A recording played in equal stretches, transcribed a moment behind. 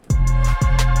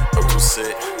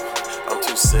sick. I'm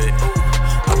too sick.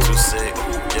 I'm too sick.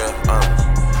 Yeah,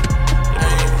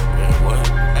 hey, what?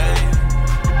 Hey,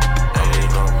 you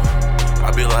know,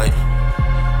 I be like,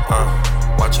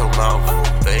 watch your mouth.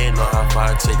 They ain't know how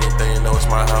far I take it. They ain't know it's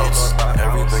my house.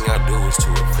 Everything I do is to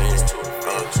offend.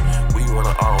 We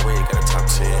wanna always get a top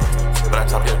 10, but I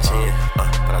top your 10.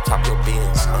 But I top your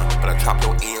bins. But I top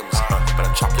your M's. But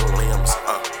I chop your limbs.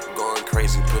 Going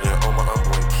crazy, put it on my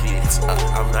unborn kids.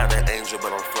 I'm not an angel,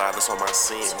 but I'm fly. That's on my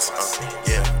sins.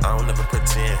 Yeah, I don't never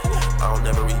pretend. I don't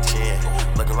never reach in.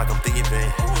 Looking like I'm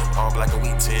thieving. All black and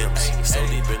wheat Timbs. So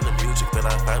deep in the music that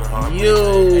I find it hard.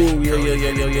 Yo,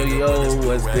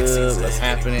 what's good? What's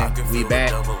happening? We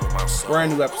back.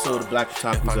 Brand new episode of Black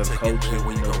Otakus of Culture.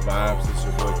 We know the vibes. It's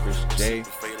your boy Chris J.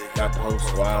 Got the whole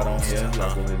squad on here.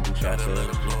 Y'all go ahead and do y'all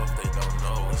things.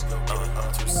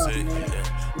 I'm too sick.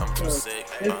 I'm too sick.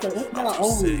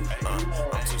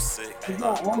 It's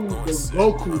not only the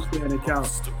Goku stand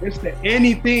account. It's the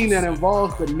anything that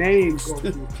involves the name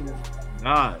Goku stand.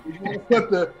 Nah.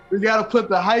 We gotta put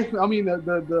the hyphen. I mean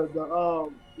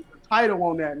the title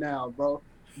on that now, bro.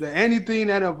 The anything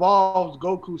that involves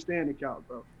Goku stand account,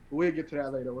 bro. We'll get to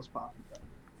that later. What's poppin'?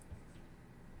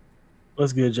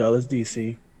 What's good, y'all? It's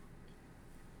DC.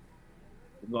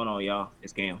 What's going on, y'all?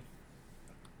 It's Cam.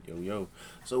 Yo.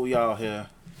 So we all here.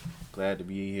 Glad to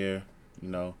be here. You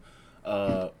know,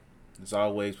 as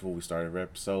always, before we start every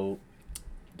episode,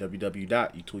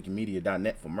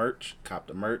 www.utweakingmedia.net for merch. Cop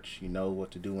the merch. You know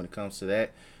what to do when it comes to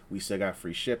that. We still got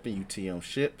free shipping. UTM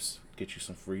ships. Get you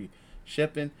some free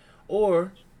shipping.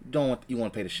 Or you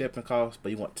want to pay the shipping cost,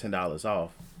 but you want $10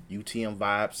 off. UTM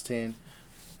Vibes 10.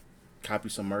 Copy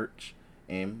some merch.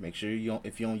 And make sure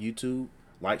if you're on YouTube,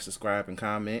 like, subscribe, and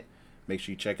comment. Make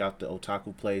sure you check out the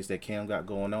Otaku plays that Cam got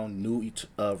going on. New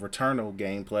Returnal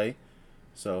gameplay.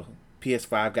 So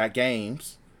PS5 got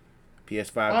games.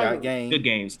 Got games. Good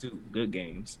games too. Good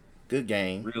games. Good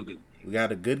game. Real good. We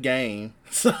got a good game.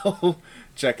 So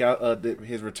check out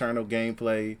his Returnal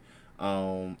gameplay.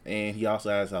 And he also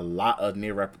has a lot of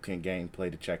near replicant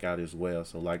gameplay to check out as well.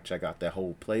 So check out that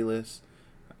whole playlist.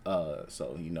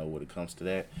 So you know when it comes to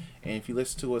that. And if you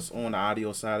listen to us on the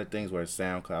audio side of things, where it's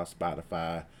SoundCloud,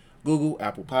 Spotify, Google,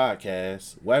 Apple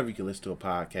Podcasts, wherever you can listen to a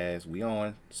podcast, we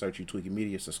on. Search You Tweaking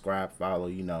Media, subscribe, follow,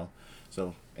 you know.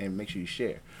 So, and make sure you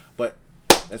share. But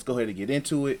let's go ahead and get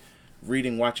into it.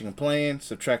 Reading, watching, and playing.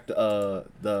 Subtract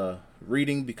the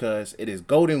reading because it is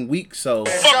Golden Week. So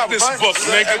Fuck this book,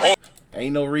 nigga.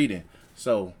 Ain't no reading.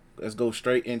 So let's go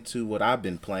straight into what I've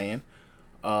been playing.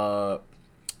 So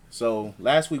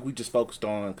last week we just focused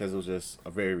on, because it was just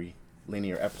a very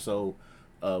linear episode.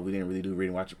 We didn't really do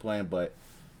reading, watching, playing, but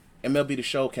MLB The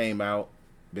Show came out.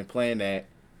 Been playing that.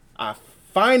 I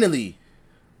finally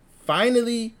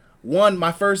won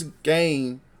my first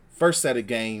set of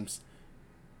games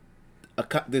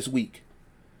this week,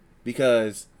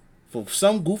 because for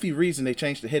some goofy reason they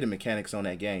changed the hitting mechanics on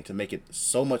that game to make it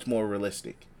so much more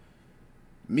realistic.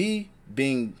 Me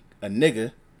being a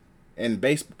nigga and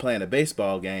playing a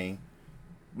baseball game,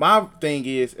 my thing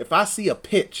is, if I see a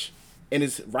pitch and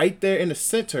it's right there in the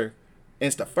center and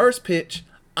it's the first pitch,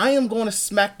 I am going to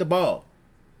smack the ball.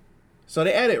 So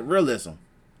they added realism.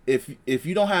 If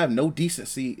you don't have no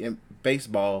decency in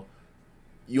baseball,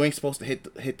 you ain't supposed to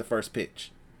hit the first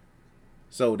pitch.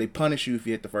 So they punish you if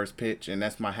you hit the first pitch, and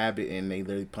that's my habit, and they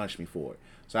literally punish me for it.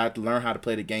 So I have to learn how to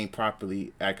play the game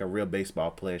properly like a real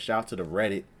baseball player. Shout out to the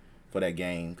Reddit for that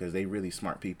game, because they really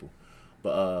smart people.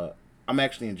 But I'm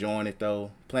actually enjoying it,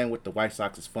 though. Playing with the White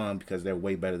Sox is fun because they're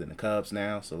way better than the Cubs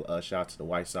now. So shout out to the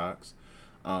White Sox.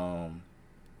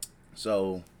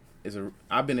 So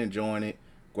I've been enjoying it.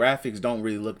 Graphics don't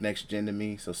really look next gen to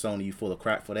me, so Sony, you full of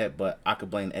crap for that. But I could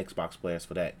blame the Xbox players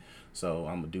for that. So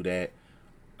I'm gonna do that.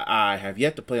 I have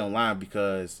yet to play online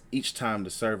because each time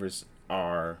the servers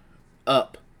are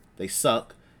up, they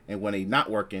suck, and when they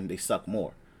not working, they suck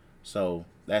more. So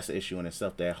that's the issue in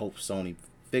itself that I hope Sony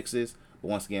fixes. But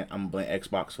once again, I'm gonna blame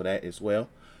Xbox for that as well.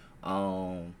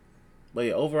 But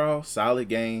yeah, overall, solid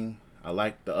game. I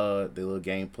like the little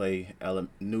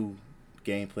new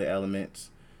gameplay elements.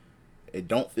 It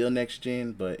don't feel next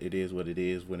gen, but it is what it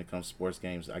is. When it comes to sports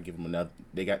games, I give them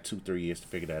they got 2-3 years to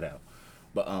figure that out.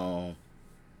 But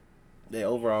yeah,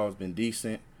 overall it's been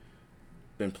decent.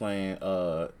 Been playing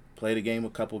played a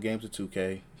couple games of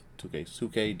 2K.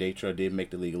 2K Daytra did make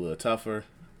the league a little tougher,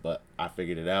 but I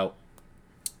figured it out.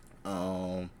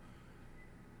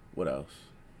 What else?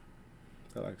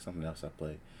 I feel like something else I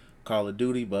played. Call of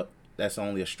Duty, but that's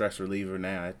only a stress reliever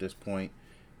now at this point.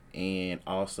 And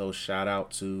also shout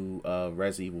out to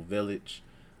Resident Evil Village.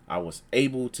 I was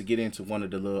able to get into one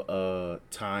of the little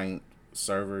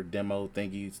server demo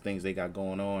things they got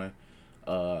going on.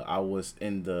 I was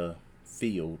in the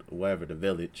field, wherever the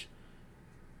village.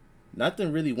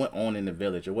 Nothing really went on in the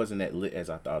village. It wasn't that lit as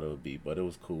I thought it would be, but it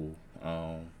was cool.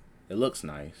 It looks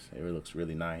nice. It looks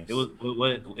really nice. It was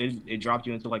what it dropped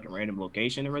you into like a random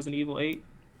location in Resident Evil 8.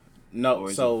 No,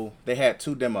 so they had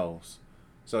two demos.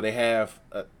 So they have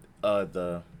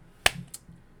the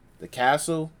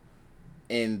castle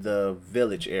in the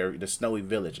village area, the snowy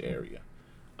village area.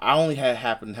 I only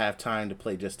happened to have time to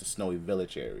play just the snowy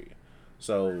village area.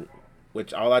 So,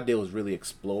 which all I did was really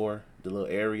explore the little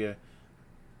area,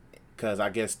 because I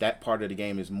guess that part of the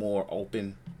game is more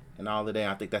open and all of that.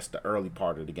 I think that's the early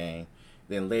part of the game.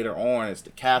 Then later on is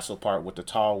the castle part with the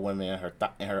tall women and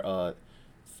her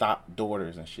thought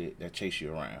daughters and shit that chase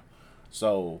you around.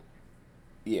 So,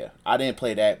 yeah, I didn't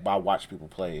play that, but I watched people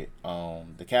play it.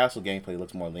 The castle gameplay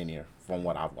looks more linear from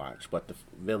what I've watched, but the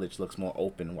village looks more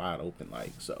open, wide open,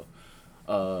 like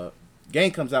so.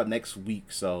 Game comes out next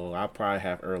week, so I'll probably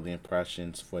have early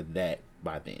impressions for that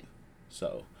by then.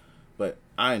 So, but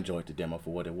I enjoyed the demo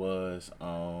for what it was.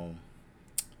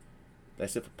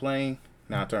 That's it for playing.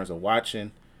 Now in terms of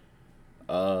watching,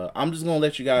 I'm just gonna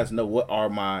let you guys know what are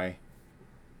my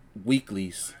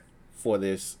weeklies for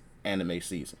this anime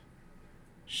season.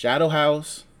 Shadow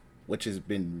House, which has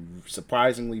been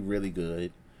surprisingly really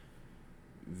good.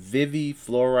 Vivi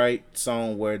Fluorite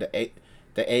song where the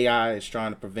AI is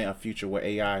trying to prevent a future where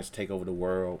AIs take over the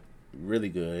world. Really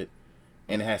good.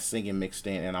 And it has singing mixed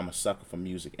in, and I'm a sucker for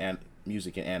music and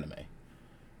anime.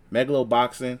 Megalo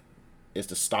Boxing is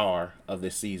the star of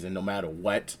this season, no matter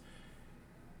what.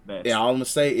 Best. And all I'm going to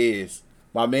say is,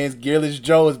 my man's Gearless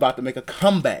Joe is about to make a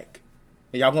comeback.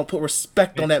 And y'all going to put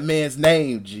respect on that man's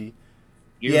name, G.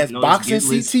 He has boxing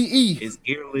CTE. It's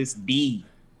Gearless D.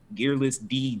 Gearless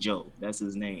D Joe. That's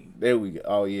his name. There we go.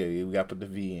 Oh, yeah. We got to put the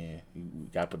V in. We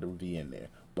got to put the V in there.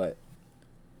 But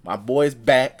my boy's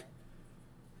back.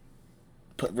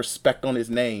 Put respect on his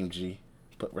name, G.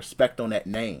 Put respect on that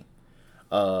name.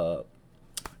 Iruma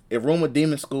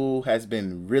Demon School has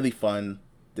been really fun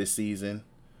this season.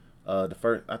 The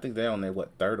first, I think they're on their,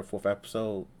 third or fourth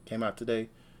episode came out today.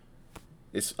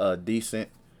 It's decent.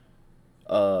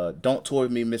 Don't Toy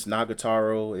With Me, Miss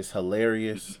Nagatoro is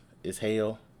hilarious as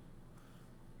hell.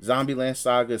 Zombieland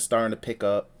Saga is starting to pick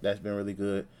up. That's been really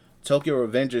good. Tokyo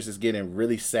Revengers is getting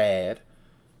really sad.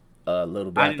 A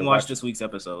little bit. I didn't watch this week's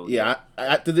episode. Yeah,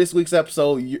 after this week's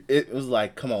episode, it was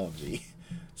like, come on, G.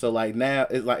 So like now,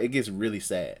 it's like it gets really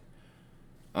sad.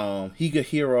 Higa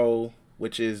Hero,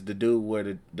 which is the dude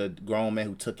where the grown man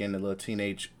who took in the little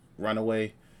teenage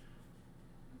runaway.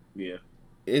 Yeah,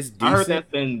 it's decent. I heard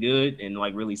that's been good and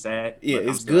like really sad. Yeah,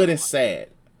 it's good and sad.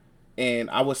 And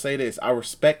I would say this: I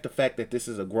respect the fact that this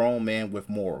is a grown man with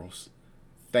morals.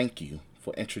 Thank you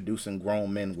for introducing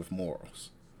grown men with morals.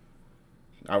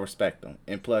 I respect him,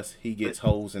 and plus he gets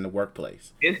hoes in the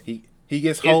workplace. He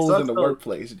gets hoes in the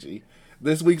workplace. G.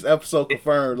 This week's episode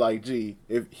confirmed, like, G,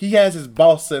 if he has his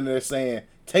boss sitting there saying,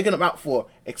 taking him out for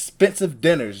expensive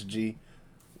dinners, G,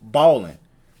 balling.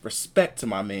 Respect to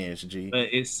my man's, G.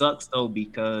 But it sucks though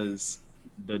because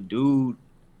the dude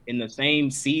in the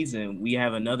same season we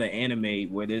have another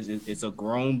anime where it's a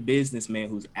grown businessman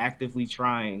who's actively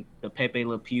trying to Pepe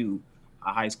Le Pew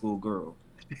a high school girl.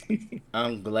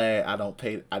 I'm glad I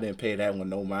didn't pay that one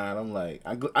no mind. I'm like,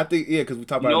 I think, yeah, because we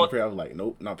talked about it in the prayer. I was like,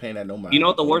 nope, not paying that no mind. You know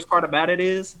what the worst part about it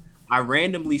is? I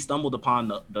randomly stumbled upon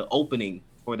the opening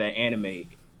for that anime,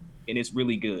 and it's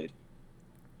really good.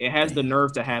 It has the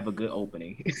nerve to have a good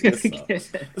opening.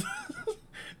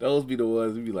 Those be the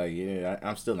ones we be like, yeah,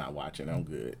 I'm still not watching. I'm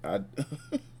good.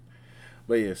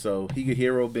 But yeah, so Higa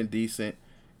Hero been decent,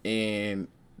 and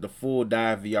the Full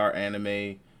Dive VR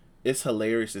anime, it's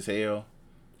hilarious as hell.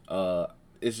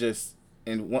 It's just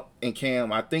and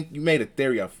Cam, I think you made a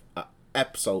theory of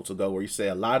episodes ago where you say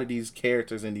a lot of these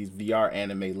characters in these VR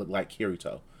anime look like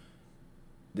Kirito.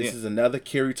 This is another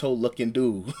Kirito looking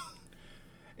dude,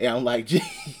 and I'm like,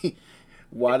 gee,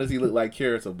 why does he look like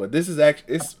Kirito? But this is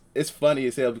actually it's funny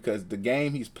as hell because the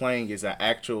game he's playing is an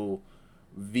actual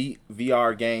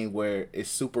VR game where it's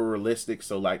super realistic.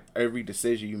 So like every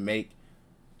decision you make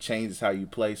changes how you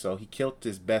play. So he killed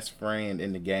his best friend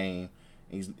in the game.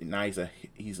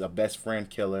 He's a best friend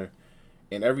killer,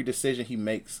 and every decision he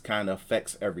makes kind of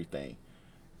affects everything.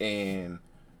 And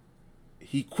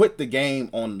he quit the game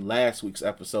on last week's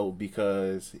episode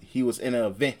because he was in an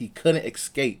event he couldn't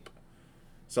escape.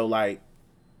 So like,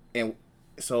 and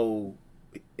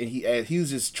he was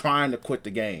just trying to quit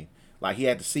the game. Like he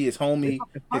had to see his homie.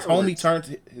 His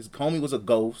homie was a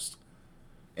ghost,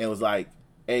 and was like,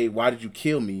 "Hey, why did you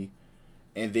kill me?"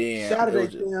 And then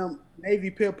Saturday, Navy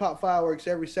Pier Pop fireworks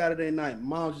every Saturday night.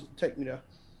 Mom just take me there.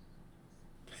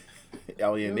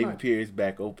 Oh yeah, Navy Nice. Pier is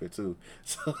back open too.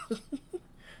 So,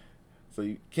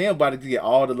 Cam about to get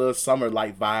all the little summer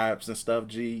like vibes and stuff.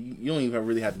 G, you don't even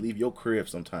really have to leave your crib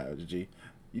sometimes. G,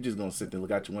 you just gonna sit there,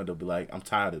 look out your window, be like, I'm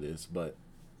tired of this. But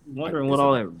Wondering what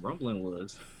all that rumbling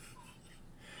was.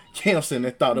 Cam sitting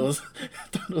there thought it was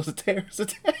a terrorist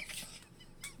attack.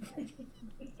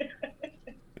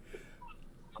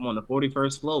 I'm on the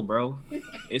 41st floor, bro.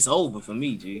 It's over for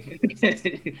me, G.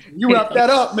 You wrap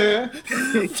that up, man.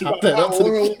 Chop that up to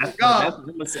the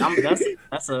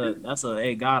That's a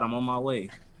hey God, I'm on my way.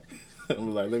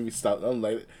 I'm like, let me stop. I'm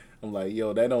like,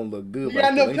 yo, that don't look good. You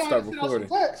got Let enough me time start to send out some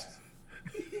recording. text.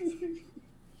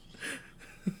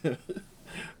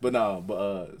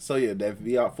 So yeah, that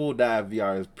VR full dive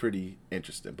VR is pretty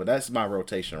interesting. But that's my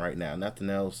rotation right now. Nothing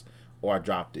else, or I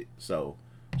dropped it. So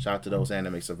shout out to those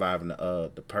anime surviving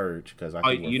the purge because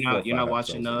I. You're not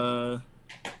watching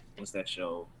what's that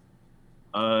show?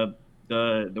 The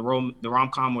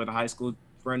rom-com where the high school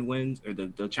friend wins or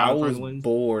the child friend wins. I was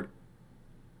bored.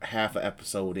 Half an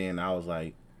episode in, I was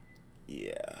like,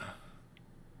 yeah.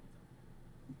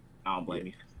 I don't blame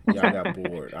you. Yeah, I got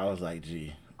bored. I was like,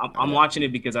 gee. I'm watching it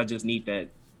because I just need that.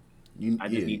 Need my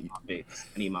fix.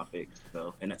 I need my fix.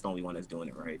 So, and that's the only one that's doing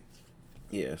it right.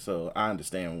 Yeah, so I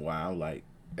understand why. I'm like,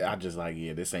 I just like,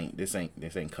 yeah, this ain't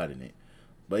cutting it.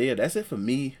 But yeah, that's it for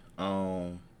me.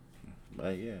 But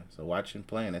yeah, so watching,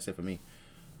 playing, that's it for me.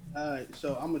 All right,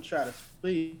 so I'm gonna try to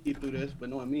speed through this, but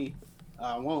knowing me,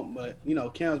 I won't. But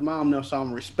Cam's mom knows, so I'm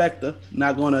gonna respect her.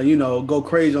 Not gonna, go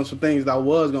crazy on some things that I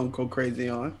was gonna go crazy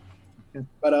on.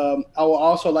 But I would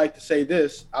also like to say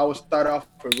this. I would start off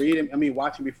with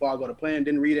watching before I go to playing.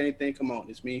 Didn't read anything. Come on,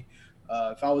 it's me.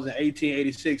 If I was in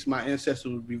 1886, my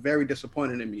ancestors would be very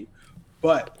disappointed in me.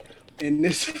 But in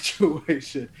this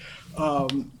situation, I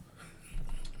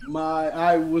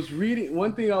was reading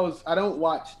one thing. I don't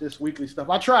watch this weekly stuff.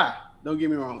 I try. Don't get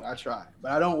me wrong. I try,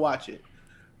 but I don't watch it.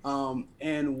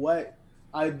 And what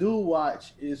I do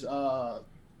watch is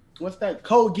what's that?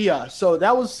 Code Geass. So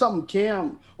that was something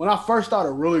Cam, when I first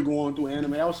started really going through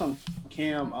anime, that was something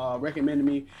Cam recommended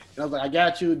me. And I was like, I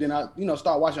got you. Then I,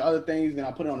 start watching other things. Then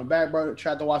I put it on the back burner,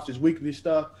 tried to watch this weekly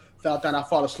stuff. Felt that I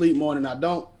fall asleep more than I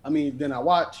don't. Then I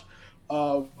watch.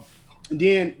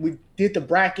 Then we did the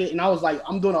bracket, and I was like,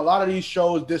 I'm doing a lot of these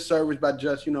shows disservice by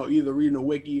just, either reading a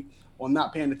wiki or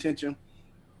not paying attention.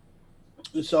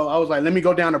 And so I was like, let me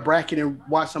go down the bracket and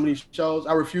watch some of these shows.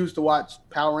 I refused to watch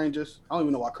Power Rangers. I don't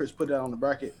even know why Chris put that on the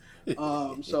bracket. But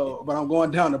I'm going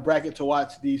down the bracket to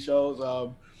watch these shows.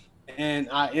 And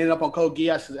I ended up on Code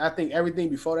Geass. I think everything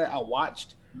before that I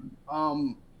watched.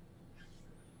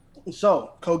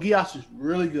 So Code Geass is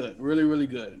really good, really, really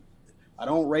good. I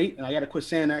don't rate, and I got to quit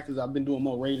saying that because I've been doing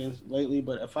more ratings lately.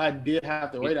 But if I did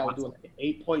have to rate, I would do like an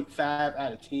 8.5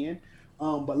 out of 10.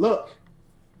 But look,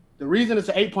 the reason it's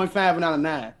an 8.5 and not a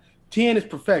 9. 10 is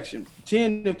perfection.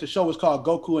 10 if the show was called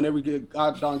Goku and every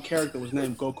goddamn character was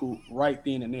named Goku right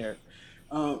then and there.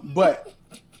 But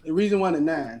the reason why the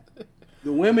 9,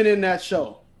 the women in that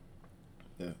show,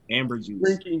 amber juice,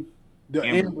 drinking the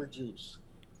amber juice.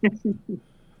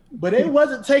 But it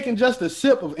wasn't taking just a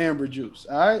sip of amber juice,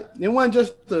 all right? It wasn't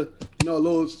just a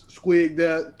little squig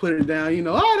there, put it down,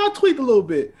 all right, I'll tweak a little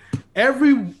bit.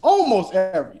 Almost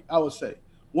every, I would say,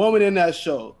 woman in that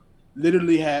show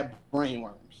literally had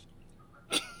brainworms.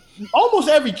 Almost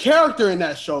every character in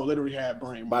that show literally had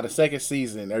brainworms. By the second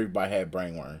season, everybody had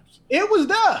brainworms. It was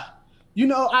there.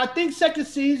 I think second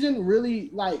season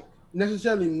really,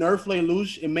 necessarily nerfed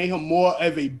Lelouch and made him more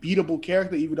of a beatable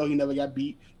character, even though he never got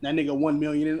beat. That nigga 1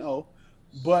 million and 0.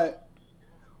 But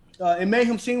it made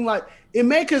him seem like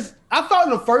because I thought in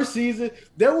the first season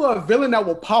there was a villain that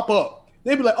would pop up.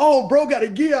 They'd be like, "Oh, bro, got a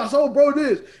Geass. Oh, bro,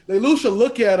 this." Lelouch would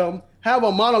look at him, have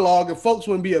a monologue, and folks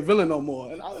wouldn't be a villain no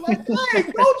more. And I was like, "Hey,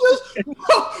 he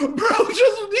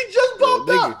just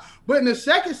popped up." But in the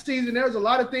second season, there was a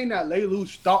lot of things that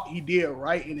Lelouch thought he did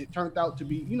right, and it turned out to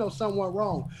be, somewhat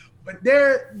wrong. But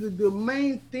the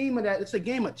main theme of that, it's a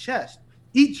game of chess.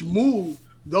 Each move,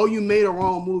 though you made a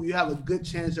wrong move, you have a good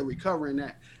chance of recovering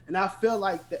that. And I feel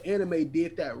like the anime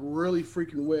did that really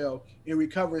freaking well in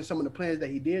recovering some of the plans that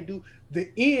he did do.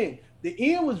 The end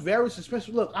was very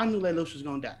suspenseful. Look, I knew Lelouch was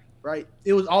gonna die, right?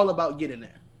 It was all about getting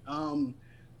there.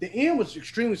 The end was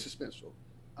extremely suspenseful.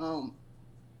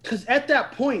 Because at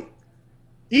that point,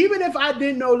 even if I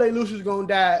didn't know Lelouch was gonna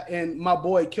die and my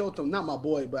boy killed him, not my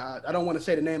boy, but I don't want to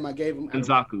say the name I gave him.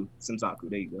 Simsaku,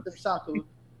 there you go. Simsaku.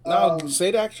 No,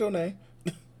 say the actual name.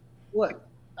 What?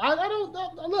 I don't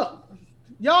look.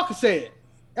 Y'all can say it.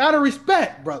 Out of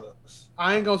respect, brothers.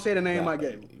 I ain't gonna say the name I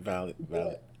gave him. Valid.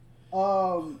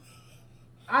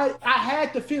 I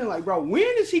had the feeling like, bro, when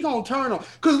is he gonna turn on?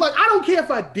 Because like I don't care if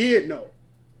I did know.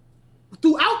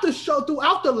 Throughout the show,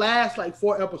 throughout the last like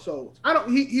 4 episodes,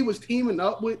 he was teaming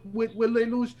up with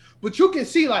Lelouch, but you can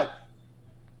see like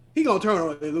he gonna turn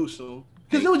on Lelouch soon.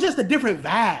 Because it was just a different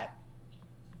vibe.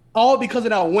 All because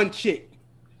of that one chick.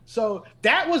 So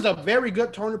that was a very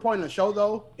good turning point in the show,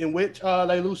 though, in which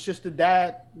Lelouch's sister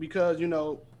died because, you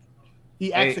know,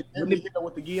 he accidentally hit her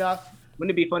with the Gias.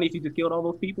 Wouldn't it be funny if you just killed all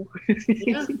those people?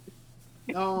 Yeah.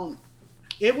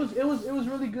 It was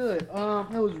really good. It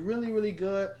was really, really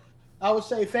good. I would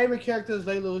say favorite characters,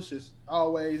 Lelouch is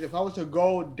always. If I was to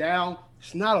go down,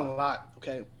 it's not a lot,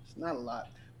 okay? It's not a lot.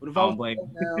 But if I was to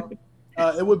go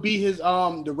down, it would be his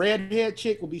the redhead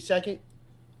chick would be second.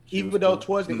 Even though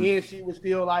towards the end she was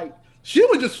still like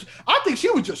I think she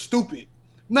was just stupid.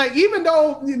 Like even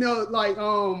though, you know, like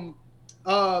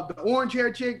the orange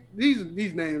hair chick,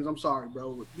 these names, I'm sorry,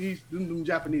 bro. Them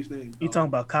Japanese names. You talking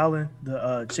about Colin,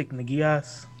 the chick in the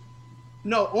Gias?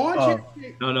 No, orange hair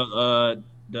chick. No,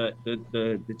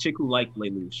 the chick who liked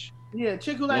Lelouch. Yeah,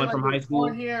 chick who like from high school.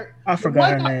 Hair. I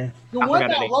forgot her name. The one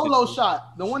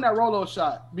that Rolo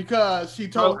shot because she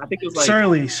told. I think it was like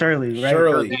Shirley, right?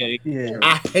 Shirley. Yeah.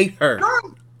 I hate her.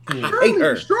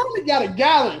 Shirley got a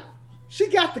gallon. She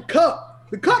got the cup.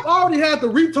 The cup already had the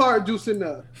retard juice in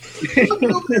there. She put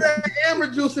that amber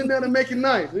juice in there to make it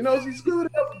nice. You know, she screwed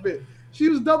it up a bit. She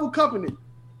was double cupping it.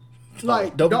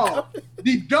 Like, dog.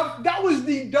 That was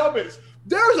the dumbest.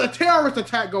 There's a terrorist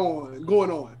attack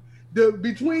going on.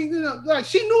 Between, you know, like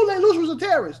she knew Lelouch was a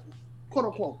terrorist, quote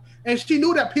unquote, and she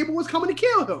knew that people was coming to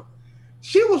kill him.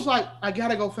 She was like, I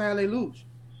gotta go find Lelouch.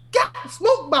 Got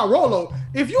smoked by Rolo.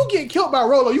 If you get killed by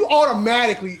Rolo, you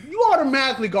automatically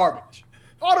garbage.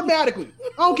 Automatically.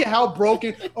 I don't care how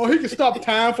broken. Or he can stop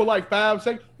time for like 5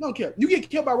 seconds. I don't care. You get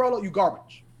killed by Rolo, you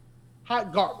garbage.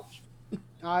 Hot garbage.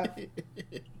 All right.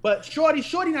 But Shorty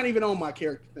not even on my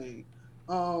character thing.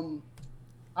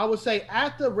 I would say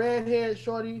after redhead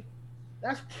Shorty,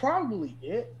 that's probably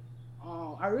it.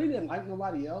 I really didn't like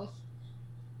nobody else.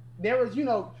 There was, you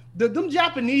know, them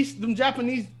Japanese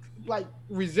like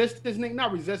resistance,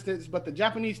 not resistance, but the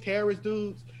Japanese terrorist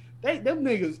dudes. Them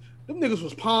niggas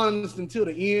was pawns until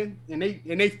the end, and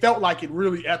they felt like it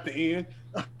really at the end.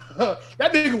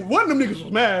 That nigga, one of them niggas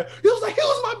was mad. He was like, he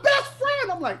was my best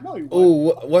friend. I'm like, no, he wasn't.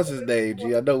 Oh, what's his name,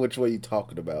 G? I know which one you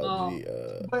talking about, G.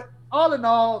 But all in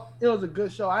all, it was a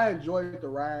good show. I enjoyed the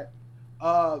ride.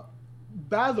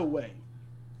 By the way,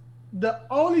 the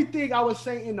only thing I was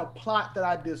saying in the plot that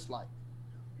I disliked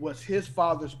was his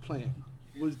father's plan.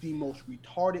 Was the most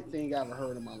retarded thing I ever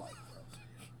heard in my life,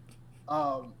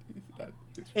 bro.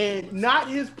 And not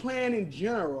his plan in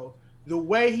general. The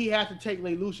way he had to take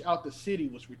Lelouch out the city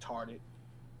was retarded.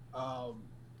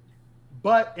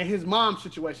 But in his mom's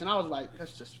situation, I was like,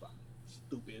 that's just fine.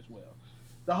 Stupid as well.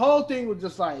 The whole thing was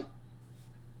just like.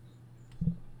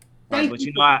 Right, but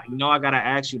I gotta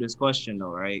ask you this question though,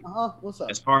 right? What's up?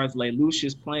 As far as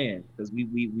Lelouch's plan, because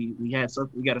we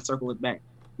gotta circle it back.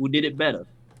 Who did it better,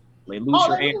 Lelouch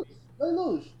or Aaron?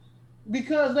 Lelouch.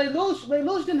 Because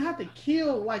Lelouch didn't have to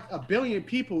kill like 1 billion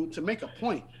people to make a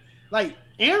point. Like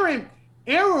Aaron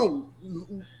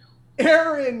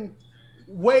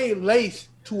way laced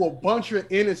to a bunch of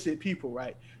innocent people,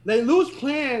 right? Lelouch's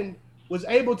plan was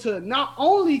able to not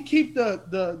only keep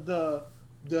the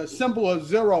symbol of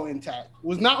zero intact,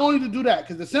 was not only to do that,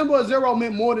 because the symbol of zero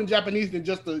meant more than Japanese than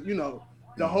just the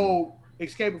whole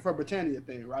escaping from Britannia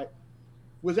thing, right?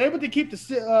 Was able to keep the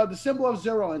symbol of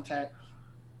zero intact,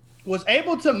 was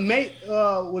able to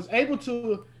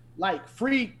like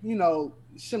free,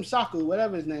 Simsaku,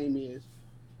 whatever his name is.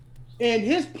 And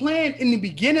his plan in the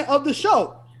beginning of the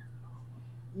show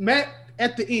met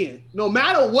at the end. No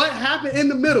matter what happened in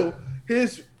the middle,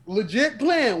 his legit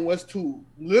plan was to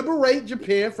liberate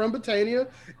Japan from Britannia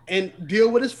and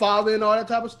deal with his father and all that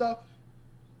type of stuff.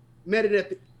 Met it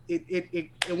at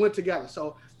it went together.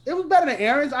 So it was better than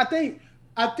Aaron's. I think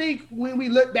when we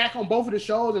look back on both of the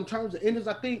shows in terms of endings,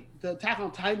 I think the Attack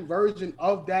on Titan version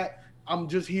of that, I'm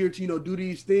just here to do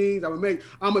these things. I'm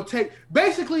gonna take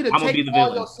basically to take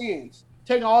all your sins,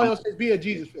 taking all your sins, be a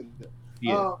Jesus figure.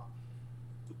 Yeah.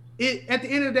 At the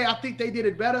end of the day, I think they did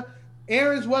it better.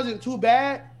 Aaron's wasn't too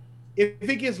bad. If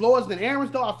it gets lower than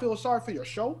Aaron's, though, I feel sorry for your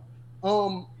show.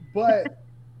 But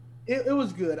it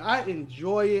was good. I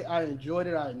enjoyed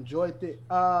it.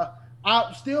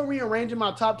 I'm still rearranging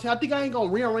my top 10. I think I ain't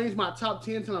gonna rearrange my top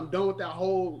 10 until I'm done with that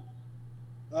whole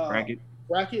bracket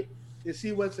and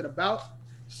see what's it about.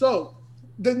 So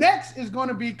the next is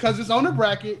gonna be, because it's on the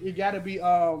bracket, it gotta be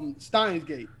Steins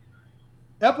Gate.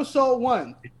 Episode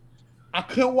 1, I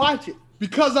couldn't watch it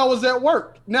because I was at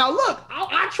work. Now look,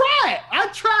 I tried. I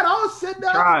was sitting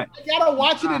there. I gotta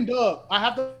watch it in dub. I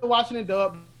have to watch it in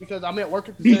dub because I'm at work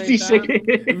at the same time.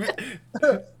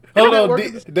 Hold on,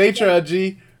 Daytra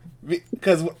G,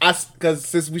 because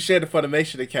since we shared the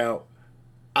Funimation account,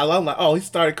 I'm like, oh, he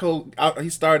started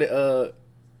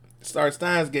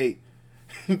Steins Gate.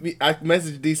 I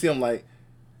messaged DC. I'm like,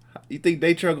 you think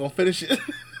Daytra gonna finish it?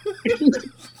 I'm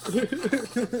gonna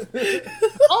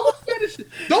finish it.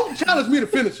 Don't challenge me to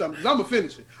finish something because I'm gonna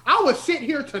finish it. I would sit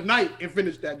here tonight and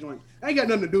finish that joint. I ain't got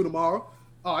nothing to do tomorrow.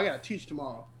 Oh, I gotta teach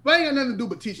tomorrow, but I ain't got nothing to do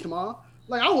but teach tomorrow.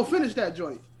 Like I will finish that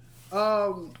joint.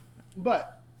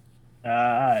 But all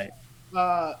right.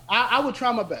 I would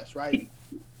try my best, right?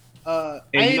 And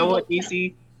you know what,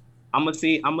 EC? I'm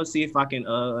gonna see if I can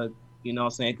you know what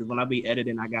I'm saying, because when I be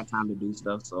editing, I got time to do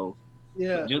stuff. So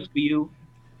yeah, just for you,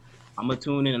 I'm gonna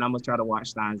tune in and I'm gonna try to watch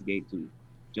Steins Gate too.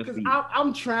 Just for you.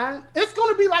 I'm trying. It's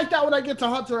gonna be like that when I get to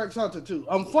Hunter x Hunter too.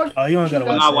 Unfortunately, oh, you don't gotta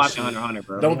watch. I'm not watching Hunter x Hunter,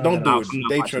 bro. Don't do it,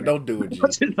 Daytra. Don't do it, G.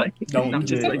 Don't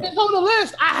do it. It's on the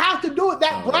list. I have to do it.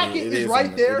 That bracket is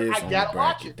right there. I gotta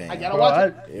watch it. I gotta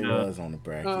watch it. It was on the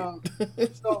bracket.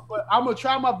 But I'm gonna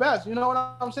try my best. You know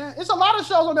what I'm saying? It's a lot of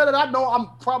shows on there that I know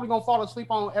I'm probably gonna fall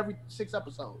asleep on every 6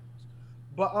 episodes.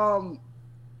 But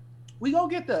we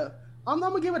gonna get there. I'm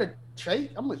gonna give it a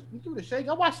shake. I'm gonna give it a shake.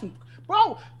 I watch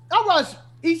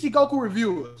Ichikoku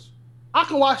reviewers. I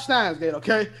can watch Steins Gate,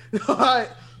 okay? All right.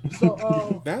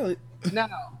 So valid.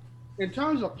 Now, in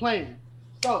terms of playing,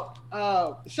 so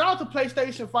shout out to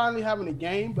PlayStation finally having a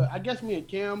game, but I guess me and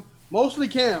Cam, mostly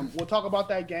Cam, we'll talk about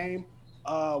that game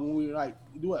when we like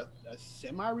do a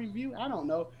semi-review. I don't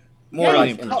know. More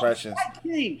like impressions.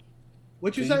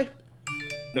 What you say?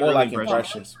 More like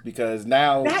impressions, because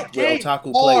now with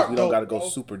Otaku plays, we don't gotta go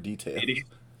super detailed.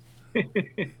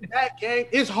 That game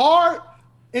is hard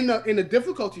in the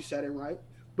difficulty setting, right?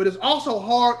 But it's also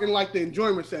hard in like the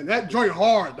enjoyment setting. That joint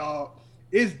hard, dog.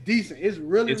 It's decent. It's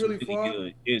really fun.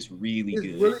 Good. It's really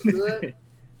good.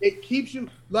 It keeps you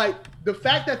like the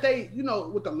fact that they,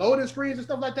 with the loading screens and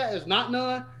stuff like that is not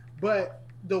none, but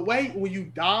the way when you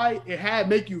die, it had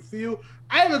make you feel.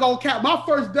 I ain't even gonna cap. My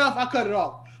first death, I cut it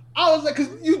off. I was like, cause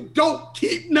you don't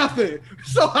keep nothing.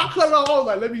 So I cut it off. I was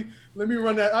like, let me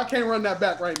run that. I can't run that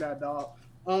back right now, dog.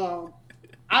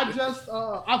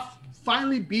 I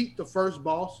finally beat the first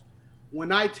boss.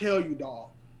 When I tell you,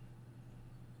 dog,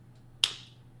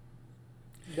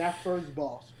 that first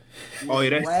boss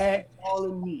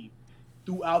ragdolling me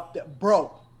throughout that,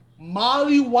 bro,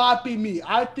 molly-whopping me.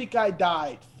 I think I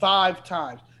died 5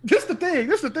 times. This the thing.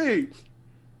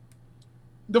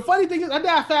 The funny thing is, I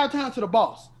died 5 times to the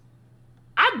boss.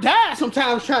 I died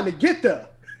sometimes trying to get there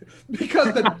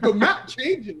because the map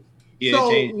changes. Yeah, so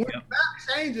when the map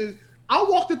changes, I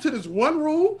walked into this one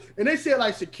room and they said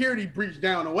like security breach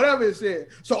down or whatever it said.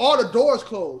 So all the doors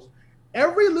closed.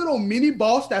 Every little mini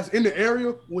boss that's in the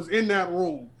area was in that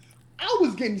room. I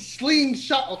was getting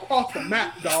slingshot across the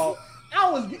map, dog.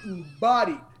 I was getting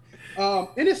bodied.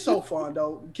 And it's so fun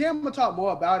though. Cam will talk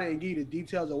more about it and give you the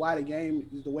details of why the game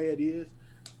is the way it is.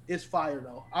 It's fire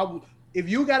though. If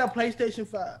you got a PlayStation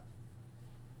 5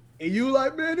 and you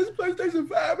like, man, this PlayStation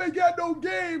 5 ain't got no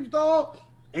games, dog.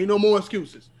 Ain't no more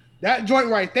excuses. That joint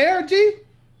right there, G,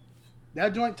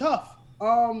 that joint tough.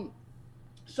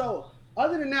 So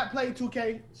other than that, play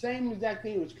 2K, same exact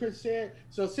thing as Chris said.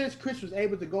 So since Chris was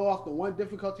able to go off the one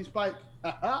difficulty spike,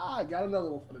 I got another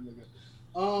one for the nigga.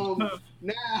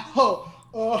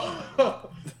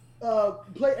 Now,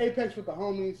 play Apex with the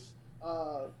homies.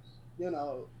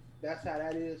 That's how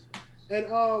that is. And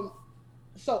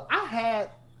so I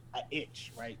had an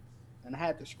itch, right? And I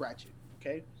had to scratch it,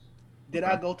 okay? Did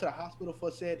I go to the hospital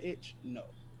for said itch? No.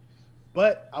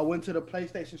 But I went to the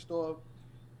PlayStation store,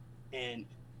 and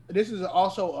this is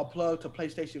also a plug to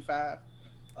PlayStation 5.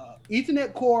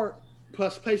 Ethernet cord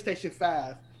plus PlayStation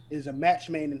 5 is a match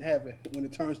made in heaven when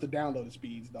it turns to downloading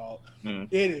speeds, dog.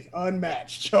 It is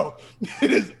unmatched, Joe.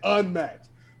 It is unmatched.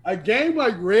 A game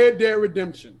like Red Dead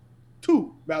Redemption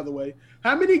 2, by the way.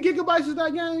 How many gigabytes is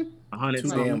that game? 100. Too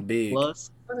damn big.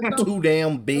 Plus. Too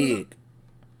damn big.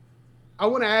 I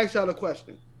want to ask y'all a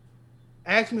question.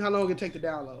 Ask me how long it take to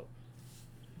download.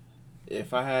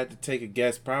 If I had to take a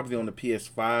guess, probably on the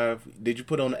PS5. Did you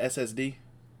put on the SSD?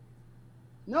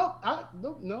 No. On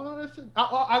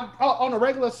a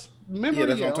regular memory. Yeah,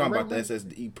 that's what I'm talking about. The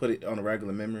SSD. You put it on a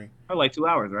regular memory. Probably like 2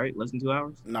 hours, right? Less than 2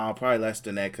 hours? No, probably less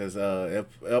than that because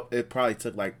it probably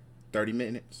took like 30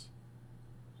 minutes.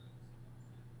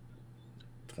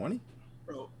 20?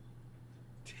 Bro,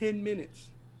 10 minutes.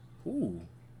 Ooh.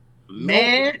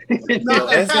 Man, No,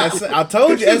 I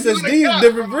told you SSD is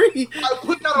different breed. I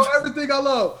put that on everything I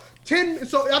love.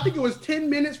 So I think it was 10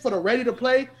 minutes for the ready to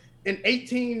play and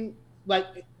 18 like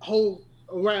whole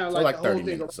around So like the 30 whole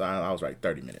thing. minutes. I was right,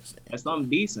 30 minutes. that's something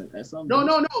decent. That's something.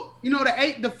 No. You know the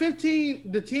 8, the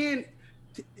 15, the 10.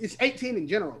 It's 18 in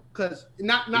general because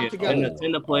not together. And the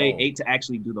 10 to play, Oh. 8 to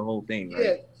actually do the whole thing, right?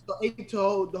 Yeah, so 8 to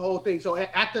hold the whole thing. So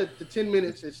after the 10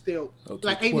 minutes, it's still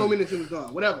like 8 more minutes and it's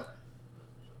done. Whatever.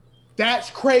 That's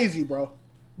crazy, bro.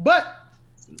 But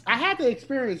I had to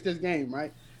experience this game,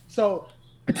 right? So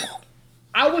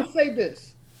I would say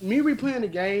this: me replaying the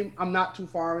game, I'm not too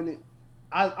far in it.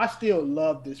 I still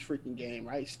love this freaking game,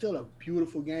 right? Still a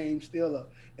beautiful game.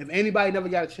 If anybody never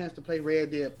got a chance to play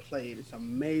Red Dead, play it. It's an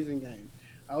amazing game.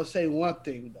 I would say one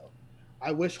thing though: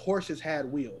 I wish horses had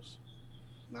wheels.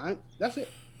 Right? That's it.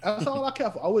 That's all I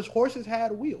care for. I wish horses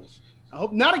had wheels. I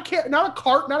hope not a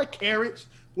cart, not a carriage.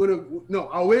 No,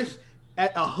 I wish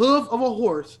at a hoof of a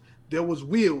horse there was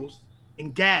wheels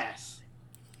and gas.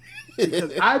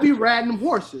 Because I be riding them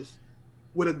horses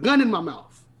with a gun in my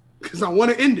mouth because I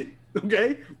want to end it.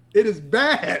 Okay, it is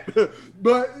bad,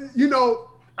 but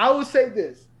I would say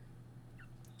this,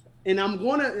 and I'm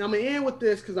gonna end with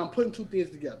this because I'm putting two things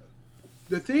together.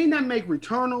 The thing that make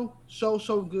Returnal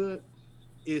so good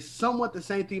is somewhat the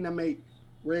same thing that make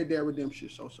Red Dead Redemption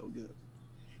so good.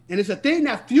 And it's a thing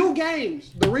that few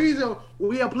games, the reason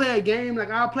we'll play a game,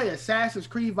 like I'll play Assassin's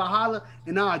Creed Valhalla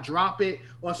and now I drop it.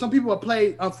 Or some people will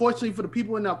play, unfortunately for the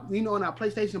people in our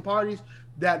PlayStation parties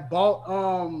that bought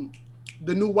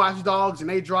the new Watch Dogs and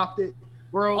they dropped it.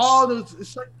 Bro, all those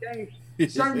certain games,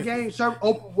 certain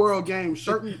open world games,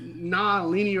 certain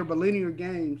non-linear but linear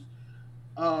games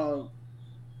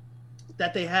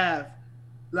that they have,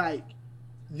 like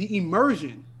the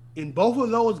immersion in both of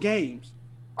those games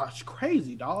are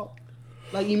crazy, dog.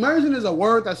 Like immersion is a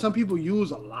word that some people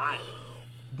use a lot,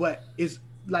 but it's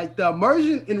like the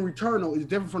immersion in Returnal is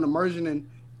different from immersion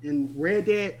in Red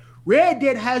Dead. Red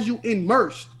Dead has you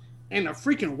immersed in a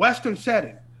freaking Western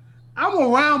setting. I'm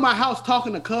around my house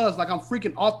talking to cuz like I'm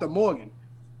freaking Arthur Morgan.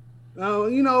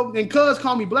 And cuz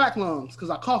call me Black Lungs because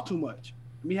I cough too much.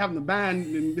 Me having to ban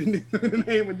in the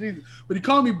name of Jesus. But he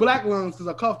called me Black Lungs because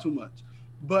I cough too much.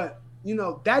 But,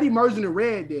 that immersion in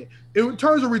Red Dead, it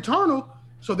turns a Returnal,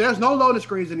 so there's no loading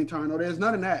screens in Eternal. There's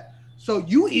none of that. So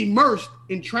you immersed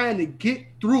in trying to get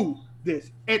through this.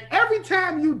 And every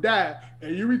time you die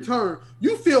and you return,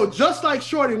 you feel just like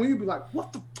Shorty when you be like,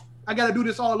 what the I got to do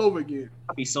this all over again.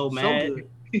 I'd be so mad. I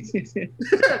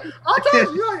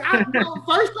told you,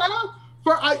 first time,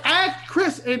 I asked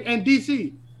Chris and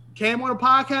DC, came on a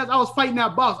podcast, I was fighting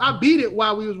that boss. I beat it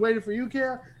while we was waiting for you,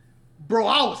 Kel. Bro,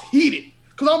 I was heated.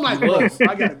 Because I'm like, bro,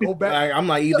 I got to go back. I'm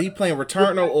like, either he playing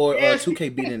Returnal or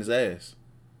 2K beating his ass.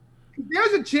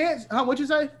 There's a chance. What'd you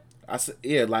say? I said,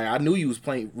 yeah, like I knew you was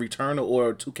playing Returnal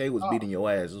or 2K was beating your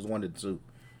ass. It was one of the two.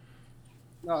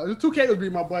 No, the 2K was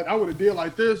beating my butt. I would have did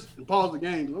like this and paused the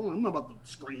game. I'm not about to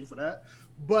scream for that.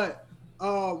 But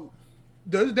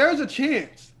there's a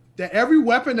chance that every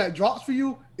weapon that drops for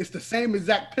you is the same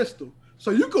exact pistol.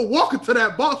 So you could walk into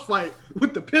that boss fight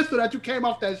with the pistol that you came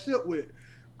off that shit with.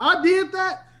 I did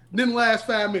that, didn't last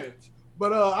 5 minutes.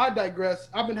 But I digress.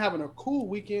 I've been having a cool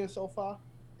weekend so far,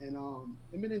 and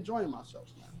I've been enjoying myself,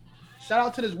 man. Shout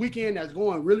out to this weekend that's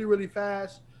going really, really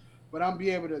fast, but I'm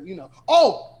be able to,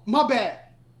 Oh, my bad.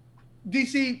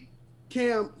 DC,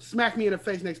 Cam, smack me in the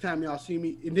face next time y'all see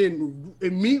me, and then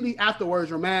immediately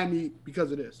afterwards remind me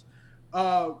because of this.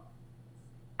 I've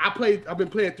been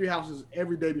playing Three Houses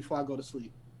every day before I go to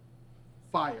sleep.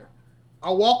 Fire. I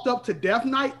walked up to Death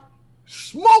Knight,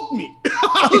 smoked me.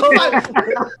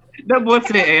 That boy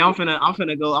said, "Hey, I'm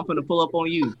finna pull up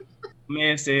on you."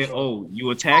 Man said, "Oh,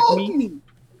 you attacked me?"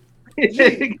 This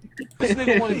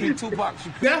nigga want to be Tupac.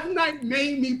 Death Knight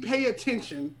made me pay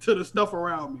attention to the stuff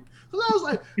around me. Cause I was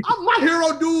like, my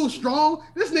hero dude strong.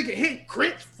 This nigga hit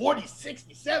crits 40,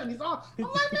 60, 70s. I'm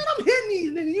like, man, I'm hitting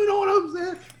these niggas. You know what I'm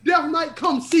saying? Death Knight,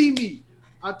 come see me.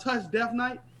 I touched Death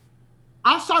Knight.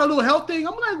 I saw the little health thing.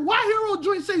 I'm like, why hero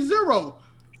joint say 0?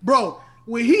 Bro,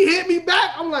 when he hit me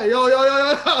back, I'm like, yo. hey,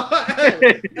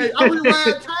 I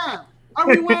rewind time. I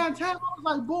was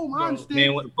like, boom, I understand.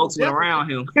 Man, what the folks went around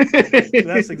him.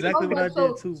 That's exactly what I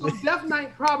did too. So Death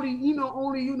Knight probably,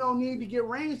 only need to get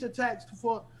ranged attacks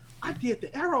for. I did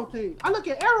the arrow thing. I look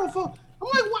at arrow for. I'm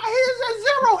like, why is that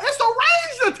 0? It's a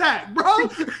ranged attack, bro.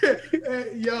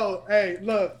 Hey,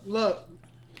 look.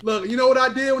 You know what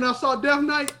I did when I saw Death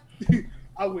Knight?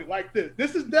 I went like this.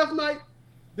 This is Death Knight.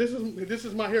 This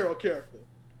is my hero character,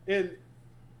 and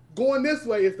going this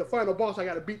way is the final boss I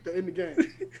got to beat in the game.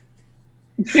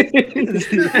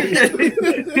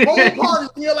 Whole party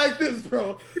feel like this,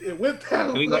 bro. It went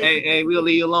down. Hey, we'll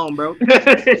leave you alone, bro.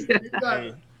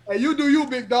 Exactly. Hey, you do you,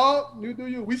 big dog. You do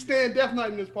you. We stand Death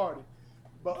Knight in this party.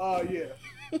 But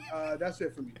that's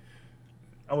it for me.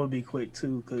 I'm gonna be quick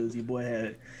too, cause your boy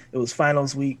it was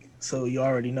finals week, so you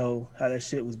already know how that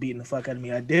shit was beating the fuck out of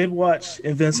me. I did watch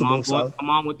Invincible. My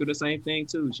mom went through the same thing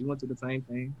too. She went through the same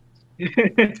thing.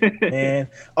 Man,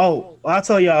 I'll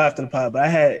tell y'all after the pod. But I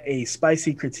had a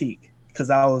spicy critique because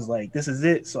I was like, "This is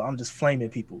it," so I'm just flaming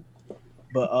people.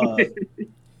 But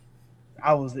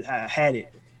I had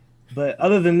it. But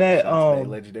other than that,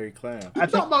 legendary clown. You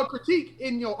talking about critique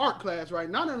in your art class, right?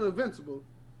 Not in Invincible.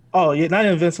 Oh yeah, not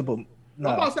Invincible. No.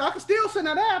 I'm about to say, I can still send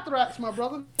that Anthrax, my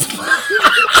brother.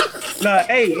 Nah,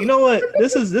 hey, you know what?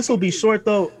 This will be short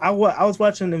though. I was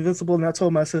watching Invincible and I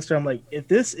told my sister, I'm like, if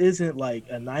this isn't like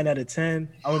a 9 out of 10,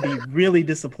 I'm gonna be really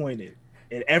disappointed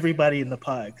in everybody in the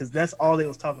pod because that's all they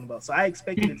was talking about. So I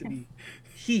expected it to be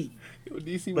heat,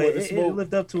 DC but it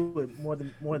lived up to it more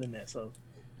than that. So,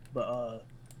 but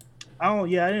I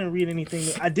didn't read anything.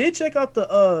 I did check out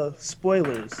the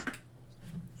spoilers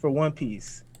for One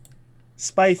Piece.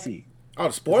 Spicy. Oh,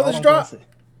 the spoilers drop.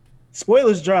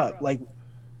 Spoilers drop like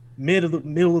middle of the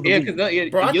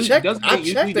week. Bro, I checked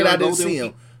that I didn't see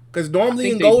him because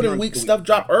normally in Golden Week stuff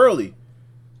drop early.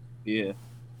 Yeah,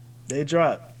 they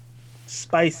drop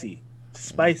spicy.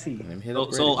 So I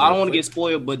don't want to get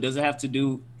spoiled, but does it have to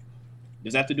do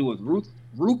with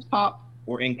rooftop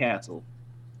or in castle?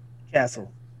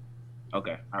 Castle.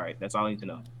 Okay, all right, that's all I need to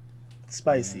know.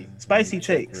 Spicy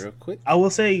takes. Real quick. I will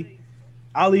say,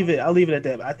 I'll leave it at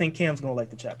that. I think Cam's gonna like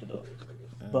the chapter though.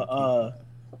 But what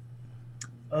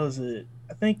was it?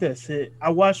 I think that's it. I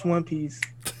watched One Piece.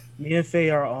 Me and Faye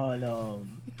are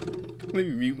on.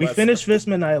 We finished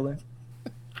Fishman Island.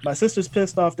 My sister's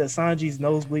pissed off that Sanji's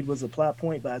nosebleed was a plot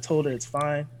point, but I told her it's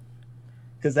fine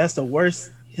because that's the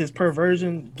worst his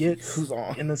perversion gets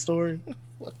in the story.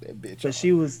 Fuck that bitch. But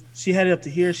she had it up to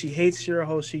here. She hates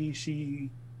Shirahoshi.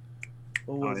 She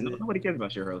nobody cares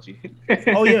about Shirahoshi.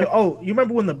 Oh yeah. Oh, you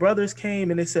remember when the brothers came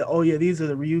and they said, "Oh yeah, these are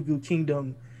the Ryugu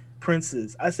Kingdom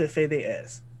princes." I said, "Faye, they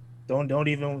ass. Don't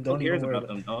even worry about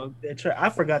them, dog. I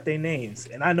forgot their names,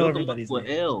 and I know everybody's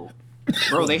name.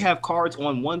 Bro, they have cards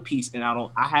on One Piece, and I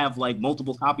have like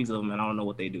multiple copies of them, and I don't know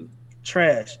what they do.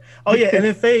 Trash. Oh yeah, and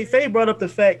then Faye brought up the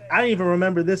fact I didn't even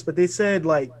remember this, but they said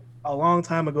like a long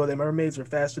time ago that mermaids were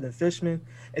faster than fishmen,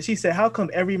 and she said, "How come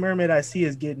every mermaid I see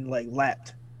is getting like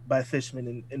lapped by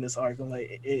fishmen in this arc?" I'm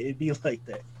like, it'd be like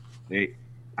that. Hey,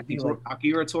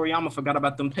 Akira Toriyama forgot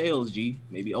about them tails, G.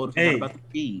 Maybe Oda forgot about the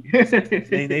feed.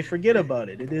 they forget about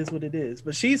it. It is what it is.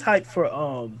 But she's hyped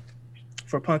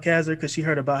for Punk Hazard because she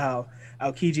heard about how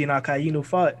Aokiji and Akainu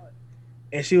fought,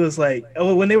 and she was like,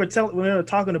 "Oh, when they were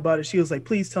talking about it, she was like,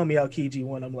 please tell me Aokiji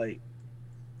won." I'm like,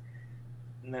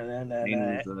 nah.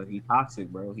 He's toxic,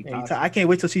 bro. I can't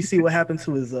wait till she see what happened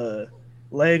to his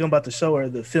leg. I'm about to show her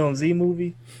the Film Z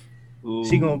movie. Ooh.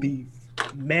 She gonna be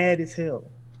mad as hell.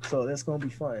 So that's gonna be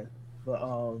fun. But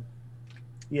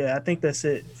I think that's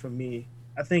it for me.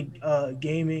 I think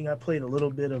gaming. I played a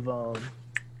little bit of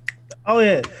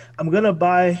I'm gonna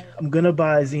buy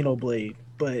Xenoblade,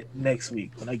 but next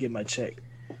week when I get my check.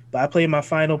 But I played my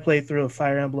final playthrough of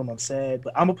Fire Emblem. I'm sad,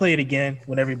 but I'm gonna play it again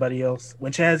when everybody else.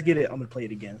 When Chaz get it, I'm gonna play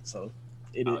it again. So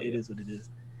it is what it is.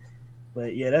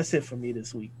 But yeah, that's it for me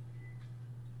this week.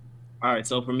 All right,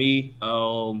 so for me,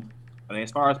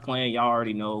 as far as playing, y'all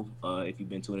already know if you've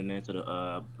been tuning into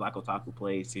the Black Otaku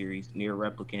Play series, Near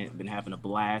Replicant, been having a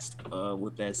blast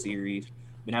with that series.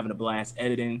 Been having a blast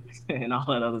editing and all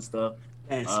that other stuff.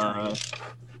 That's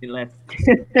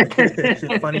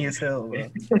funny as hell, bro.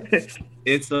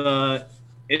 It's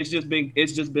just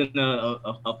been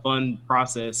a fun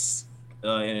process in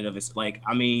and of it's like,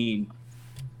 I mean,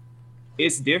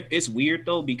 it's weird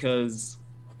though because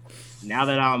now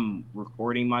that I'm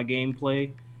recording my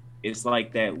gameplay, it's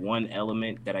like that one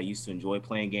element that I used to enjoy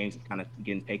playing games is kind of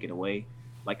getting taken away.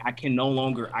 Like I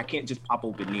can't just pop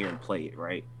open Near and play it,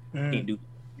 right? I can't do.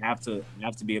 You have to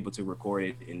be able to record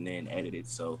it and then edit it.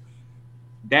 So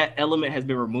that element has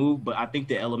been removed, but I think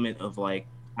the element of like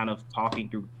kind of talking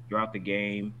throughout the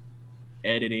game,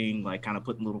 editing, like kind of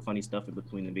putting little funny stuff in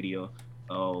between the video,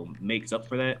 makes up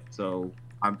for that. So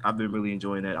I've been really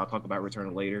enjoying that. I'll talk about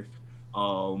Return later.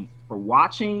 For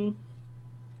watching,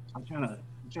 I'm trying to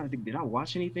think. Did I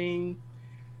watch anything?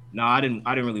 No, I didn't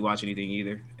really watch anything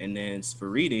either. And then for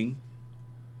reading,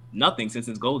 nothing since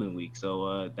it's Golden Week.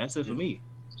 So that's it for me.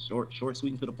 Short,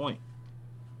 sweet, and to the point.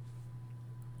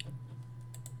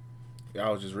 I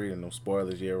was just reading those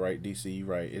spoilers. Yeah, right, DC, you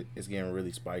right. It's getting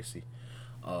really spicy.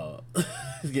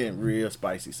 It's getting real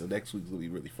spicy. So next week's gonna be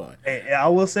really fun. And I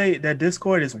will say that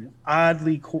Discord is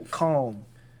oddly calm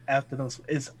after those.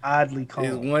 It's oddly calm.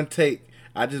 It's one take.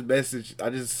 I just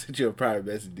sent you a private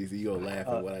message, DC. You gonna laugh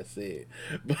at what I said.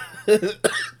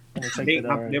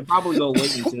 They're probably gonna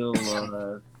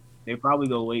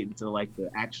wait until like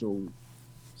the actual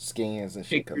scans and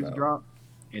shit come pictures out. drop,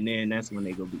 and then that's when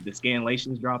they go. The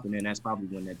scanlations drop, and then that's probably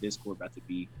when that Discord about to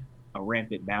be a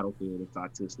rampant battlefield of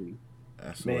toxicity.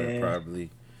 I swear, probably.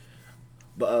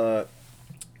 But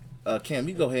Cam,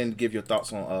 you go ahead and give your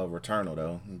thoughts on Returnal,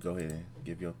 though. You go ahead and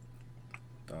give your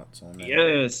thoughts on that.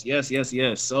 Yes.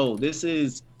 So this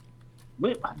is,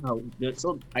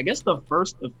 so I guess the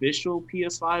first official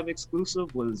PS5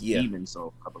 exclusive was Demon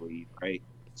Soul, I believe, right?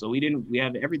 So we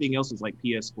have everything else was like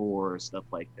PS4 stuff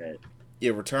like that.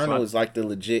 Yeah, Returnal is like the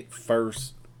legit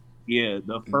first. Yeah,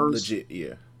 the first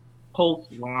legit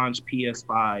post-launch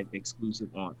PS5 exclusive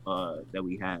on that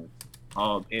we have.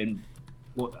 And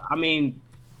well, I mean,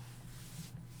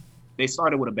 they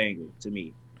started with a banger to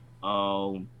me.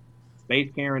 Space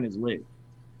Karen is lit.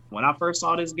 When I first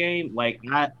saw this game, like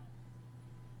I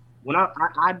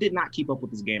did not keep up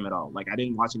with this game at all. Like I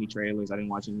didn't watch any trailers, I didn't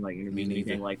watch any like interviews,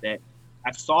 anything like that.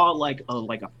 I saw like a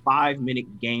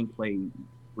 5-minute gameplay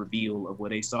reveal of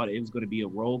what they saw. It was going to be a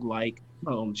roguelike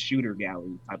shooter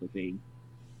gallery type of thing,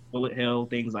 bullet hell,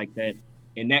 things like that,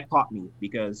 and that caught me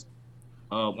because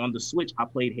on the Switch I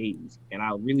played Hades, and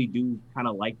I really do kind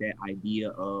of like that idea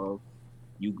of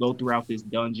you go throughout this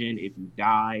dungeon. If you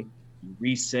die, you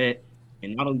reset,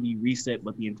 and not only do you reset,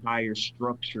 but the entire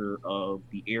structure of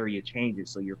the area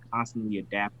changes. So you're constantly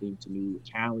adapting to new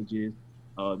challenges.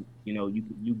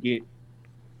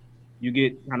 You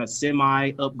get kind of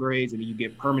semi upgrades, and then you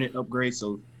get permanent upgrades.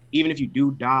 So even if you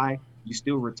do die, you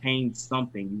still retain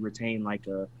something. You retain like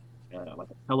a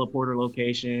teleporter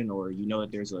location, or that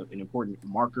there's an important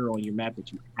marker on your map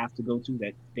that you have to go to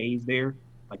that stays there,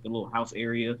 like the little house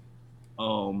area.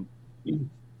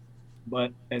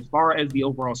 But as far as the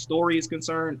overall story is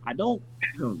concerned,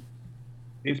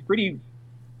 it's pretty.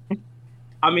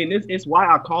 I mean, it's why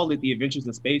I call it The Adventures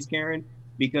of Space Karen,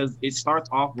 because it starts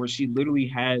off where she literally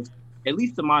has, at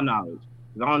least to my knowledge,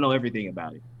 because I don't know everything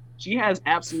about it, she has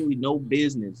absolutely no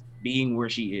business being where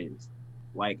she is.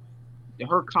 Like,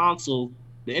 her console,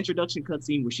 the introduction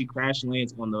cutscene where she crash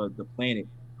lands on the planet,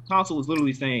 the console is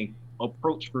literally saying,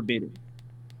 "Approach forbidden."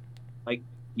 Like,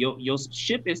 your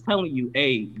ship is telling you,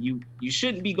 hey, you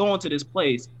shouldn't be going to this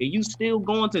place, and you still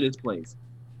going to this place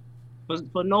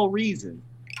for no reason.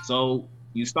 So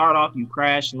you start off, you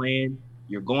crash land,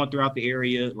 you're going throughout the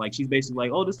area. Like, she's basically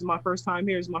like, oh, this is my first time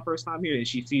here. And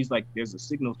she sees like there's a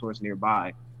signal source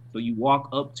nearby. So you walk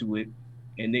up to it,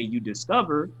 and then you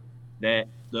discover that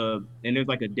and there's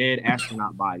like a dead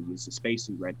astronaut body. It's a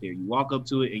spacesuit right there. You walk up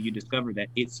to it, and you discover that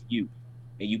it's you.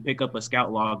 And you pick up a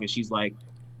scout log, and she's like,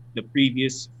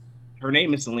 her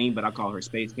name is Celine, but I call her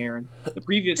Space Karen. The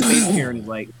previous Space Karen is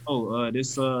like,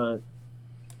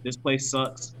 this place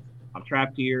sucks. I'm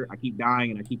trapped here. I keep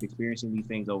dying, and I keep experiencing these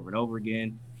things over and over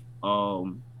again.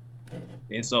 And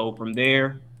so from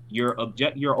there, your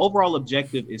overall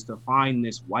objective is to find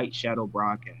this white shadow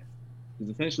broadcast,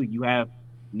 because essentially you have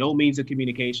no means of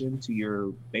communication to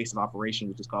your base of operation,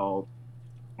 which is called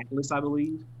Atlas, I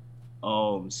believe.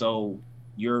 So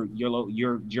your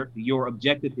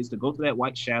objective is to go to that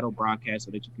white shadow broadcast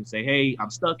so that you can say, hey, I'm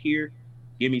stuck here,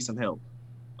 give me some help.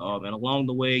 And along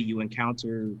the way you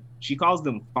encounter, she calls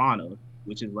them fauna,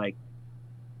 which is like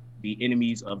the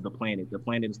enemies of the planet. The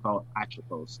planet is called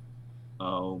Atropos.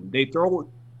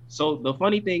 So the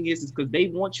funny thing is because they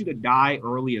want you to die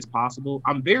early as possible.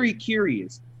 I'm very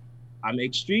curious. I'm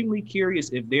extremely curious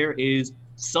if there is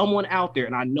someone out there,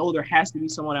 and I know there has to be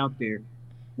someone out there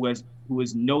who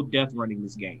is no death running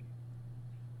this game.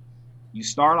 You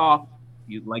start off,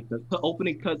 you like the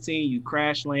opening cutscene, you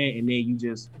crash land, and then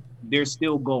they're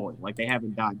still going, like they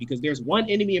haven't died. Because there's one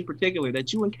enemy in particular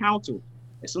that you encounter.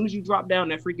 As soon as you drop down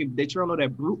that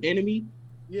that brute enemy,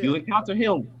 you encounter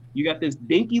him. You got this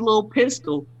dinky little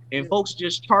pistol, and folks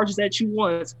just charges at you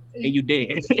once, and you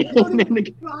dead.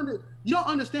 You don't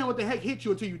understand what the heck hit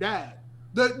you until you died.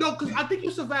 Because I think you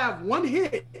survived one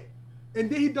hit, and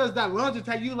then he does that lunge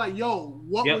attack. You like, yo,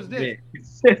 what was this?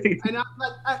 And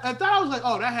I thought I was like,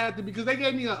 oh, that had to be, because they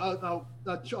gave me a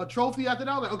trophy after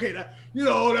that. I was like, okay, that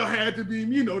had to be,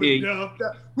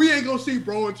 we ain't gonna see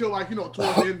bro until like towards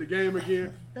the end of the game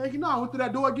again. Heck, I went through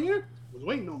that door again. Was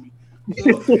waiting on me.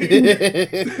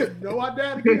 So, I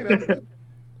died again.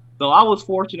 So I was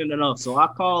fortunate enough. So I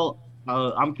call.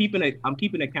 I'm keeping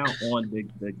account on the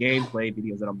gameplay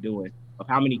videos that I'm doing of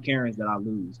how many Karens that I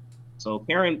lose. So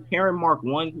Karen Mark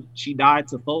 1, she died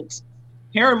to folks.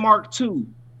 Karen Mark II.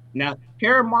 Now,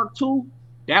 Karen Mark II,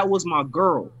 that was my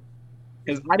girl.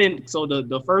 Because I didn't, so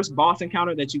the first boss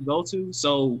encounter that you go to,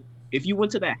 so if you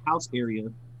went to that house area,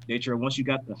 once you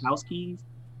got the house keys,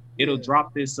 it'll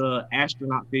drop this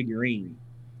astronaut figurine.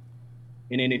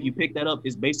 And then if you pick that up,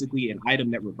 it's basically an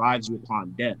item that revives you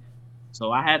upon death.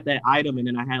 So I had that item, and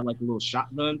then I had like a little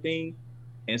shotgun thing.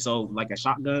 And so like a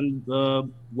shotgun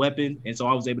weapon. And so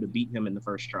I was able to beat him in the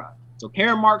first try. So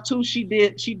Karen Mark II, she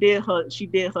did her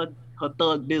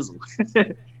thug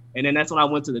bizzle. And then that's when I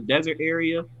went to the desert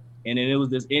area. And then it was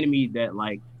this enemy that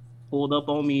like pulled up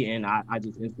on me, and I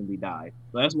just instantly died.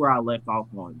 So that's where I left off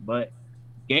on. But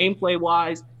gameplay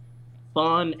wise,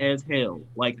 fun as hell.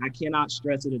 Like I cannot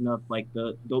stress it enough. Like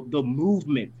the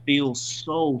movement feels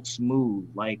so smooth.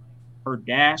 Like her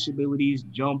dash abilities,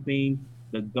 jumping,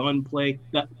 the gunplay,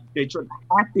 the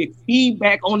haptic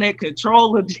feedback on that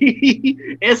controller, G,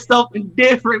 it's something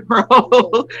different, bro.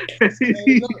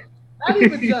 Hey, look, not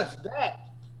even just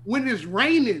that. When it's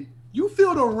raining, you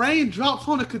feel the raindrops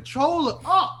on the controller.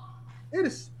 Oh, it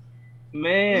is.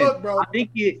 Man, look, bro. I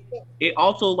think it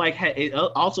also like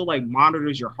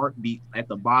monitors your heartbeat at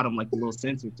the bottom, like the little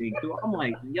sensor thing too. I'm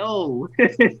like, yo,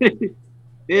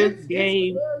 this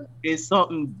game is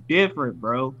something different,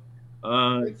 bro.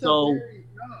 I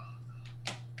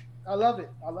love it.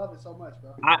 I love it so much,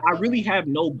 bro. I really have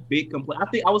no big complaint.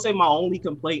 I would say my only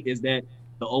complaint is that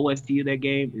the OST of that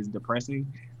game is depressing.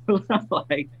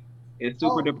 Like it's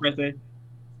super depressing.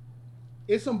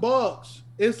 It's some bugs.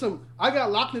 I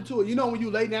got locked into it. You know when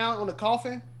you lay down on the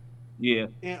coffin? Yeah.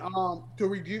 And to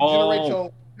regenerate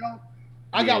your,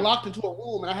 I got locked into a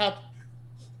room, and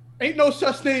ain't no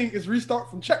such thing as restart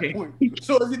from checkpoint.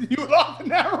 So you locked in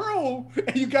that room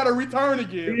and you gotta return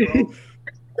again, bro.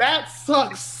 That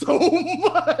sucks so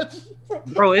much.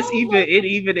 Bro, it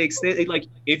even extends, like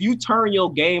if you turn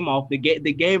your game off, the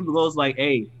game goes like,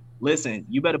 hey, listen,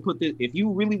 you better put this, if you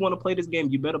really want to play this game,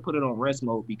 you better put it on rest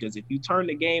mode, because if you turn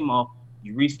the game off,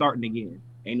 you restarting again.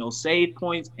 Ain't no save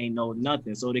points, ain't no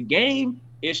nothing. So the game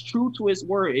is true to its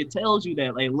word. It tells you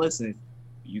that, like, listen,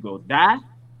 you go die,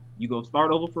 you go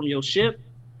start over from your ship,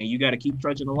 and you got to keep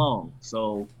trudging along.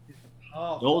 So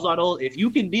those are those. If you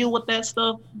can deal with that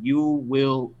stuff, you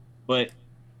will. But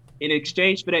in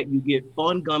exchange for that, you get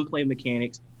fun gunplay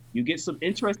mechanics. You get some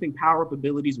interesting power-up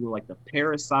abilities with like the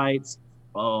parasites.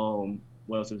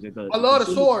 What else is it? I love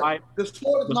the sword. The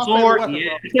sword is my favorite weapon.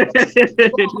 Yeah. My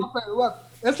favorite weapon.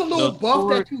 It's a little buff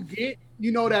that you get.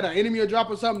 You know that an enemy will drop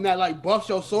or something that like buffs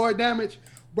your sword damage,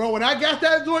 bro. When I got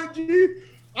that joint, G,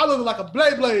 I looked like a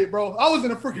blade, bro. I was in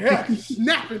a freaking head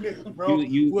snapping it, bro.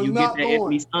 You get that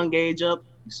enemy stun gauge up.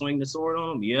 You swing the sword on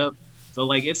them. Yep. So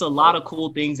like it's a lot of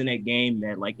cool things in that game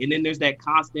that like, and then there's that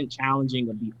constant challenging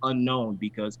of the unknown,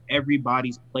 because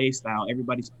everybody's play style,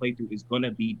 everybody's playthrough is gonna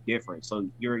be different. So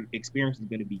your experience is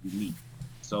gonna be unique.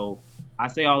 So I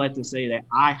say all that to say that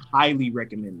I highly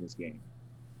recommend this game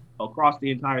across the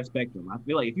entire spectrum. I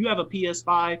feel like if you have a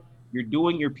PS5, you're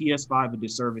doing your PS5 a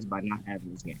disservice by not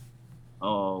having this game.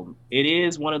 It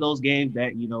is one of those games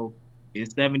that, you know,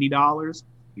 is $70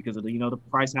 because of the, you know, the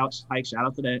price hike. Shout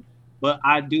out to that. But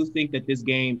I do think that this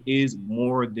game is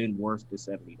more than worth the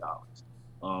 $70.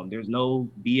 There's no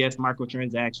BS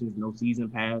microtransactions, no season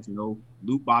pass, no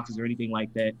loot boxes or anything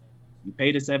like that. You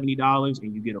pay the $70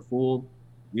 and you get a full,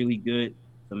 really good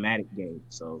thematic game.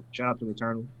 So shout out to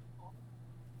Returnal.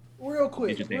 Real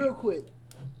quick.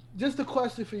 Just a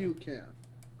question for you, Cam.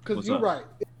 Because you're right.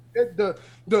 The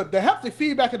haptic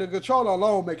feedback of the controller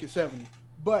alone make it 70.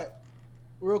 But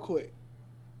real quick,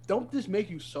 don't this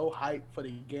make you so hyped for the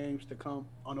games to come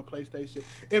on the PlayStation?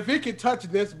 If it can touch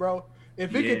this, bro,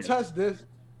 can touch this,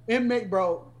 it make,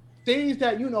 bro, things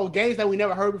that, you know, games that we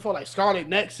never heard before, like Scarlet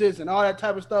Nexus and all that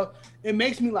type of stuff, it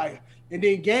makes me like, and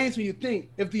then games when you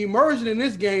think, if the immersion in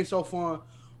this game so fun,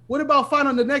 what about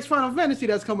the next Final Fantasy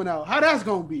that's coming out? How that's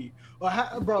going to be? Or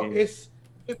how, bro, it makes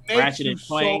Ratchet you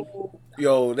so...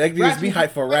 Yo, that gives me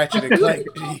hype for Ratchet and Clank.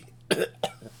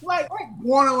 like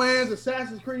Borderlands,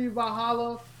 Assassin's Creed,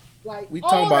 Valhalla. Like we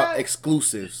talking about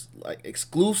exclusives, like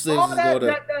exclusives. Not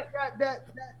even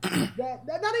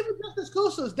just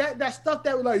exclusives. That stuff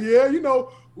that was like, yeah, you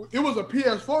know, it was a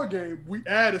PS4 game. We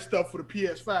added stuff for the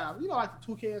PS5. You know, like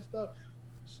the 2K and stuff.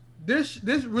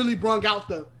 This really brung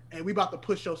out and we about to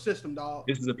push your system, dog.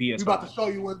 This is a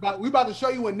PS5. We about to show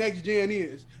you what next gen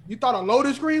is. You thought a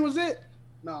loading screen was it?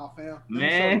 Nah, fam.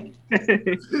 Man.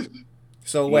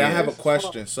 So wait, I have a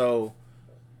question. So,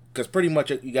 because pretty much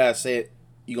you guys said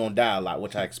you're going to die a lot,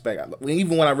 which I expect.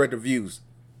 Even when I read the reviews,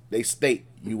 they state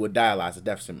you would die a lot as a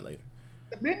death simulator.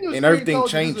 And everything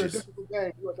changes.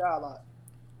 You would die a lot.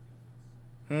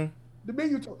 The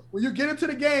menu told when you get into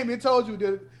the game, it told you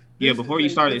that. Yeah, before you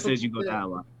start, it says you go die a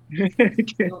lot.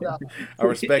 I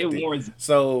respect It it. warns you.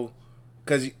 So,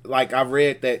 because like I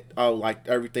read that, like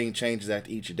everything changes after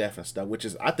each death and stuff, which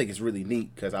is I think is really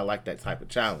neat because I like that type of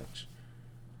challenge.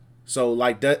 So,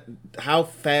 like that, how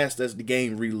fast does the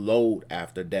game reload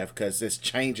after death? Because it's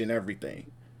changing everything.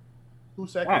 2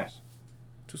 seconds.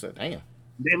 2 seconds. Damn.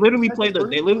 They literally play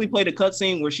the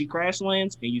cutscene where she crash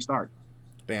lands and you start.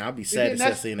 Damn, I'd be sad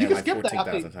to see that like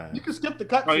 14,000 times. You can skip the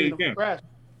cutscene Oh, you of can. crash.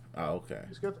 Oh, okay.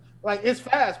 Like it's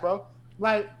fast, bro.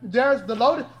 Like there's the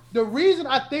load. The reason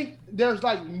I think there's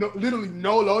like literally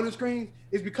no loading screens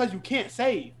is because you can't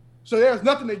save. So there's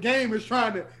nothing the game is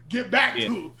trying to get back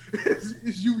to.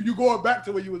 It's you going back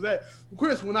to where you was at.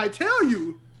 Chris, when I tell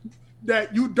you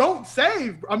that you don't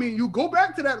save, I mean you go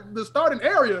back to the starting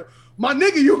area. My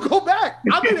nigga, you go back.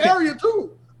 I'm in area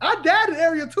 2. I died in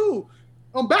area 2.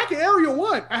 I'm back in area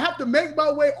 1. I have to make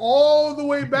my way all the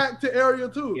way back to area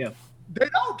 2. Yeah. They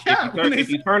don't count. If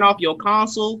you turn off your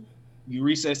console, you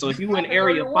reset. So if you in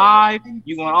area 5,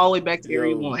 you going all the way back to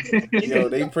area 1. Yo,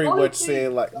 they pretty much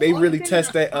said like they really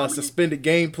test that suspended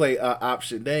gameplay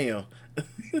option. Damn.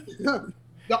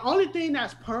 The only thing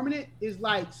that's permanent is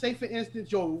like, say for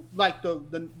instance, your like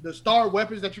the star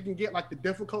weapons that you can get, like the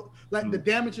difficult, like the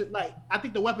damage. Like I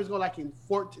think the weapons go like in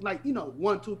 14, like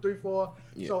 1, 2, 3, 4.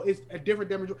 Yeah. So it's a different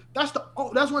damage. That's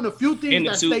one of the few things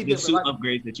that stay different. The suit like,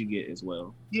 upgrades that you get as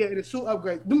well. Yeah, the suit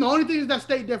upgrade. The only things that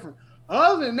stay different.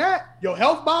 Other than that, your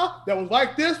health bar that was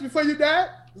like this before you died,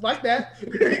 it's like that.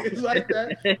 It's like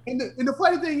that. And the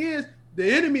funny thing is, the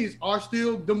enemies are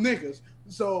still them niggas.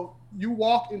 So you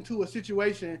walk into a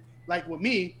situation like with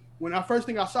me, when the first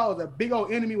thing I saw was a big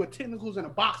old enemy with tentacles and a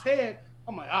box head.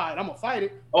 I'm like, all right, I'm gonna fight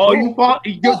it. Oh, you fought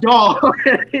your dog.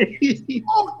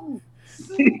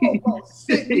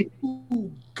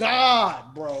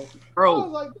 God, bro.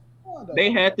 Bro,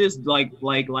 they had this like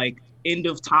end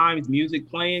of times music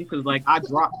playing because like I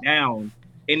dropped down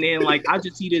and then like I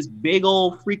just see this big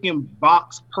old freaking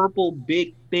box, purple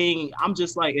big thing. I'm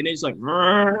just like, and it's like,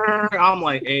 I'm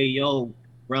like, hey yo,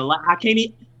 relax. I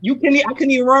couldn't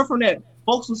even run from that.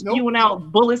 Folks was spewing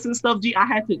out bullets and stuff. G, I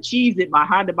had to cheese it by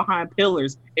hiding behind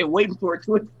pillars and waiting for it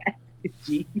to attack.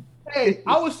 G. Hey,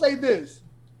 I would say this.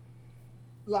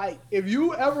 Like, if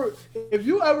you ever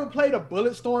played a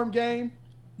Bulletstorm game,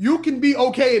 you can be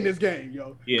okay in this game,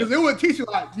 yo. Because it would teach you,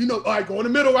 like, all right, go in the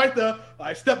middle right there,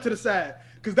 like, step to the side.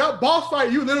 Because that boss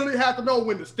fight, you literally have to know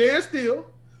when to stand still,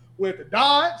 when to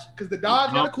dodge, because the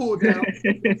dodge got a cooldown.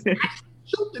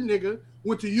 Shoot the nigga,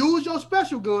 when to use your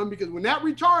special gun, because when that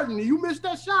recharging and you miss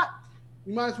that shot,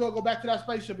 you might as well go back to that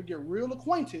spaceship and get real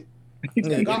acquainted with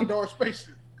that goddamn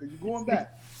spaceship, because you're going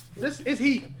back. This is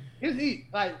heat. It's heat.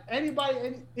 Like,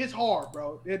 it's hard,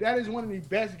 bro. That is one of the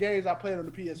best games I played on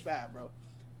the PS5, bro.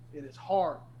 It is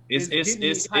hard.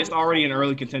 It's already an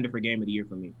early contender for Game of the Year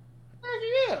for me. Heck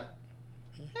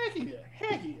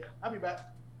yeah. I'll be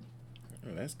back.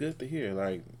 That's good to hear.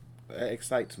 Like, that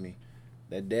excites me.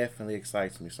 That definitely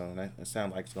excites me. So that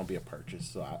sounds like it's gonna be a purchase.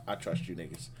 So I trust you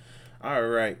niggas. All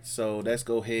right, so let's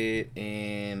go ahead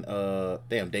and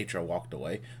damn, Datro walked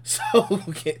away. So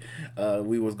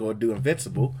we was gonna do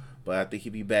Invincible, but I think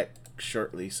he'll be back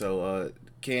shortly. So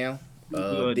Cam,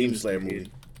 Demon Slayer movie.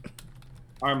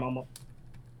 All right, mama.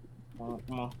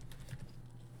 Come on.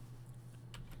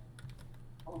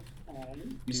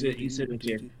 You sit in the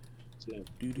chair.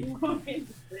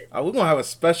 We're gonna have a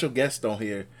special guest on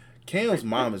here. Cam's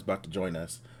mom is about to join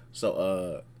us.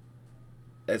 So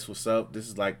that's what's up. This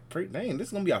is like this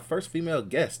is gonna be our first female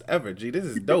guest ever. Gee, this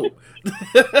is dope.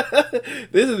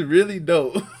 This is really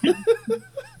dope.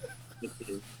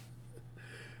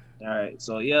 All right,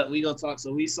 so yeah, we gonna talk.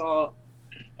 So we saw.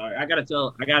 All right, I gotta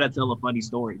tell a funny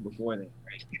story before that,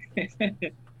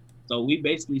 right? So we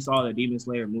basically saw the Demon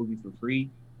Slayer movie for free.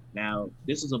 Now,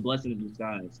 this is a blessing in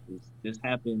disguise. This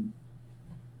happened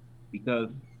because,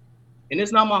 and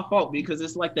it's not my fault because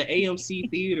it's like the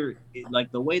AMC theater, like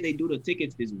the way they do the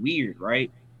tickets is weird, right?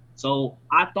 So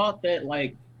I thought that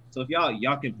so if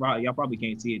y'all probably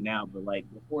can't see it now, but like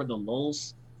before the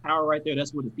Lowe's tower right there,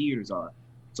 that's where the theaters are.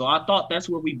 So I thought that's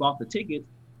where we bought the tickets.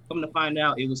 Come to find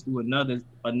out, it was through another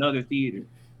theater.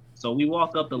 So we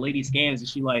walk up, the lady scans, and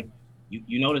she like,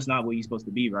 you know that's not where you're supposed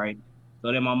to be, right?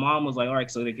 So then my mom was like, all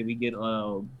right, so then can we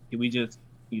just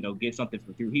get something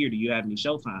for through here? Do you have any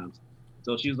show times?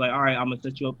 So she was like, all right, I'm gonna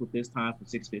set you up with this time for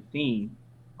 6:15.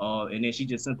 And then she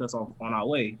just sent us on our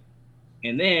way.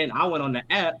 And then I went on the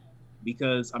app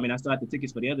because I still had the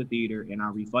tickets for the other theater and I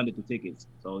refunded the tickets.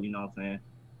 So you know what I'm saying?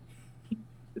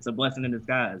 It's a blessing in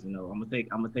disguise, I'm gonna take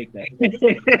that.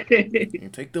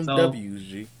 Take them W's,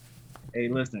 G. Hey,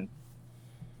 listen.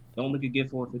 Don't look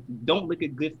a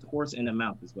gift horse in the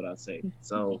mouth is what I say.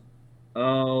 So,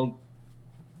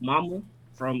 Mama,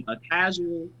 from a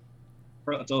casual,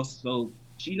 so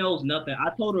she knows nothing.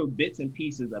 I told her bits and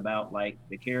pieces about like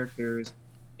the characters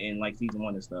and like season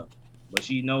 1 and stuff, but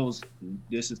she knows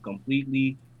this is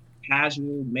completely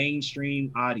casual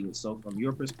mainstream audience. So from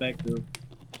your perspective,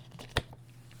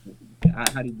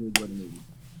 how did you enjoy the movie?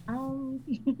 Um,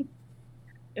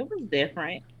 it was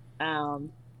different.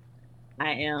 Um,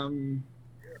 I am.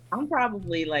 I'm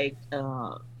probably like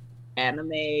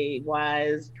anime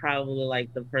wise, probably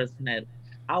like the person that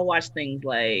I'll watch things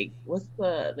like what's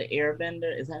the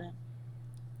Airbender? Is that it?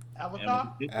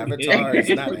 Avatar. Avatar is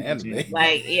not an anime.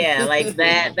 Like yeah, like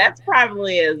that. That's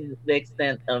probably is the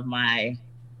extent of my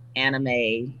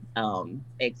anime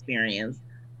experience.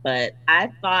 But I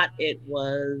thought it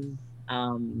was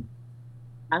I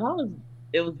thought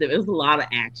it was a lot of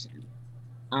action.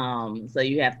 So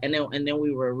you have and then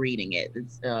we were reading it.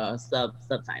 It's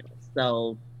subtitles.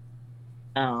 So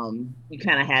you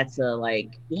kind of had to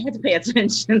like you had to pay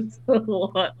attention to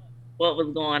what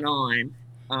was going on.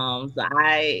 So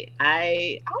I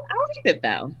liked it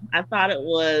though. I thought it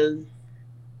was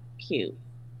cute.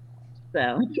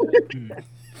 So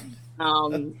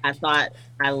I thought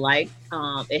I liked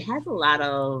it has a lot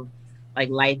of like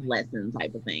life lesson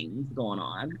type of things going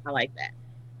on. I like that.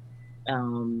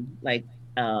 Like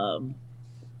um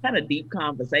kind of deep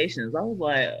conversations. I was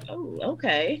like, oh,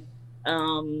 okay.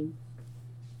 Um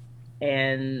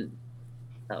and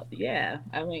yeah,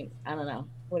 I mean, I don't know.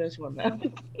 What else you want to know?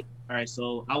 All right,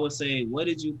 so I would say, what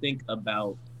did you think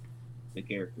about the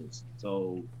characters?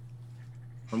 So,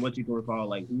 from what you can recall,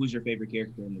 like, who was your favorite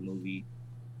character in the movie?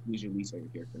 Who was your least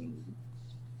favorite character in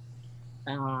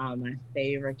the movie? My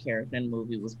favorite character in the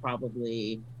movie was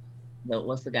probably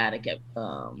what's the guy that kept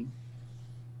I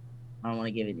don't want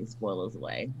to give any spoilers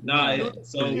away. No,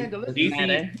 so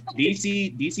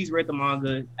DC's read the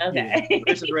manga. Okay.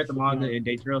 Chris has read the manga, and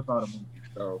Daytrail saw the movie.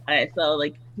 So, all right, so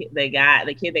like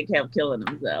the kid that kept killing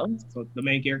himself. So the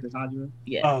main character, Tanjiro.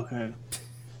 Yeah. Oh, okay.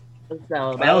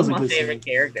 So that was my favorite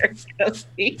character because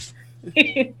he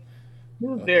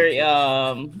was very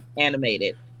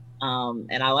animated,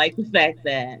 and I like the fact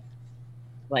that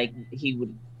like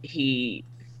he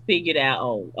figured out,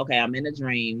 oh, okay, I'm in a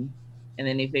dream, and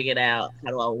then he figured out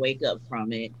how do I wake up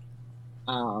from it,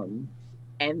 and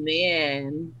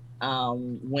then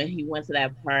when he went to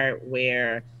that part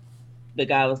where the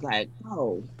guy was like,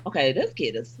 oh, okay, this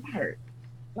kid is smart.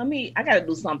 I gotta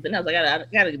do something else. I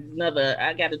gotta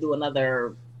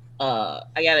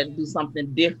do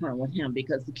something different with him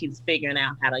because he keeps figuring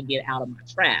out how to get out of my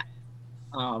trap.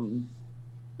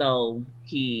 So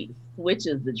he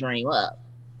switches the dream up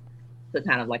to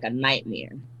kind of like a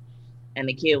nightmare. And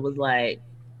the kid was like,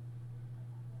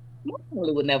 my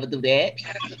family would never do that.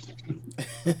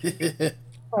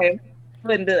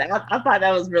 Wouldn't do that. I thought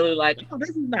that was really like, oh, this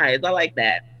is nice. I like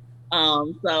that.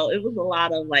 So it was a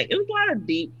lot of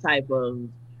deep type of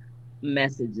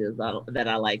messages that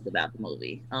I liked about the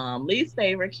movie. Least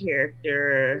favorite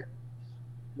character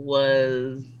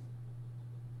was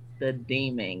the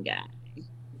demon guy.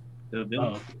 The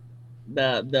villain.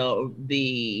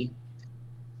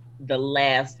 The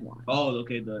last one. Oh,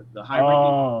 okay. The high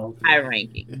ranking. High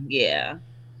ranking. Yeah.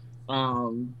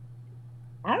 I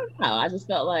don't know. I just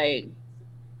felt like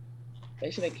they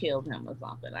should have killed him or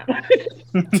something.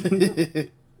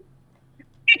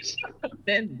 He should have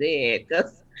been dead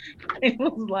because it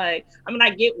was like, I mean, I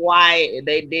get why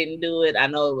they didn't do it. I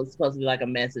know it was supposed to be like a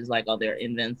message, like, oh, they're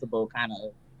invincible kind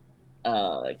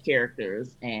of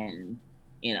characters, and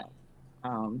I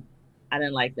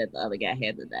didn't like that the other guy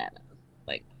had to die.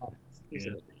 Like, oh, he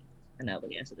should have died. Another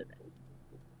guy should have died.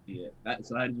 Yeah.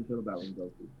 So how did you feel about when you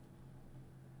go through?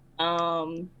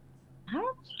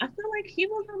 I feel like he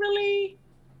wasn't really.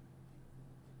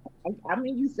 I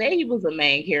mean, you say he was a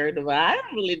main character, but I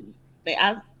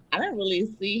didn't really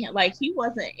see him. Like he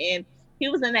was in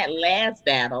that last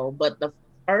battle, but the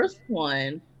first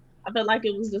one, I felt like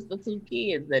it was just the two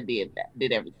kids that did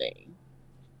everything.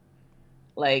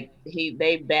 Like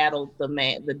they battled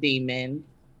the demon,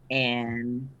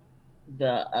 and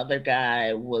the other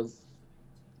guy was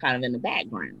kind of in the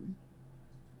background.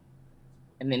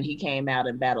 And then he came out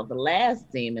and battled the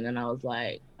last demon, and I was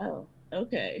like, oh,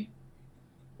 okay.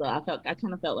 So I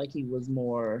kind of felt like he was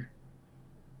more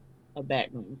a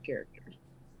background character.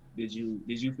 Did you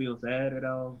feel sad at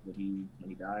all when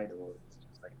he died, or was it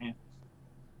just like, eh?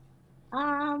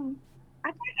 I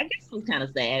guess it was kind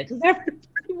of sad because everybody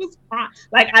was crying.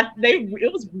 Like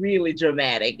it was really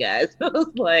dramatic, guys. It was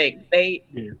like they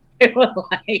were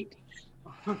like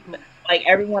Like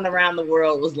everyone around the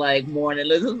world was like mourning.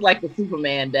 This was like the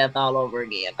Superman death all over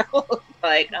again. I was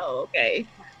like, oh, okay.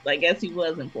 So I guess he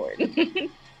was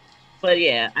important. But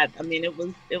yeah, I mean, it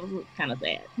was kind of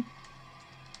sad.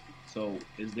 So,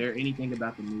 is there anything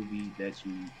about the movie that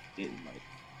you didn't like?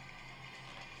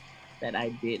 That I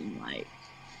didn't like.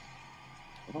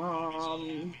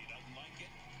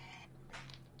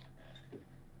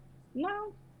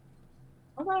 No,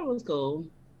 I thought it was cool.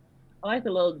 I like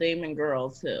the little demon girl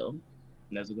too.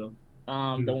 Nezuko?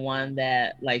 The one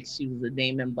that like she was a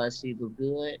demon, but she was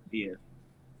good. Yeah.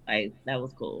 Like that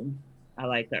was cool. I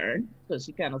liked her because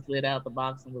she kind of slid out the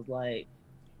box and was like,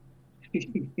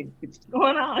 "What's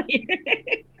going on here?"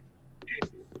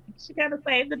 She kind of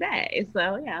saved the day.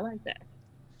 So yeah, I like that.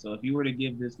 So, if you were to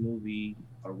give this movie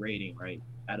a rating, right,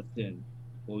 out of 10,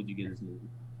 what would you give this movie?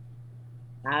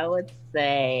 I would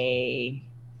say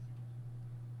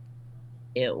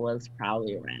it was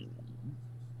probably around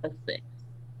a 6.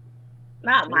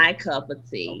 Not my cup of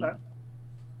tea, Okay.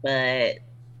 but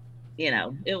you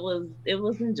know, it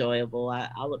was enjoyable.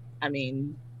 I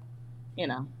mean, you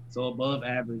know, So above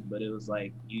average, but it was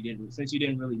like you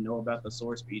didn't really know about the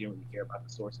source, but you didn't really care about the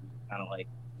source. It was kind of like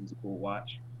it was a cool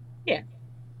watch. Yeah.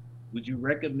 Would you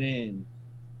recommend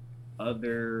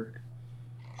other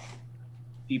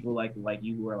people like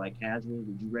you who are like casual?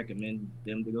 Would you recommend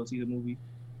them to go see the movie?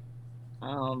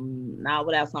 not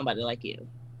without somebody like you.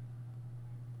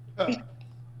 Uh,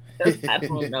 I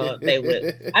don't know if they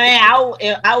would. I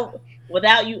mean, I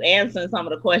without you answering some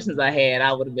of the questions I had,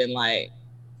 I would have been like,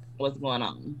 "What's going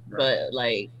on?" Right. But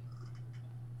like,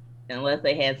 unless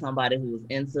they had somebody who was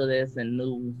into this and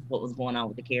knew what was going on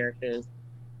with the characters,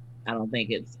 I don't think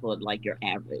it's for like your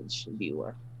average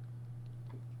viewer.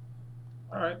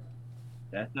 All right,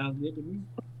 that sounds good to me.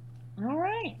 All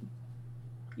right,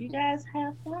 you guys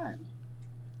have fun.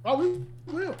 Oh,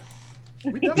 we will.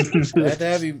 We definitely. Glad to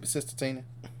have you, Sister Tina.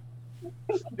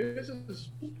 This is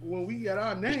when we get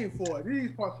our name for it.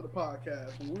 These parts of the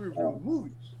podcast when we review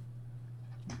movies.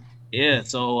 Yeah.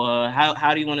 So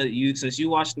how do you want to since you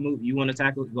watched the movie, you want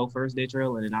to go first, day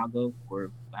trail, and then I'll go,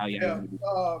 or how you Yeah. want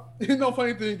to do? You know,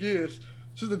 funny thing is,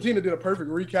 Sister Tina did a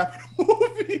perfect recap of the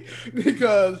movie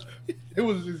because it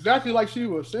was exactly like she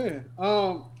was saying.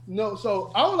 No,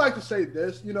 so I would like to say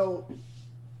this, you know,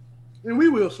 and we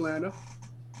will slander,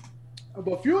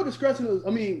 but fuel discretion is, I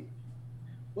mean,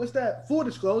 what's that? Full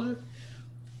disclosure,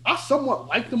 I somewhat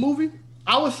like the movie.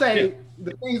 I would say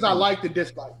the things I liked and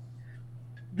disliked.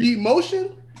 The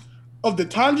emotion of the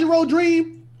Tanjiro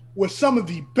dream was some of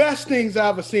the best things I've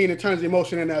ever seen in terms of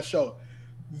emotion in that show.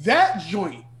 That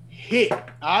joint hit. All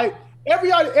right.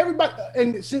 Everybody,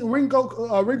 and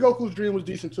Rengoku's dream was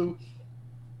decent too.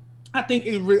 I think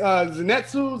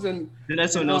Zenitsu's and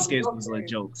Zenitsu no Inosuke's was like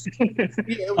jokes. yeah, it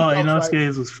was Oh, jokes, right?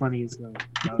 Inosuke was funny as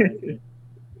hell.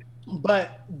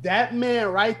 But that man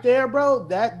right there, bro,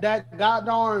 that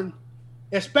goddamn,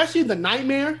 especially the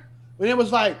nightmare, when it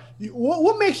was like,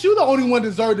 what makes you the only one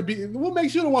deserve to be? What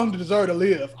makes you the one who deserve to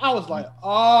live? I was like,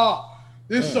 oh,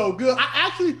 this is so good. I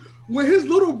actually, when his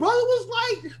little brother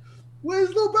was like,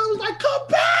 come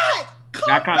back.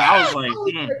 I was like,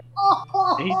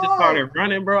 oh. and he just started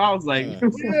running, bro. I was like,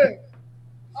 Yeah.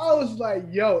 I was like,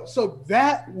 yo, so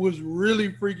that was really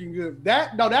freaking good.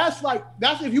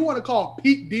 That's if you want to call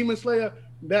peak Demon Slayer,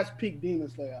 that's peak Demon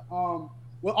Slayer.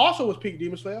 What also was peak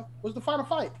Demon Slayer was the final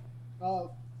fight.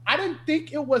 I didn't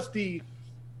think it was the.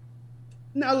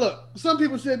 Now look, some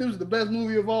people said this was the best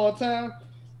movie of all time.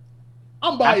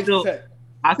 I'm biased to say.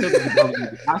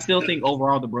 I still think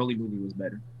overall the Broly movie was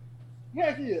better.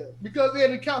 Heck yeah, because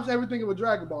it accounts everything of a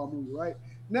Dragon Ball movie, right?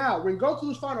 Now, when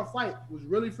Goku's final fight was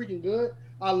really freaking good.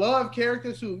 I love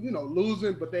characters who, you know,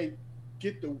 losing, but they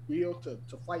get the will to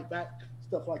fight back,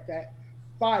 stuff like that.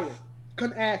 Fire.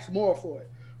 Couldn't ask more for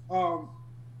it.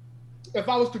 If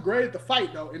I was to grade the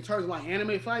fight, though, in terms of like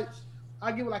anime fights,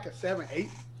 I'd give it like a 7, 8.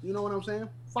 You know what I'm saying?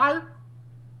 Fire.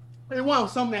 It wasn't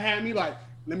something that had me like,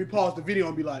 let me pause the video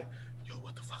and be like, yo,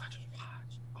 what the fuck I just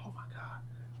watched? Oh my God.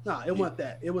 Nah, it wasn't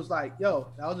that. It was like, yo,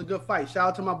 that was a good fight. Shout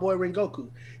out to my boy Rengoku.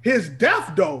 His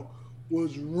death, though,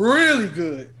 was really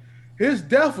good. His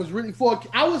death was really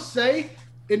I would say,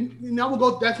 and I will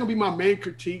go. That's gonna be my main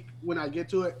critique when I get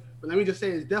to it. But let me just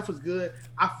say, his death was good.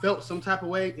 I felt some type of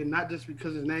way, and not just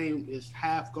because his name is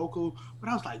half Goku, but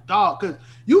I was like, dog, because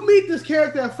you meet this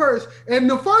character at first, and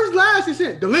the first last he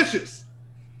said, delicious.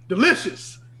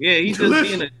 Yeah, he's just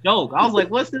being a joke. I was like,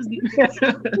 what's this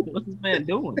man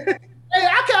doing? Hey,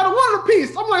 I kind of wanted a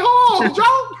piece. I'm like, hold on,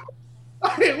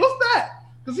 Joe. Hey, what's that?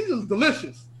 Because he's just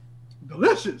delicious.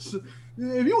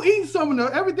 If you eat some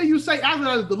of everything you say after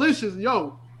that is delicious,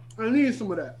 yo, I need some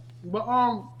of that. But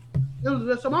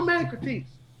So my main critiques.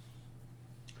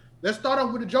 Let's start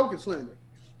off with the Joker slander.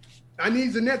 I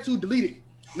need Zenitsu deleted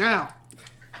now,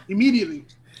 immediately.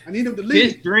 I need him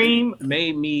deleted. This dream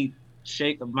made me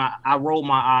I rolled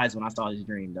my eyes when I saw this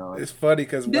dream, dog. It's funny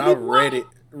because when I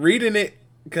reading it,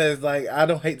 because like I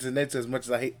don't hate Zenitsu as much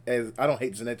as I don't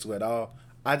hate Zenitsu at all.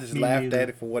 I just laughed at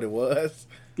it for what it was.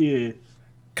 Yeah.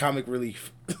 Comic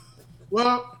relief.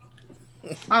 Well,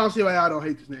 I don't see why I don't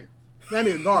hate this nigga. That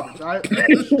nigga garbage, all right?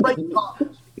 Straight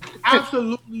garbage.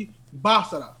 Absolutely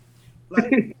basara.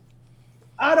 Like,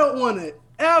 I don't want to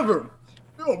ever.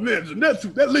 Oh man,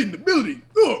 Zenitsu, that lady in the building.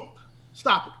 Oh,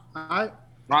 stop it, all right?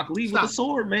 Rock Lee with the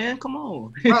sword, man. Come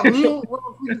on. Rock Lee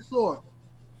with the sword.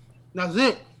 That's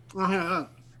it. I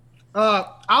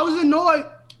was annoyed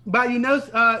by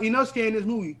Inosuke in this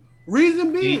movie.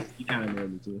 Reason being, he kind of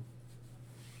annoyed me too.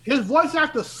 His voice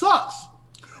actor sucks.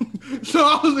 So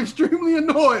I was extremely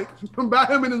annoyed about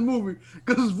him in this movie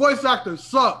because his voice actor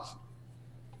sucks.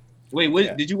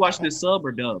 Wait, did you watch this sub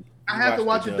or dub? I have to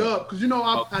watch a dub because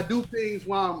I do things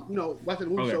while I'm watching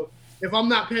the movie. Okay. So if I'm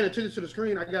not paying attention to the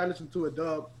screen, I gotta listen to a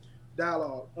dub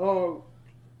dialogue.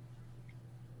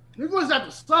 His voice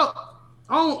actor sucks.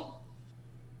 I don't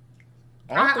think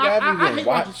I've even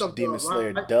watched Demon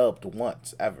Slayer dubbed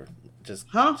once ever.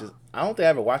 I don't think I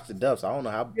ever watched the dub, so I don't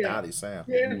know how they sound.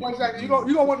 Yeah, exactly. You're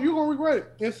gonna regret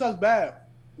it. It sucks bad,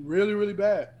 really, really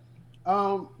bad.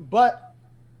 But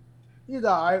he's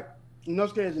all right.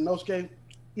 Inosuke is Inosuke.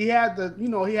 He had the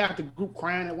group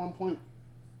crying at one point.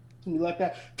 Something like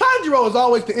that. Tanjiro is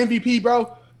always the MVP,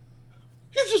 bro.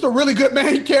 He's just a really good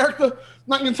main character.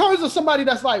 Like in terms of somebody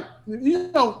that's like,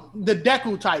 the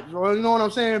Deku type, bro. You know what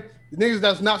I'm saying? The niggas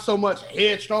that's not so much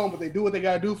headstrong, but they do what they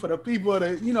gotta do for the people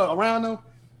that around them.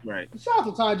 Right. Shout out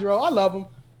to Tanjiro. I love him.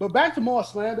 But back to more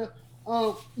slander.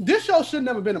 This show should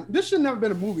never been a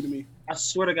movie to me. I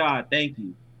swear to God, thank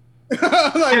you.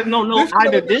 Like,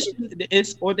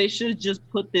 they should just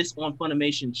put this on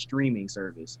Funimation streaming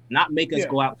service, not make us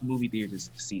go out to movie theaters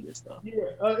to see this stuff. Yeah,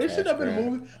 it should have been a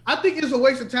movie. I think it's a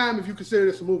waste of time if you consider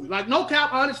this a movie. Like, no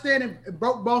cap, I understand it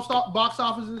broke box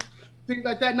offices, things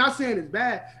like that. Not saying it's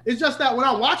bad. It's just that when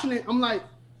I'm watching it, I'm like,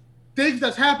 things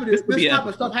that's happening, this type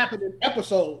of stuff happened in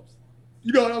episodes.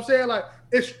 You know what I'm saying? Like,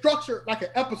 it's structured like an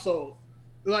episode.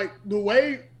 Like, the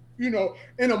way, in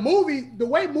a movie, the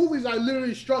way movies are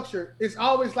literally structured, it's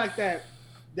always like that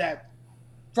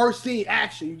first scene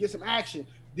action. You get some action.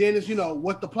 Then it's,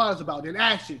 what the plot is about. Then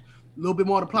action. A little bit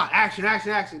more of the plot. Action.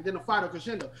 Then the final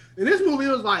crescendo. In this movie,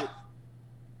 it was like,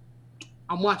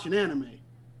 I'm watching anime.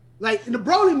 Like, in the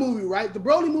Broly movie, right? The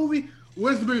Broly movie,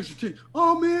 where's the biggest critique?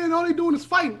 Oh, man, all they doing is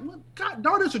fighting. God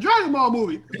darn, it's a Dragon Ball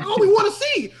movie. That's all we want to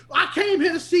see. I came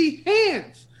here to see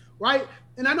hands, right?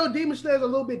 And I know Demon Slayer is a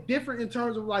little bit different in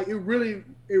terms of like it really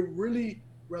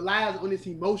relies on its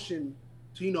emotion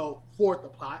to forward the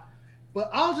plot. But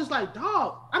I was just like,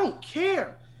 dog, I don't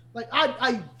care. Like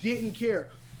I didn't care.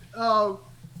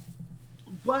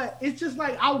 But it's just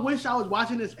like I wish I was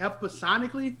watching this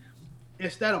episodically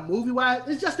instead of movie wise.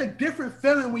 It's just a different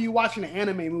feeling when you're watching an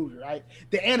anime movie, right?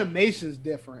 The animation's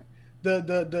different.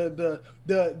 The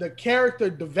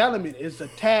character development is a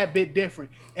tad bit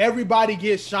different. Everybody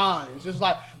gets shine. It's just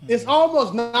like it's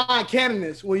almost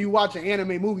non-canonous when you watch an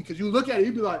anime movie because you look at it,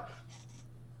 you be like,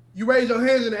 you raise your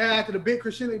hands in the air after the big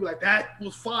crescendo, you be like, that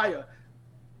was fire.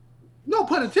 No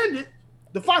pun intended.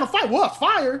 The final fight was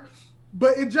fire,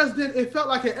 but it just didn't. It felt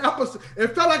like an episode.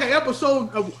 It felt like an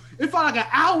episode of. It felt like an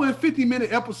hour and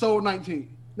 50-minute episode 19.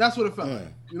 That's what it felt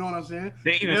like. You know what I'm saying?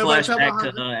 They even flash back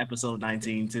to episode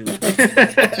 19 too. He goes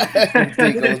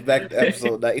back to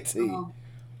episode 19.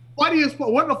 One of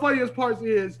the funniest parts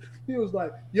is he was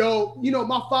like, "Yo,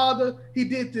 my father, he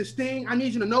did this thing. I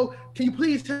need you to know. Can you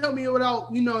please tell me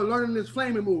without learning this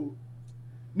flaming move?"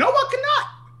 No one cannot.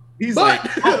 He's like,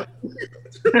 oh.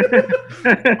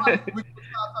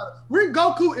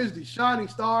 Rengoku is the shining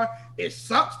star. It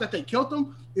sucks that they killed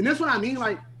him, and that's what I mean.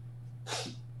 Like,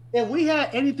 if we had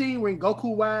anything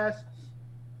Rengoku wise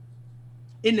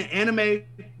in the anime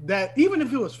that, even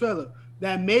if it was filler,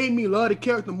 that made me love the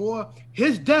character more,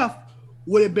 his death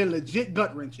would have been legit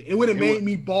gut wrenching. It would have made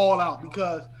me ball out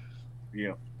because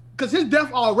his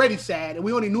death already sad, and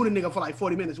we only knew the nigga for like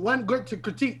 40 minutes. One good to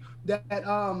critique that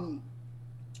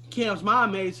Cam's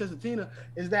mom made, Sister Tina,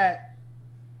 is that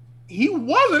he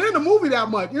wasn't in the movie that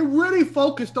much. It really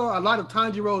focused on a lot of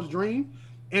Tanjiro's dream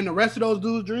and the rest of those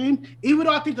dudes' dreams. Even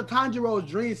though I think the Tanjiro's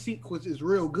dream sequence is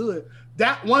real good,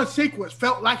 that one sequence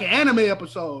felt like an anime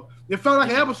episode. It felt like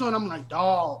an episode. I'm like,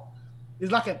 dog.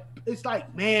 It's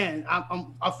like, man,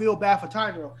 I feel bad for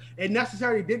Tanjiro. It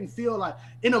necessarily didn't feel like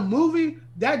in a movie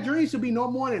that dream should be no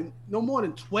more than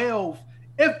 12.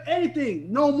 If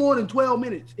anything, no more than 12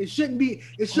 minutes. It shouldn't be.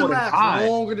 It should last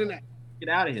longer than that. Get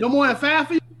out of here. No more than 5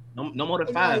 for you. No more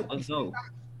than 5. Let's go.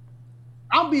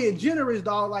 I'm being generous,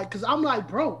 dog. Like, cause I'm like,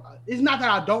 bro, it's not that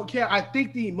I don't care. I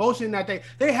think the emotion that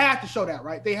they had to show that,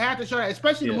 right? They had to show that,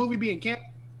 especially the movie being canceled.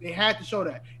 They had to show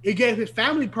that. It gave his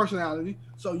family personality,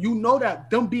 so you know that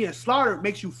them being slaughtered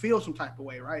makes you feel some type of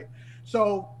way, right?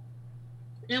 So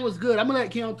it was good. I'm gonna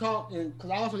let Kim talk, and cause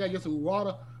I also gotta get some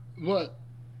water. But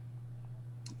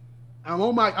I'm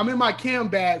in my Cam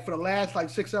bag for the last like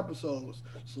 6 episodes.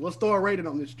 So let's throw a rating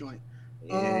on this joint.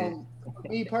 Yeah.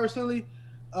 Me personally,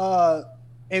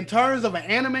 in terms of an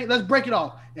anime, let's break it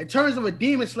off. In terms of a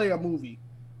Demon Slayer movie,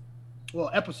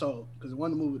 well, episode, because it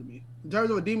wasn't a movie to me. In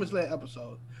terms of a Demon Slayer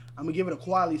episode, I'm gonna give it a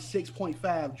quality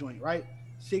 6.5 joint, right?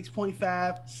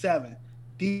 6.5, 7.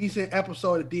 Decent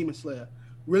episode of Demon Slayer.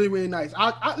 Really, really nice.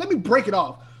 Let me break it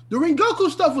off. The Rengoku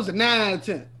stuff was a 9 out of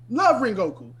 10. Love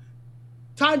Rengoku.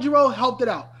 Tanjiro helped it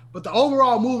out. But the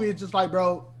overall movie is just like,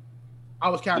 bro, I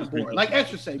was kind of bored. Like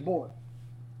Extra say, bored.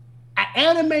 An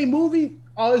anime movie,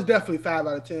 oh, it's definitely 5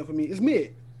 out of 10 for me. It's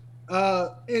mid. And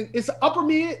it's upper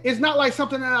mid. It's not like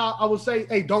something that I would say,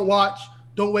 hey, don't watch.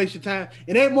 Don't waste your time.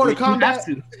 It ain't Mortal Kombat.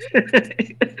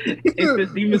 It's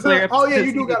this Demon Slayer episode. Oh, yeah,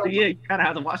 you do got to. Yeah, you kind of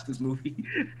have to watch this movie.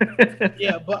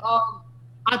 Yeah, but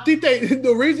I think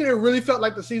the reason it really felt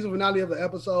like the season finale of the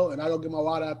episode, and I don't get my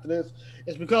water after this,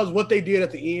 is because what they did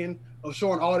at the end of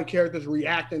showing all the characters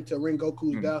reacting to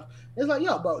Rengoku's death. It's like,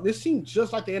 yo, bro, this seems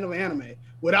just like the end of an anime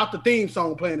without the theme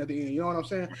song playing at the end. You know what I'm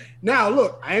saying? Now,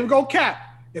 look, I ain't gonna cap.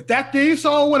 If that theme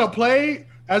song would have played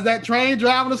as that train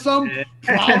driving or something,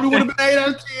 probably would have been 8 out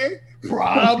of 10.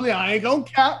 Probably. I ain't gonna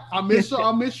cap. I miss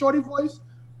Shorty voice.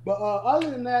 But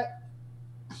other than that,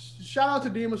 shout out to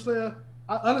Demon Slayer.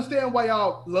 I understand why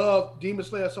y'all love Demon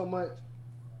Slayer so much.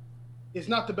 It's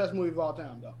not the best movie of all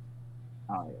time, though.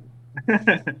 Oh,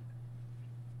 yeah.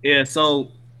 Yeah,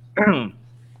 so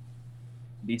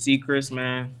DC Chris,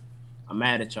 man, I'm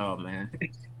mad at y'all, man.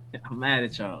 I'm mad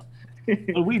at y'all.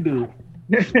 What we do?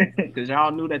 Because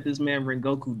y'all knew that this man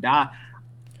Rengoku died.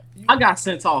 I got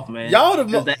sent off, man. Y'all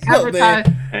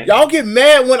man. Y'all get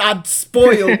mad when I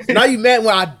spoil. Now you mad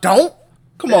when I don't?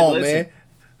 Come on, man.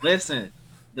 Listen,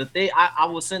 the thing I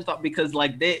was sent off because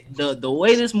like the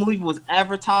way this movie was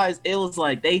advertised, it was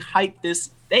like they hyped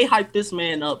this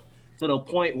man up to the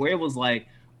point where it was like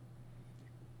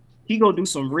he go do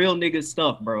some real nigga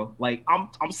stuff, bro. Like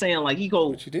I'm saying, like he go.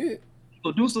 What you did?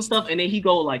 Go do some stuff, and then he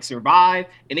go like survive,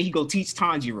 and then he go teach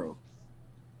Tanjiro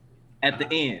at the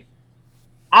end.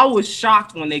 I was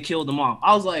shocked when they killed him off.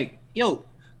 I was like, yo,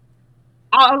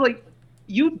 I was like,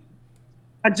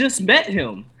 I just met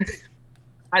him.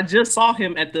 I just saw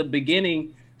him at the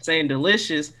beginning saying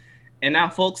delicious, and now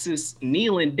folks is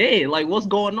kneeling dead. Like, what's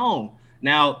going on?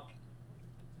 Now,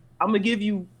 I'm gonna give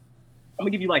you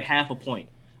like half a point.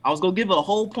 I was gonna give it a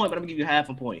whole point, but I'm gonna give you half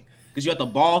a point. Because you have the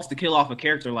balls to kill off a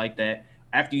character like that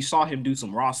after you saw him do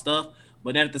some raw stuff.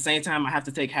 But then at the same time, I have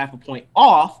to take half a point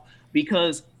off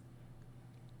because,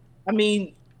 I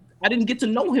mean, I didn't get to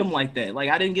know him like that. Like,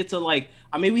 I didn't get to, like,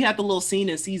 I mean, we had the little scene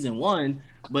in season 1,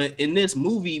 but in this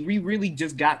movie, we really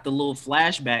just got the little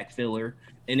flashback filler.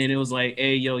 And then it was like,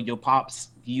 hey, yo, your pops,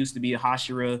 he used to be a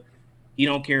Hashira. He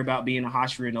don't care about being a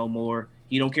Hashira no more.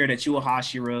 He don't care that you a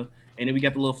Hashira. And then we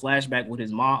got the little flashback with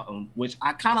his mom, which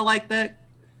I kind of like that.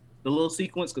 The little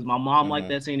sequence, because my mom liked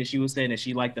that scene, and she was saying that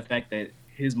she liked the fact that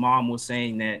his mom was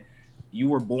saying that you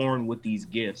were born with these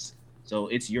gifts, so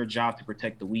it's your job to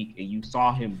protect the weak, and you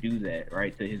saw him do that,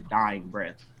 right, to his dying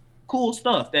breath. Cool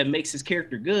stuff that makes his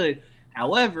character good.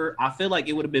 However, I feel like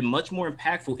it would have been much more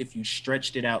impactful if you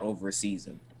stretched it out over a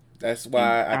season. That's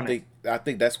why I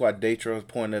think that's why Datro's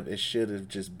point of it should have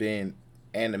just been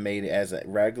animated as a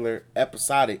regular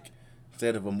episodic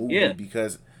instead of a movie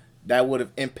because that would have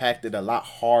impacted a lot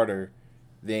harder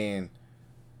than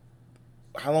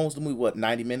how long was the movie? What,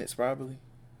 90 minutes probably?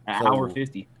 An hour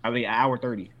 50. I mean, an hour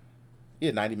 30.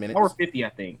 Yeah, 90 minutes. Hour 50, I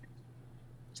think.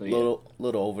 So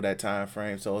little over that time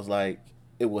frame. So it's like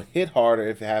it will hit harder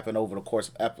if it happened over the course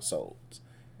of episodes.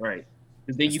 Right.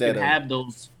 Because then you can have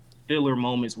those filler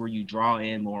moments where you draw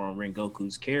in more on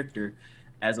Rengoku's character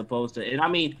as opposed to, and I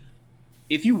mean,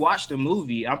 if you watch the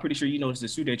movie, I'm pretty sure you noticed the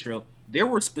Sude trail. There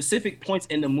were specific points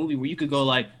in the movie where you could go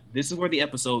like, this is where the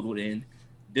episode would end.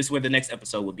 This is where the next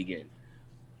episode would begin.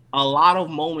 A lot of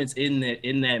moments in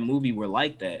that movie were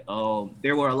like that.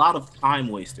 There were a lot of time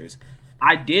wasters.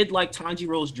 I did like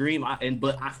Tanjiro's dream,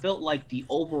 but I felt like the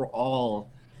overall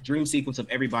dream sequence of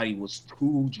everybody was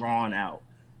too drawn out.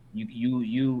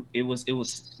 It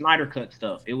was Snyder cut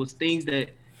stuff. It was things that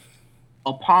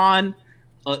upon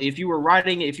if you were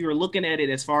writing it, if you were looking at it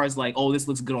as far as like, oh, this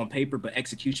looks good on paper, but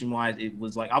execution wise, it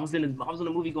was like I was in a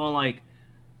movie going like,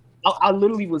 I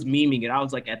literally was memeing it. I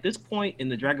was like, at this point in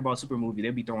the Dragon Ball Super movie,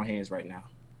 they'd be throwing hands right now.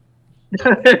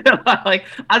 Like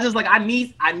I just like I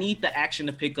need the action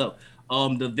to pick up.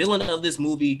 The villain of this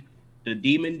movie, the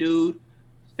demon dude,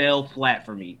 fell flat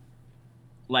for me.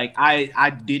 Like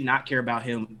I did not care about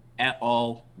him at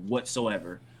all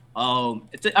whatsoever. I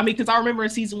mean, because I remember in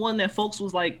season 1 that folks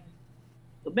was like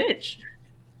a bitch,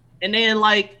 and then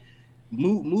like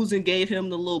Muzan gave him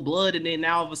the little blood, and then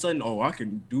now all of a sudden, oh, I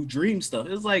can do dream stuff.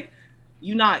 It's like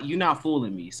you're not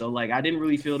fooling me. So like I didn't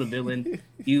really feel the villain.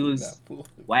 He was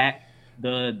whack.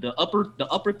 The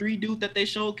upper 3 dude that they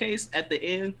showcased at the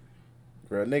end,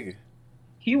 Real nigga.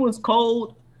 he was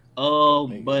cold.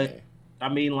 But I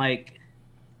mean, like,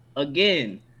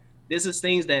 again, this is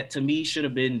things that to me should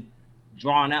have been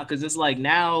drawn out, because it's like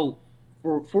now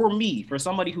for me, for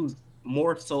somebody who's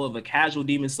more so of a casual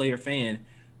Demon Slayer fan,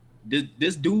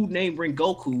 this dude named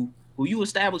Rengoku, who you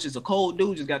established is a cold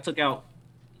dude, just got took out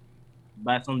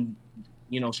by some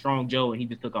strong Joe, and he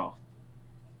just took off.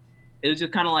 It was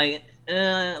just kind of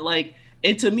like,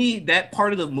 and to me, that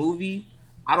part of the movie,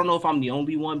 I don't know if I'm the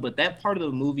only one, but that part of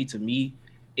the movie to me,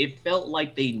 it felt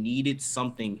like they needed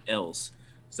something else.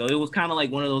 So it was kind of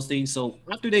like one of those things. So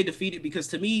after they defeated, because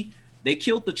to me, they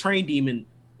killed the train demon.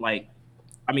 Like,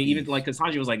 I mean, even like, because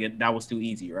Sanji was like, that was too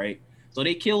easy, right? So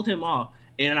they killed him off.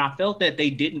 And I felt that they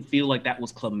didn't feel like that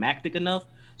was climactic enough.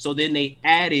 So then they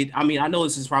added, I mean, I know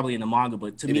this is probably in the manga,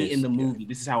 but to me in the movie,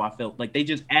 this is how I felt. Like they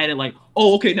just added like,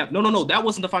 oh, okay, no, that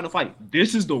wasn't the final fight.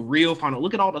 This is the real final.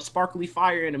 Look at all the sparkly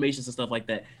fire animations and stuff like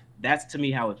that. That's to me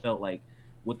how it felt like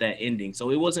with that ending. So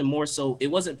it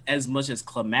wasn't as much as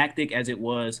climactic as it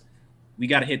was, we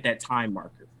got to hit that time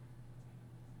marker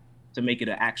to make it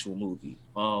an actual movie.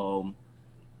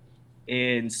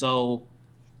 And so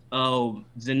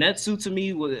Zenitsu to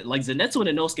me was like, Zenitsu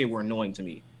and Inosuke were annoying to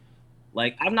me.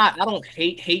 Like I don't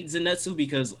hate Zenitsu,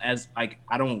 because as like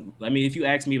I mean, if you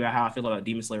ask me about how I feel about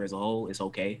Demon Slayer as a whole, it's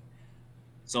okay.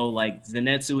 So like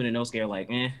Zenitsu and Inosuke are like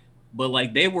but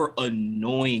like they were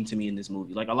annoying to me in this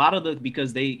movie. Like a lot of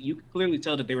because you could clearly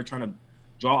tell that they were trying to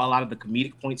draw a lot of the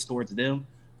comedic points towards them,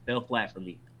 fell flat for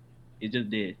me. It just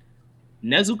did.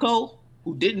 Nezuko,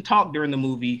 who didn't talk during the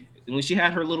movie, when she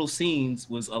had her little scenes,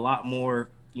 was a lot more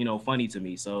funny to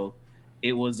me. So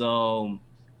it was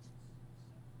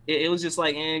it was just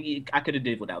like, I could have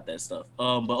did without that stuff.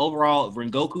 But overall,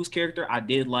 Rengoku's character, I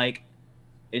did like.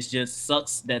 It just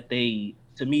sucks that they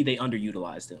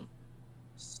underutilized him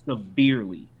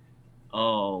severely.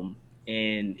 And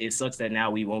it sucks that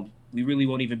now we really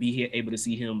won't even be able to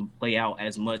see him play out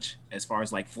as much as far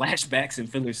as like flashbacks and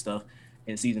filler stuff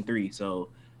in season 3. So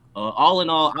all in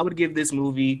all, I would give this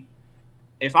movie,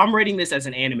 if I'm rating this as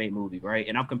an anime movie, right,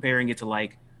 and I'm comparing it to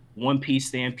like One Piece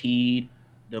Stampede,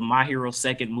 the My Hero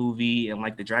second movie, and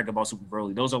like the Dragon Ball Super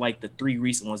Broly. Those are like the 3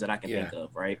 recent ones that I can think of,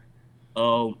 right?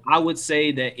 I would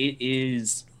say that it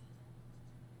is.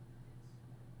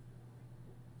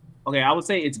 Okay, I would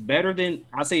say it's better than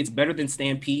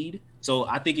Stampede. So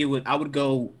I think I would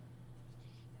go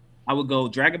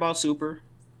Dragon Ball Super,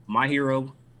 My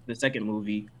Hero, the second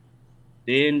movie,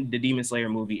 then the Demon Slayer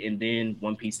movie, and then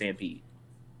One Piece Stampede.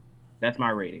 That's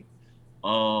my rating.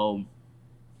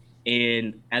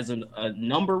 And as a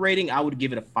number rating, I would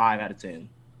give it a 5 out of 10.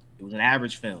 It was an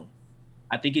average film.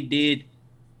 I think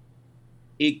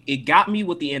it got me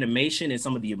with the animation and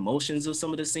some of the emotions of some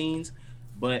of the scenes,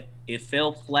 but it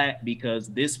fell flat because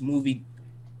this movie,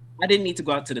 I didn't need to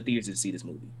go out to the theaters to see this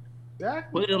movie.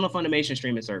 Put it on a Funimation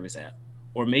streaming service app,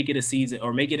 or make it a season,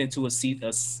 or make it into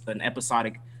an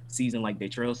episodic season like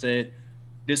Betrayal said.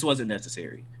 This wasn't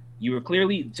necessary. You were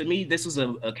clearly, to me, this was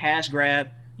a cash grab.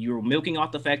 You were milking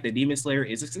off the fact that Demon Slayer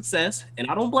is a success, and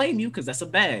I don't blame you, because that's a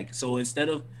bag. So instead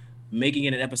of making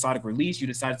it an episodic release, you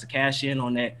decided to cash in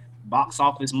on that box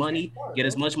office money, get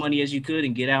as much money as you could,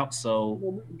 and get out.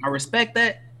 So I respect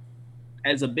that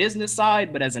as a business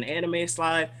side, but as an anime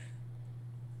side,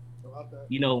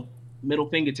 middle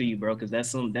finger to you, bro, because that's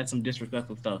some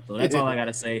disrespectful stuff. So that's all I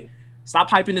gotta say.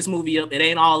 Stop hyping this movie up. It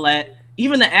ain't all that.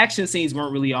 Even the action scenes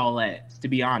weren't really all that, to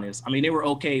be honest. I mean, they were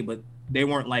okay, but they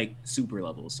weren't like super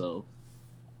level. So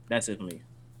that's it for me.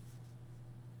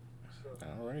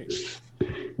 All right.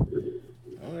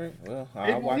 Well,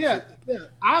 I'll watch it. Yeah,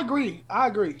 I agree.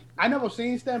 I never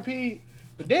seen Stampede,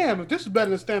 but damn, if this is better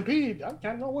than Stampede, I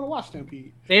kind of don't want to watch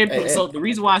Stampede. So the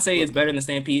reason why I say it's better than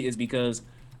Stampede is because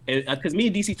me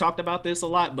and DC talked about this a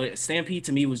lot, but Stampede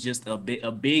to me was just a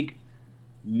big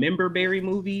member berry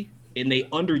movie, and they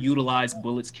underutilized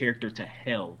Bullet's character to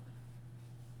hell.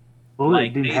 Bullet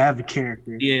Like didn't have a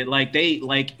character. Yeah,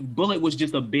 like Bullet was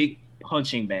just a big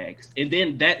punching bag, and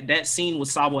then that scene with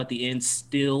Sabo at the end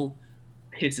still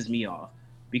pisses me off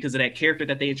because of that character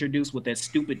that they introduced with that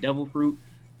stupid devil fruit.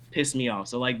 Pissed me off.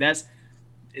 So like that's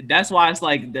why it's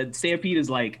like the Stampede is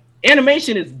like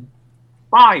animation is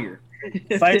fire.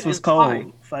 Fights was It's fire.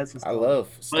 cold. Fights was I cold. love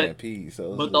Stampede.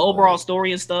 But the overall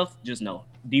story and stuff, just no.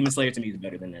 Demon Slayer to me is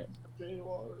better than that.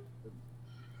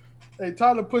 Hey,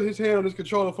 Tyler put his hand on his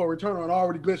controller for return on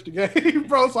already glitched the game,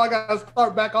 bro. So I gotta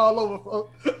start back all over,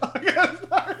 folks. I gotta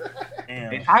start.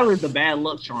 Damn. Hey, Tyler's the bad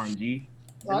luck charm, G.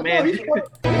 I Man, know,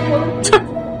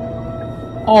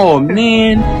 oh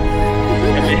man.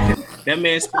 That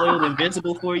man spoiled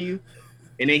Invincible for you,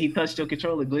 and then he touched your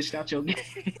controller, glitched out your game.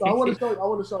 So I want to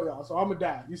show y'all. So I'm gonna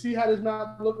die. You see how this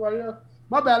map look right here?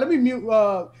 My bad. Let me mute.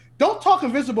 Don't talk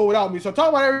Invincible without me. So talk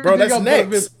about everything. Bro, that's else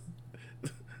next.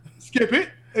 Skip it.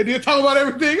 And then talk about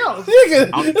everything else. I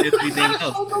don't think there's anything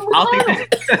else.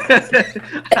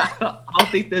 I don't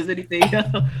think there's anything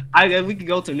else. We can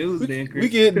go to news then, Chris. We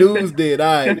get news then. All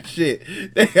right, shit.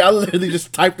 I literally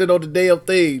just typed it on the damn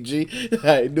thing, G. All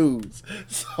right, news.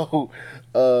 So,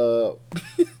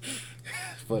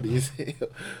 funny as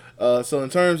hell. So in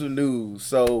terms of news,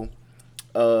 so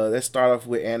let's start off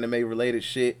with anime related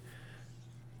shit.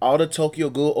 All the Tokyo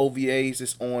Ghoul OVAs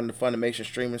is on the Funimation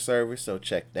streaming service, so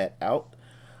check that out.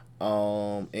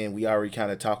 And we already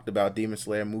kind of talked about Demon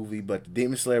Slayer movie, but the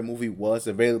Demon Slayer movie was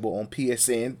available on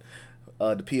PSN,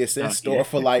 the PSN store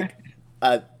for like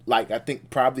I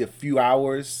think probably a few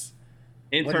hours.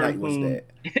 What night was that?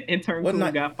 Intern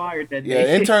Coon got fired that day.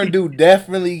 Yeah, intern dude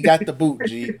definitely got the boot,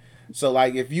 G. So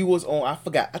like if you was on, I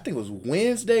forgot, I think it was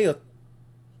Wednesday or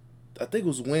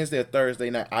Thursday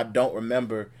night. I don't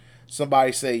remember.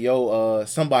 Somebody say, yo,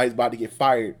 somebody's about to get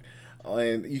fired.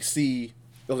 And you see,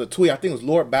 there was a tweet, I think it was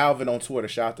Lord Balvin on Twitter,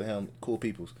 shout out to him, cool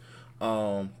peoples.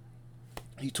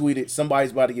 He tweeted,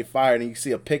 somebody's about to get fired, and you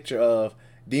see a picture of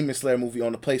Demon Slayer movie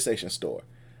on the PlayStation Store.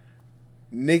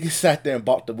 Niggas sat there and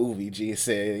bought the movie, G, and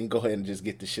said, go ahead and just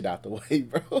get this shit out the way,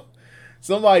 bro.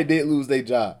 Somebody did lose their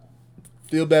job.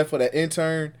 Feel bad for that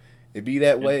intern. It be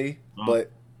that way,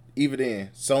 but even then,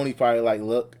 Sony probably like,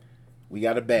 look, we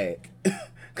got a bag.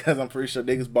 Because I'm pretty sure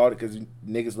niggas bought it because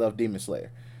niggas love Demon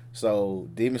Slayer. So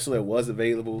Demon Slayer was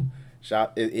available.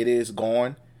 It is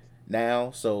gone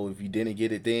now. So if you didn't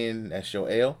get it then, that's your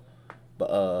L.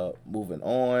 But moving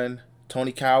on,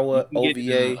 Tony Kawa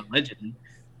OVA. Allegedly.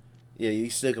 Yeah, you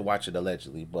still can watch it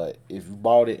allegedly. But if you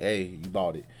bought it, hey, you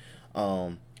bought it.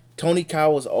 Tony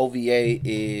Kawa's OVA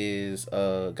is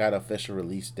got an official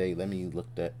release date. Let me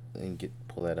look that and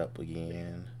pull that up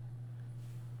again.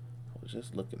 I was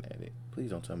just looking at it. Please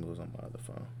don't tell me it was on my other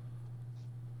phone.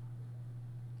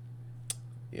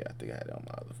 Yeah, I think I had it on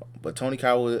my other phone. But Tony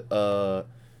Kawa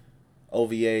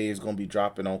OVA is going to be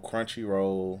dropping on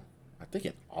Crunchyroll, I think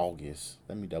in August.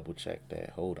 Let me double check that.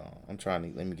 Hold on.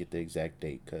 Let me get the exact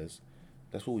date because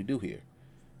that's what we do here.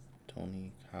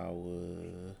 Tony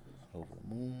Kawa Over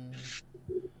the Moon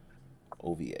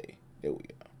OVA. There we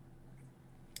go.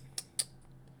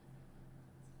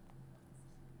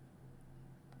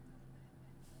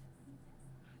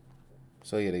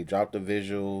 So yeah, they dropped a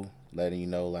visual letting you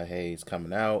know like, hey, it's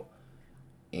coming out.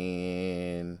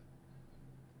 And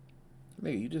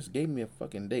nigga, you just gave me a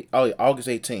fucking date. Oh yeah, August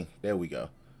 18th. There we go.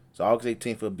 So August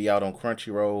 18th will be out on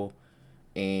Crunchyroll,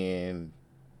 and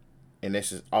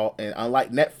this is all. And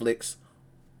unlike Netflix,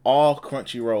 all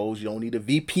Crunchyrolls, you don't need a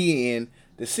VPN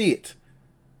to see it.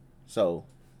 So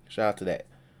shout out to that.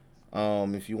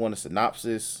 If you want a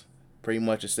synopsis, pretty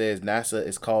much it says NASA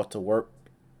is called to work,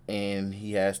 and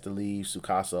he has to leave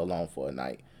Tsukasa alone for a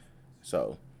night.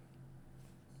 So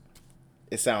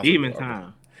it sounds demon adorable.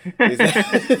 time.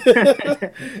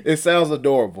 It sounds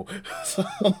adorable. So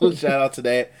shout out to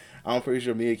that. I'm pretty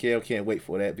sure me and Kale can't wait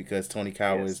for that because Tony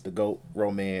Kawa is the GOAT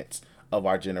romance of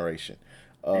our generation.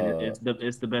 And it's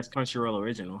the best Crunchyroll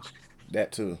original.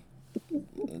 That too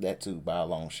by a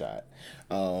long shot.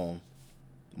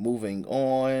 Moving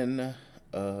on,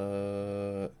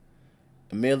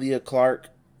 Emilia Clarke,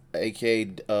 aka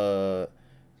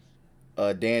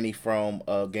Dany from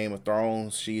Game of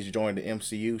Thrones, she's joined the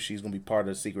MCU. She's gonna be part of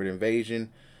the Secret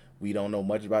Invasion. We don't know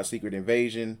much about Secret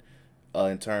Invasion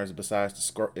in terms of besides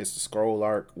it's the scroll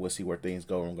arc. We'll see where things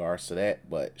go in regards to that.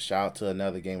 But shout out to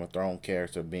another Game of Thrones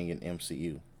character being in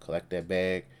MCU. Collect that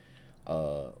bag.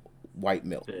 White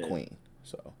milk queen.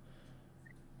 So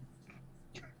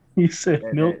you said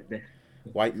milk.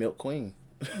 White milk queen.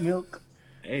 Milk.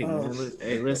 Hey,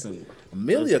 listen.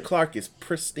 Emilia Clarke is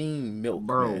pristine milk,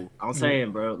 bro. Man. I'm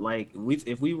saying, bro. Like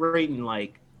if we rating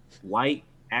like white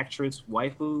actress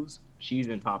waifus, she's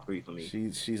in top 3 for me.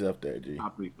 She's up there, G.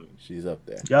 Top 3 for me. She's up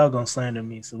there. Y'all gonna slander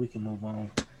me, so we can move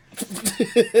on.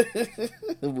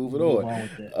 Moving on.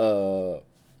 with that.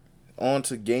 On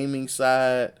to gaming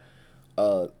side.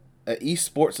 An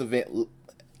esports event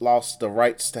lost the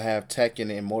rights to have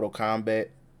Tekken and Mortal Kombat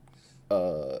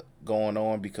going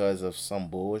on because of some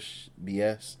bullshit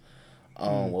BS.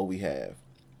 What we have.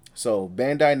 So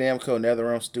Bandai Namco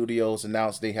NetherRealm Studios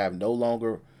announced they have no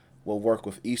longer will work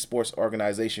with esports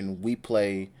organization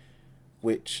WePlay,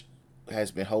 which has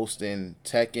been hosting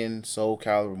Tekken, Soul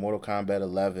Calibur, Mortal Kombat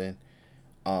 11,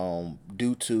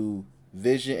 due to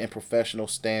vision and professional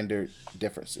standard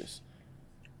differences.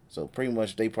 So pretty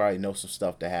much they probably know some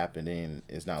stuff that happened and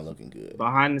it's not looking good.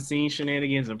 Behind the scenes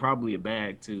shenanigans and probably a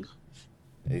bag too.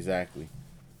 Exactly.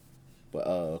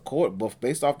 But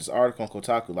based off this article on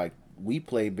Kotaku, like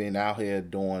WePlay been out here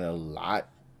doing a lot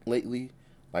lately.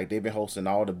 Like they've been hosting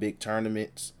all the big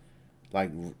tournaments.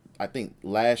 Like I think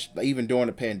even during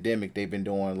the pandemic, they've been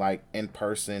doing like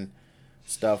in-person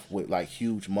stuff with like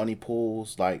huge money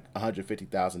pools, like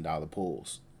 $150,000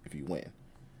 pools if you win.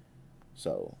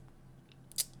 So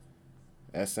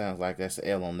that sounds like that's an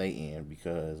L on their end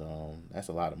because that's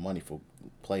a lot of money for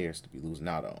players to be losing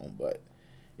out on. But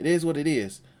it is what it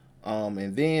is.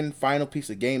 And then final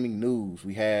piece of gaming news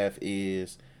we have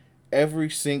is every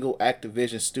single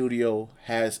Activision studio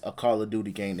has a Call of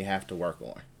Duty game they have to work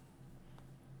on.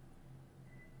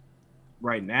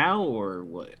 Right now or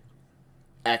what?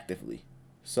 Actively.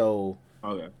 So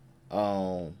Okay.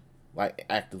 like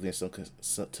actively in some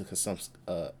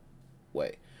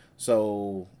way.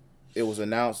 So it was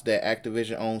announced that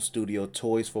Activision owned studio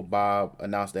Toys for Bob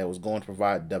announced that it was going to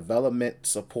provide development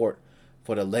support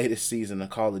for the latest season of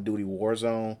Call of Duty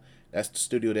Warzone. That's the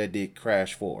studio that did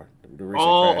Crash 4. The recent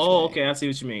Crash game. Okay, I see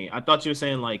what you mean. I thought you were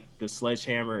saying like the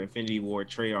Sledgehammer, Infinity Ward,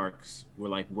 Treyarchs were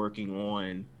like working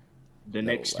on the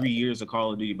next 3 years of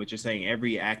Call of Duty, but you're saying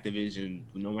every Activision,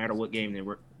 no matter what game they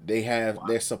work,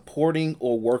 they're supporting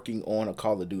or working on a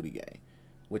Call of Duty game,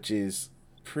 which is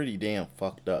pretty damn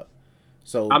fucked up.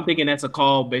 So I'm thinking that's a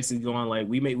call basically going like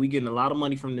we getting a lot of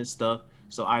money from this stuff,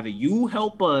 so either you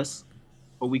help us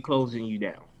or we closing you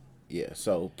down. Yeah,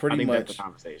 so pretty much that's the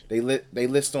conversation. They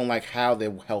list on like how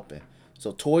they're helping.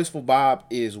 So Toys for Bob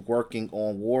is working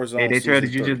on Warzone. Hey, Detroit,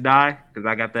 did you just die? Because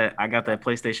I got that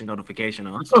PlayStation notification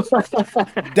on.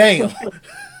 Damn.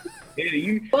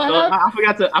 Yeah,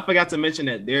 I forgot to mention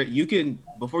that there you can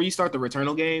before you start the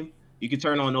Returnal game, you can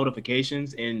turn on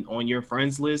notifications and on your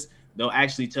friends list, they'll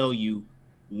actually tell you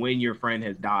when your friend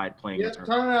has died playing Returnal.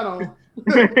 Turn that on.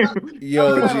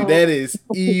 Yo, G, that is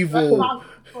evil.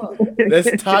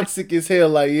 That's toxic as hell.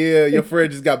 Like, yeah, your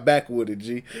friend just got back with it,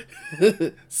 G.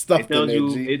 Stuff in there,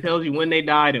 G. It tells you when they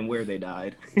died and where they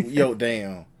died. Yo,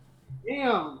 damn.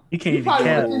 Damn. You can't even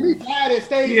count. Me bad at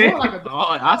stage Yeah. one, like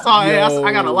I saw it.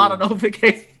 I got a lot of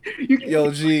notifications.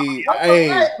 Yo, G.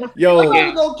 Hey,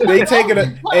 yo, they taking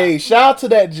a. Hey, shout out to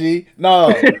that, G.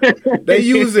 No, they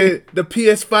using the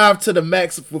PS5 to the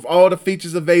max with all the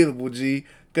features available, G.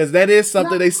 Because that is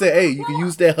something they said. Hey, you can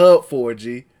use that hub for,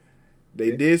 G.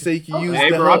 They did say you can use Hey,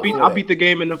 the bro, hub. I beat the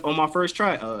game on my first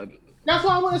try. That's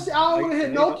what I want to say. I don't want to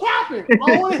hit no capping. I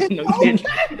don't want to hit no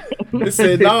capping. It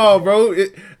said, no, bro.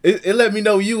 It let me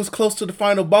know you was close to the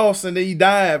final boss and then you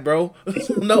died, bro.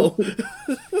 No.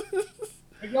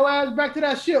 Take your ass back to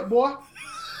that ship, boy.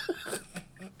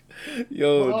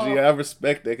 Yo, G, I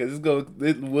respect that because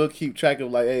it will keep track of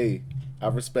like, hey, I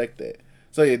respect that.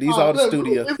 So yeah, these are the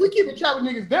studios. If we keep track of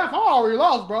niggas' death, I'm already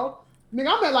lost, bro. Nigga,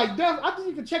 I'm at like death. I think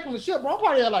you can check on the ship, bro. I'm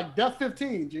probably at like death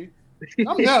 15, G.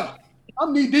 I'm there.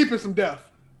 I'm knee deep in some death.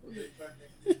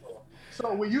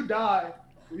 So when you die,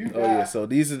 so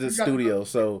these are the studios.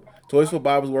 So Toys for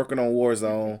Bob is working on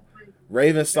Warzone.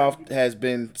 Ravensoft has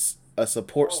been a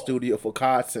support studio for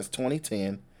COD since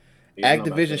 2010.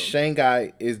 Activision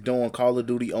Shanghai is doing Call of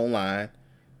Duty Online.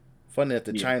 Funny that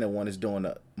the China one is doing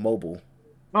a mobile.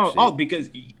 Because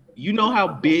you know how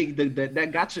big the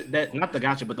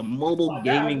mobile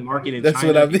gaming market in That's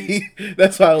China. That's what I mean.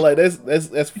 That's why I like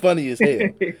that's funny as hell.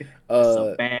 It's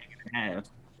a bag and a half.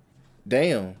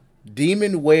 Damn.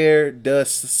 Demonware does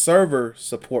server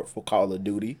support for Call of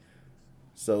Duty.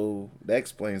 So that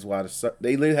explains why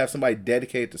they literally have somebody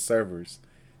dedicated to servers.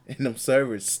 And them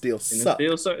servers still suck.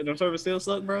 Them servers still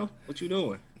suck, bro? What you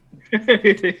doing?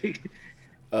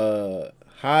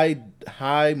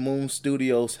 High Moon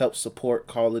Studios helps support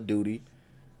Call of Duty.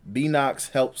 Beanox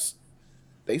helps.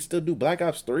 They still do Black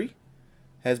Ops 3.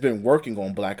 Has been working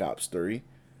on Black Ops 3.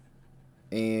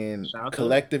 And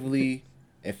collectively,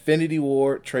 Infinity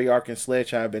Ward, Treyarch, and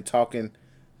Sledgehammer have been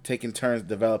taking turns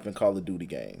developing Call of Duty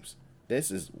games. This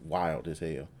is wild as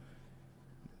hell.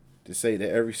 To say that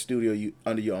every studio you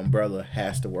under your umbrella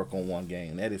has to work on one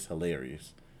game, that is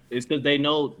hilarious. It's because they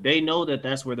know that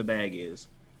that's where the bag is.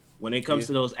 When it Yeah. comes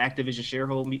to those Activision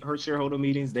shareholder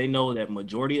meetings, they know that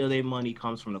majority of their money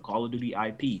comes from the Call of Duty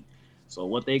IP. So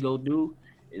what they go do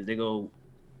is they go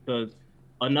because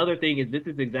another thing is this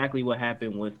is exactly what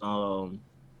happened with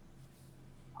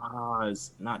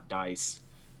it's not Dice.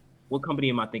 What company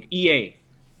am I thinking? EA.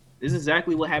 This is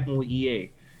exactly what happened with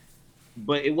EA.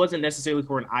 But it wasn't necessarily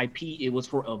for an IP, it was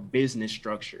for a business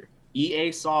structure.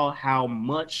 EA saw how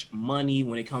much money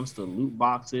when it comes to loot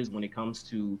boxes, when it comes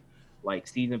to like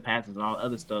season passes and all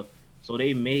other stuff. So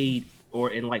they made, or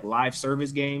in like live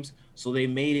service games, so they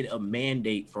made it a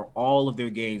mandate for all of their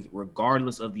games,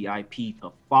 regardless of the IP,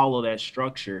 to follow that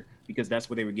structure because that's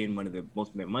where they were getting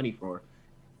most of their money for,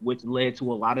 which led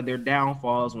to a lot of their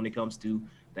downfalls when it comes to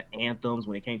the anthems,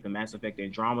 when it came to Mass Effect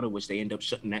Andromeda, which they end up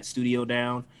shutting that studio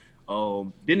down.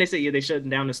 Didn't they say they shutting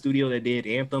down the studio that did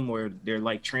Anthem, or they're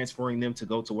like transferring them to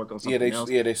go to work on something else?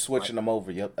 They Like, switching them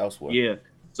over. Yep, elsewhere. yeah.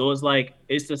 So it's like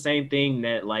it's the same thing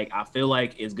that like I feel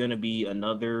like is gonna be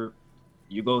another.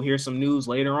 You go hear some news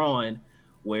later on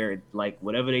where like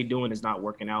whatever they doing is not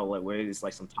working out, like where it's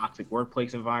like some toxic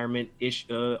workplace environment ish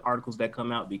articles that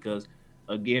come out because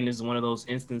again, this is one of those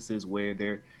instances where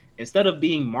they're instead of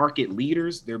being market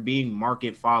leaders, they're being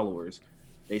market followers.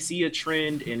 They see a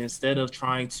trend and instead of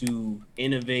trying to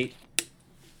innovate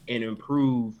and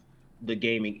improve the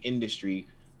gaming industry,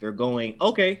 they're going,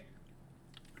 okay,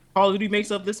 Call of Duty makes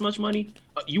up this much money.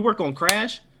 You work on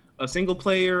Crash, a single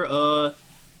player,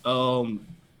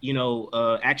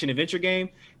 action adventure game.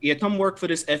 Yeah, come work for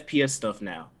this FPS stuff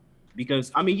now,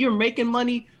 because I mean you're making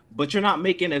money, but you're not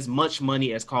making as much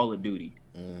money as Call of Duty.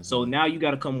 So now you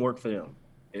got to come work for them.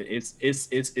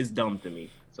 It's dumb to me.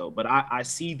 So, but I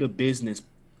see the business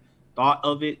thought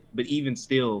of it, but even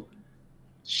still,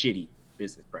 shitty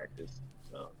business practice.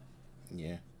 So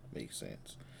Yeah, makes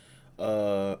sense.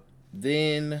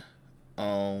 Then,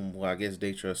 well, I guess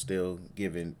Daytra still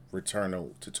giving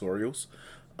Returnal tutorials.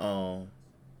 Um,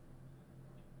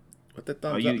 what the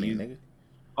thumbs up mean, nigga?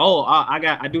 Oh,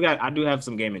 I do have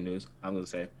some gaming news. I'm gonna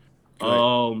say.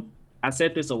 I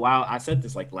said this a while. I said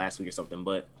this like last week or something,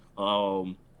 but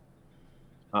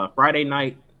Friday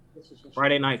night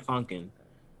Funkin',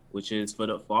 which is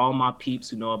for all my peeps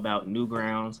who know about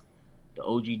Newgrounds, the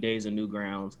OG days of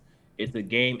Newgrounds. It's a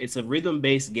game. It's a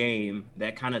rhythm-based game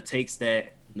that kind of takes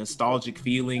that nostalgic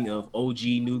feeling of OG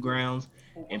Newgrounds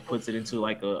and puts it into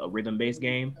like a rhythm-based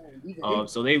game.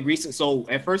 So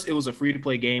at first it was a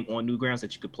free-to-play game on Newgrounds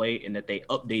that you could play, and that they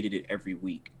updated it every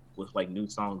week with like new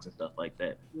songs and stuff like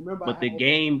that. But the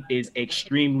game is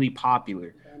extremely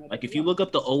popular. Like if you look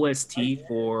up the OST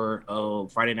for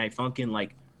Friday Night Funkin',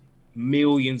 like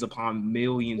millions upon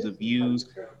millions of views.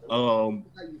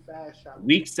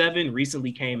 Week 7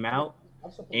 recently came out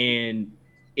and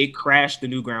it crashed the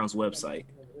Newgrounds website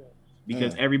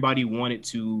because everybody wanted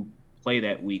to play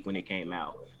that week when it came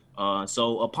out.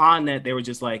 So upon that, they were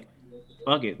just like,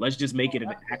 fuck it, let's just make it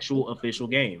an actual official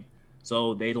game.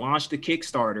 So they launched the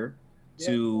Kickstarter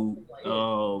to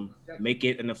make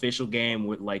it an official game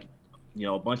with like,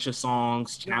 a bunch of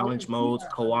songs, challenge modes,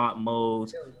 co-op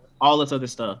modes, all this other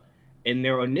stuff. And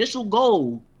their initial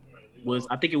goal was,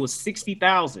 I think it was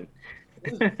 60,000.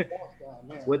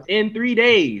 Within 3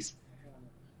 days,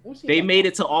 they made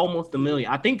it to almost 1 million.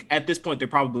 I think at this point they're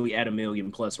probably at 1 million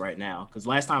plus right now. Because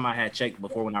last time I had checked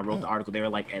before when I wrote the article, they were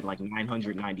like at like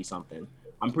 990 something.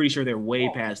 I'm pretty sure they're way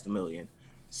past 1 million.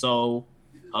 So,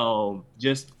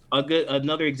 just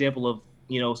another example of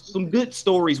some good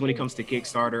stories when it comes to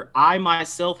Kickstarter. I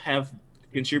myself have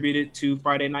contributed to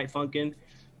Friday Night Funkin'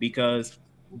 because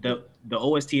the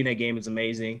OST in that game is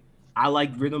amazing. I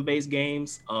like rhythm-based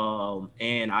games,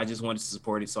 and I just wanted to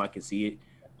support it so I could see it.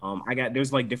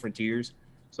 There's like different tiers.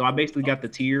 So I basically got the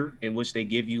tier in which they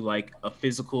give you like a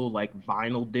physical like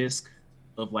vinyl disc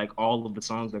of like all of the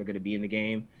songs that are going to be in the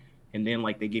game, and then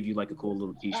like they give you like a cool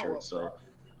little T-shirt. So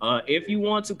if you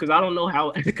want to, because I don't know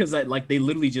how, because like they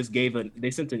literally just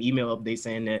they sent an email update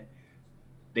saying that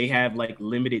they have like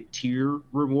limited tier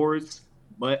rewards.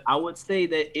 But I would say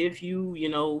that if you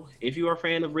are a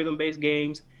fan of rhythm-based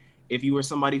games, if you are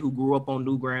somebody who grew up on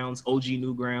Newgrounds, OG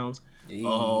Newgrounds,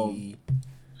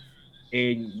 and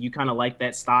you kind of like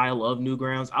that style of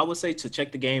Newgrounds, I would say to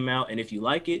check the game out. And if you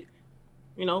like it,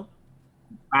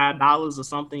 $5 or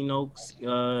something,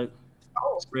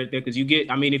 spread there, because you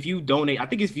get. I mean, if you donate, I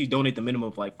think if you donate the minimum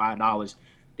of like $5,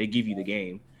 they give you the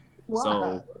game. Wow.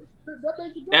 So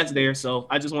that's there. So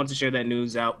I just wanted to share that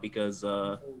news out because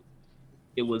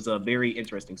it was a very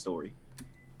interesting story.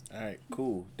 All right,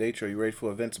 cool. Daytro, you ready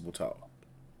for Invincible talk?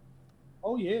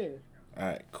 Oh yeah. All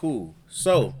right, cool.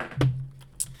 So,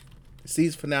 the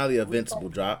season finale of Invincible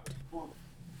dropped.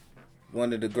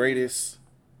 One of the greatest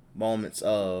moments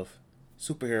of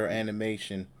superhero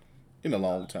animation in a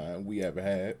long time we ever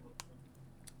had.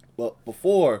 But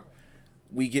before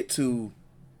we get to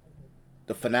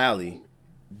the finale,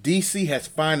 DC has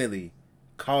finally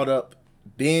caught up,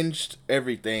 binged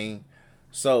everything.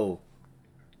 So,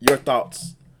 your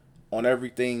thoughts on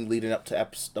everything leading up to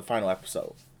the final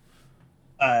episode?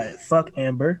 Fuck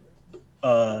Amber.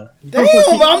 Damn,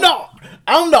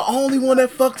 I'm the only one that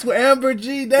fucks with Amber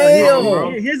G.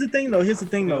 bro. Damn. Here's the thing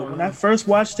though. When I first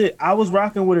watched it, I was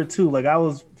rocking with her too. Like I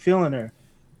was feeling her,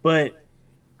 but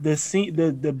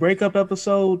the breakup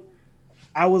episode,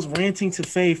 I was ranting to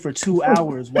Faye for 2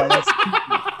 hours while that's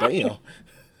Damn.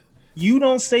 you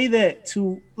don't say that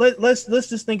to let's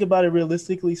just think about it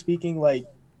realistically speaking. Like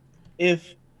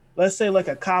if let's say like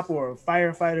a cop or a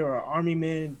firefighter or an army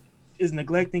man is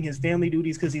neglecting his family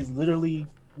duties because he's literally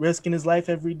risking his life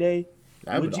every day.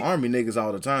 I be the army niggas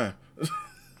all the time.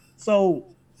 So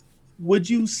would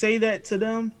you say that to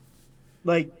them?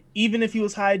 Like, even if he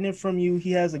was hiding it from you,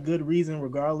 he has a good reason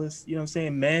regardless. You know what I'm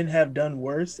saying? Men have done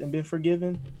worse and been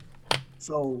forgiven.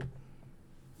 So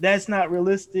that's not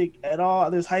realistic at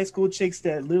all. There's high school chicks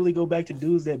that literally go back to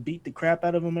dudes that beat the crap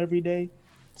out of them every day.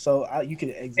 So you could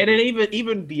exit. And then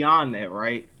even beyond that,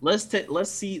 right? Let's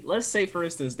say for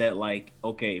instance that like,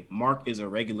 okay, Mark is a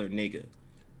regular nigga.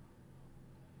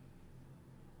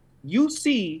 You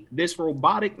see this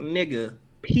robotic nigga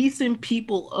piecing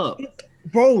people up.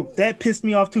 Bro, that pissed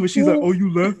me off too. She's like, "Oh,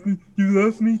 you left me. You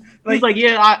left me." Like, he's like,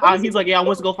 "Yeah, he's like, yeah, I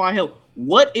went to go find help."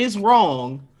 What is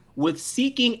wrong with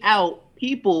seeking out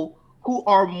people who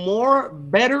are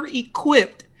better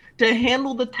equipped to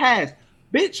handle the task?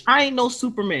 Bitch, I ain't no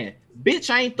Superman. Bitch,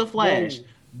 I ain't the Flash. Whoa.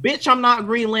 Bitch, I'm not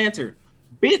Green Lantern.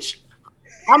 Bitch,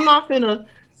 I'm not finna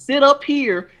sit up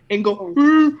here and go,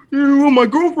 my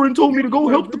girlfriend told me to go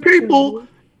help the people.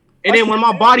 And then when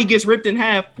my body gets ripped in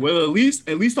half, well, at least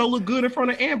I look good in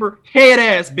front of Amber. Head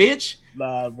ass, bitch.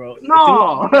 Nah, bro.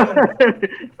 No.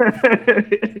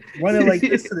 Running like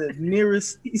this to the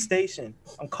nearest station.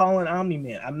 I'm calling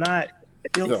Omni-Man. I'm not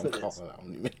built for this.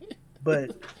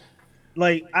 But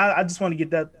like, I just want to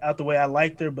get that out the way. I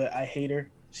liked her, but I hate her.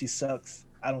 She sucks.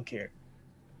 I don't care.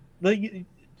 Like,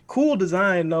 cool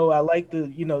design, though. I like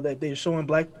that they're showing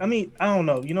black. I mean, I don't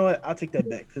know. You know what? I'll take that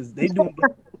back because they doing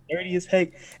black dirty as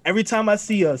heck. Every time I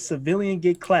see a civilian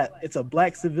get clapped, it's a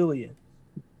black civilian.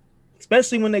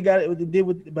 Especially when they got it, what they did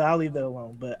with. But I'll leave that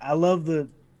alone. But I love the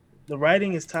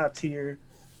writing is top tier.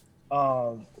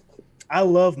 I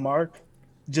love Mark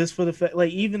just for the fact,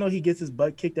 like, even though he gets his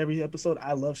butt kicked every episode,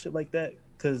 I love shit like that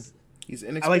because he's I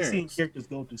like seeing characters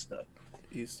go through stuff.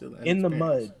 He's still in the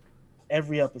mud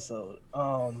every episode.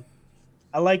 I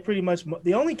like pretty much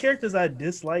the only characters I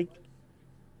dislike.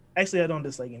 Actually, I don't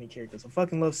dislike any characters. I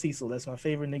fucking love Cecil. That's my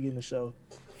favorite nigga in the show.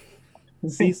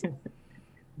 Cecil.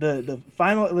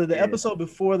 The episode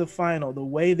before the final, the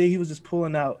way that he was just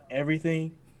pulling out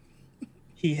everything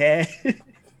he had.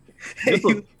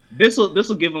 This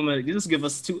will give him give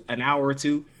us an hour or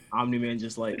two. Omni-Man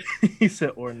just like he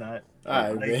said or not.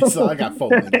 All right, man. So I got 4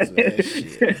 minutes of that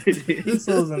shit.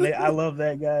 Cecil's I love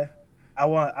that guy. I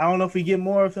don't know if we get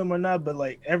more of him or not, but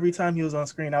like every time he was on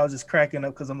screen, I was just cracking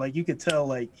up because I'm like, you could tell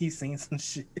like he's seen some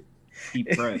shit. He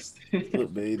pressed.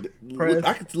 Look, man,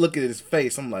 I could look at his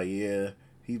face. I'm like, yeah,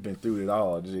 he's been through it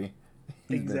all, G.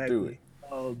 He's been through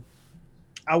it.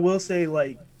 I will say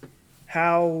like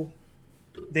how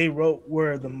they wrote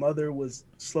where the mother was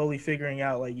slowly figuring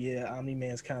out like, yeah,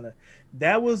 Omni-Man's kind of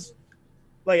that was.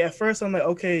 Like at first I'm like,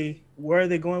 okay, where are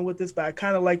they going with this? But I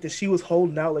kind of like that she was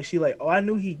holding out. Like she like, oh, I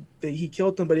knew that he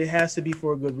killed him, but it has to be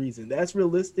for a good reason. That's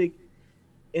realistic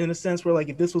in a sense where like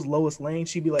if this was Lois Lane,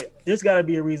 she'd be like, there's got to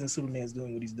be a reason Superman's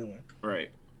doing what he's doing.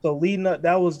 Right. So leading up,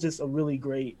 that was just a really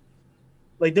great.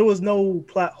 Like there was no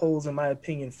plot holes in my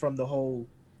opinion from the whole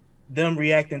them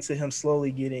reacting to him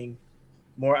slowly getting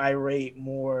more irate,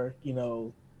 more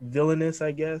villainous,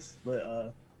 I guess.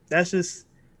 But that's just.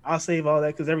 I'll save all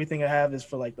that because everything I have is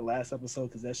for like the last episode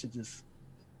because that shit just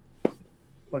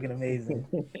fucking amazing.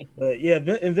 But yeah,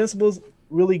 Invincible's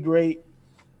really great.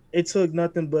 It took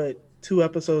nothing but 2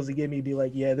 episodes to get me to be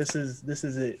like, yeah, this is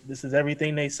it. This is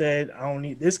everything they said. I don't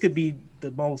need this. Could be the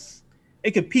most.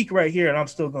 It could peak right here, and I'm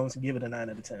still going to give it a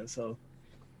 9 out of 10. So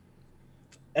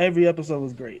every episode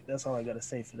was great. That's all I gotta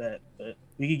say for that. But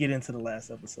we could get into the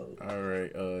last episode. All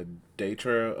right,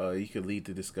 Daytra, you could lead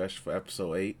the discussion for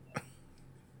episode 8.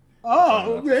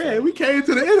 Oh man, we came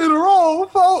to the end of the road,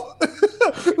 folks.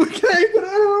 We came to the end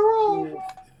of the road.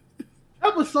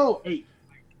 episode 8.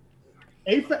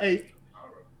 8 for 8.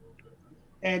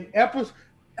 And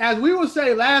as we would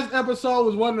say, last episode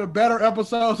was one of the better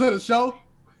episodes of the show.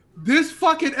 This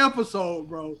fucking episode,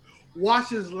 bro,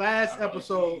 watches last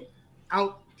episode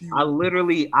out. I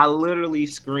literally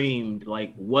screamed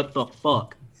like, "What the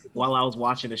fuck?" while I was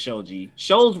watching the show. G.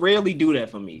 Shows rarely do that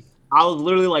for me. I was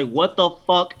literally like, "What the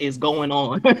fuck is going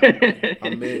on?"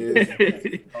 I'm amazed.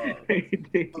 You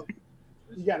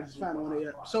gotta just find one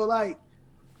there. So like,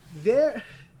 where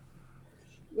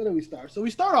do we start? So we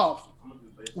start off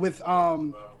with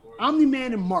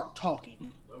Omni-Man and Mark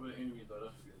talking.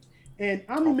 And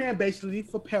Omni-Man basically,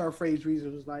 for paraphrase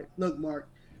reasons, was like, look, Mark,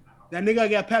 that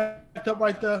nigga got packed up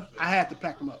right there, I had to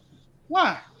pack him up.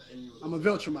 Why? I'm a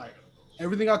Viltrumite.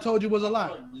 Everything I told you was a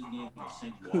lie.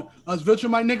 Us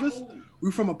Viltrumite niggas,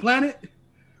 we from a planet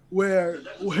where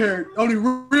only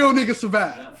real niggas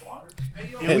survive.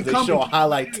 And they show a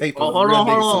highlight tape. Hold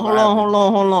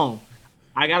on.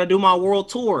 I gotta do my world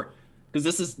tour. Because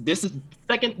this is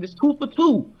second, this 2 for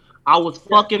 2. I was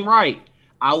fucking right.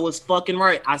 I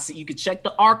see you can check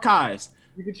the archives.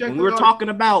 When we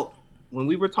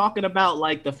were talking about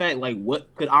like the fact, like what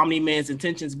could Omni-Man's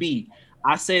intentions be?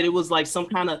 I said it was like some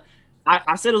kind of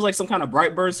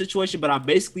Brightburn situation, but I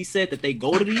basically said that they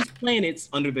go to these planets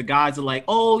under the guise of like,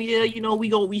 oh yeah, you know,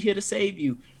 we here to save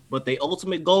you. But the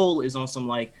ultimate goal is on some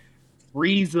like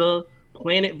Frieza,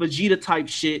 Planet Vegeta type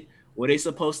shit where they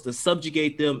supposed to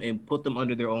subjugate them and put them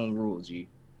under their own rules. G.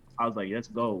 I was like, let's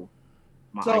go.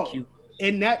 My IQ.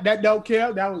 And that don't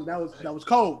care. That was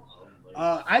cold.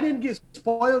 I didn't get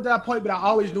spoiled at that point, but I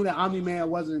always knew that Omni-Man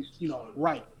wasn't,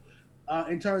 right.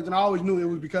 In terms, and I always knew it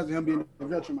was because of him being a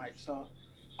Viltrumite. So,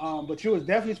 but you was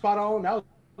definitely spot on. That was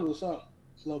what's up,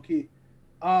 low key.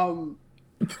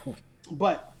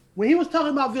 But when he was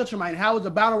talking about Viltrumite, how it was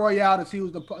a battle royale to see who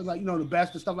was the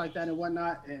best and stuff like that and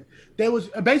whatnot, and they was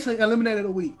basically eliminated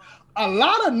a week. A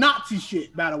lot of Nazi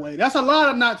shit, by the way. That's a lot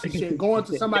of Nazi shit going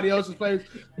to somebody else's place,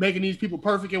 making these people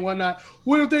perfect and whatnot.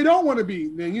 What if they don't want to be?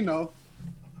 Then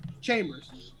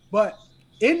Chambers. But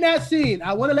in that scene,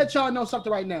 I want to let y'all know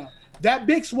something right now. That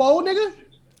big swole nigga,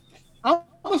 I'm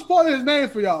gonna spoil his name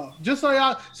for y'all, just so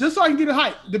I can get it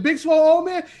hype. The big swole old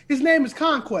man, his name is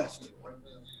Conquest.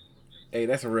 Hey,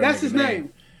 that's a real. That's his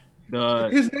name.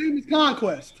 His name is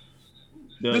Conquest.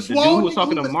 The dude who was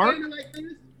talking to Mark.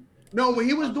 No, when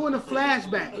he was doing the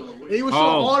flashback, and he was showing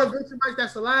all the Viltrumites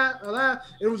that's alive.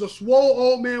 It was a swole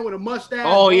old man with a mustache.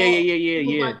 Oh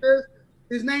yeah. Like this.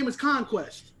 His name is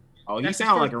Conquest. Oh, he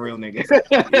sounds like a real nigga.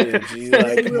 Yeah, G,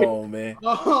 like, come on, man.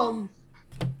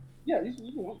 Yeah,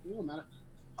 you don't matter.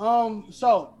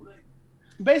 So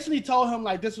basically told him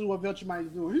like this is what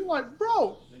Viltrumite do. He's like,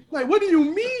 bro, like, what do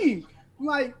you mean?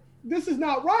 Like, this is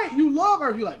not right. You love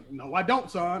her. He's like, no, I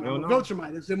don't, son. I'm a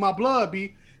Viltrumite. It's in my blood,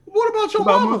 B. What about your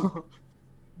mama?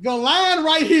 The line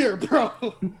right here, bro.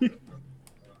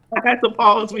 I had to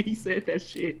pause when he said that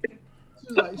shit.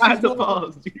 I had to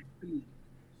pause.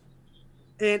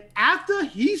 And after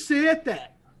he said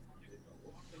that,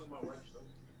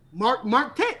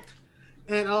 Mark ticked.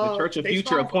 And the Church of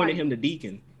Future appointed him the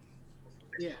deacon.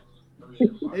 Yeah.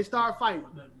 They start fighting.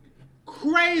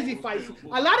 Crazy fights.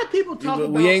 A lot of people talk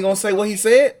about. We ain't gonna say what he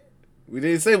said. We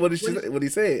didn't say what he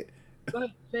said. Go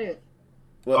ahead, say it.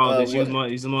 Well,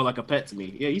 he's more like a pet to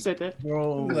me. Yeah, you said that.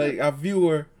 Bro, like a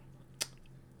viewer,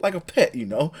 like a pet,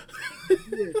 Yeah.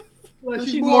 Well,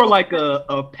 she's more like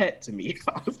a pet to me.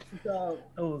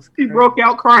 He broke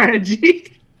out crying,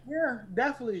 G. Yeah,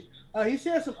 definitely. He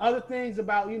said some other things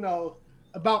about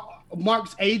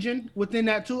Mark's aging within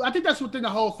that too. I think that's within the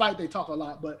whole fight they talk a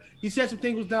lot. But he said some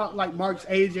things about like Mark's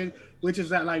aging, which is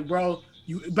that like, bro,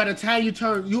 you by the time you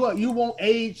turn, you won't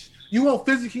age. You won't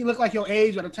physically look like your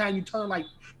age by the time you turn like.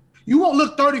 You won't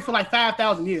look 30 for like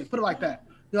 5,000 years. Put it like that.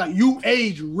 You're like you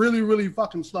age really, really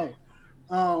fucking slow.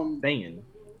 Dang.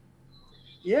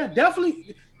 Yeah,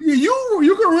 definitely.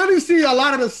 You can really see a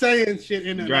lot of the Saiyan shit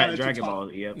in there. Dragon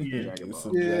Ball, yep. Yeah, Dragon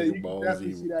Ball. You can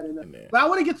definitely see that in there. But I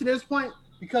want to get to this point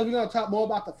because we're gonna talk more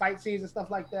about the fight scenes and stuff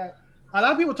like that. A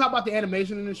lot of people talk about the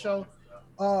animation in the show.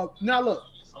 Now look,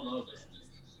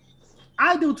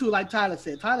 I do too. Like Tyler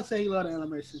said he loved the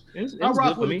animation. I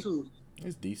rock with it too.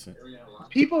 It's decent.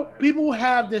 People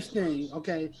have this thing,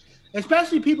 okay?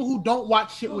 Especially people who don't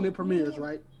watch shit when it premieres,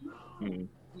 right? Mm-hmm.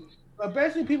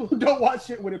 Especially people who don't watch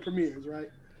shit when it premieres, right?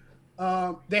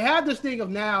 They have this thing of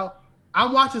now,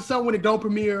 I'm watching something when it don't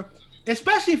premiere,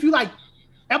 especially if you like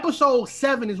episode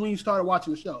 7 is when you started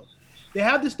watching the show. They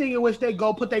have this thing in which they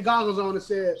go put their goggles on and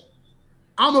said,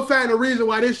 I'm a fan of the reason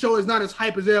why this show is not as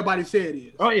hype as everybody said it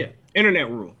is. Oh, yeah. Internet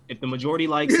rule. If the majority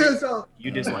likes it,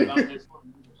 you dislike it.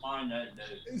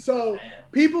 So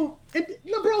people,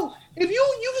 look, bro, if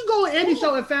you can go on any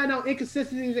show and find out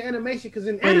inconsistencies in animation, because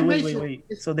in animation, wait.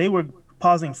 So they were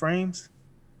pausing frames?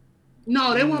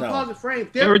 No, they weren't pausing frames.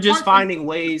 They were just finding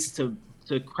ways to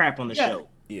crap on the show.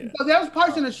 Yeah. So there was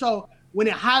parts in the show when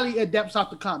it highly adapts out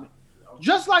the comic.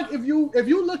 Just like if you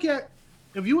look at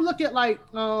like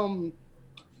when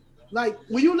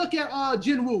you look at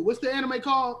Jinwoo, what's the anime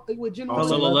called? With Jinwoo?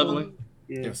 Solo Leveling.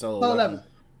 Yeah, Solo Leveling.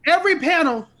 Every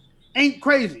panel ain't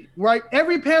crazy, right?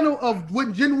 Every panel of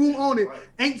what Jinwoo on it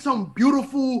ain't some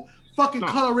beautiful fucking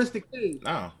coloristic thing.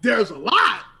 No. There's a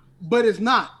lot, but it's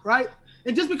not, right?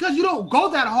 And just because you don't go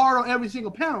that hard on every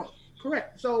single panel,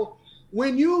 correct. So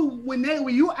when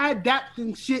you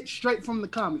adapting shit straight from the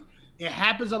comic, it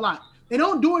happens a lot. They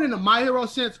don't do it in a My Hero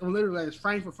sense, or literally it's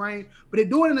frame for frame, but they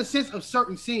do it in the sense of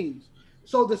certain scenes.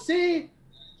 So the scene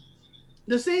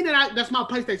that's my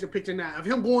PlayStation picture now of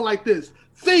him going like this,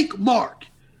 think Mark.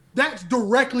 That's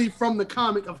directly from the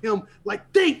comic of him like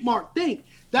think Mark, think.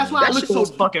 That's why that shit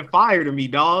was fucking fire to me,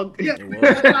 dog. Yeah,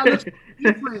 that's why I look so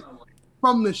different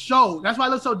from the show. That's why I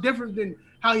look so different than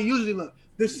how he usually look.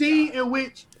 The scene in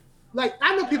which, like,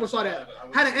 I know people saw that,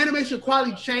 how the animation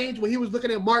quality changed when he was looking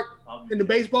at Mark in the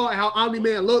baseball and how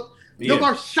Omni-Man looked. Yeah. Those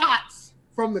are shots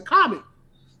from the comic.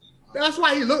 That's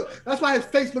why his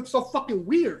face looks so fucking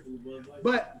weird.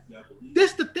 But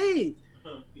this the thing.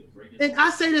 And I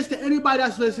say this to anybody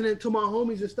that's listening, to my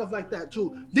homies and stuff like that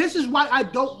too. This is why I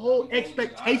don't hold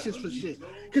expectations for shit.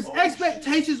 Because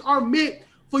expectations are meant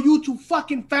for you to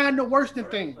fucking find the worst in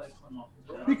things.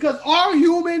 Because our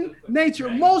human nature,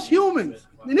 most humans,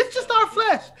 and it's just our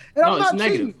flesh. And I'm not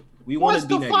cheating. We want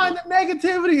to find the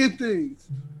negativity in things.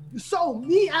 So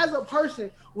me as a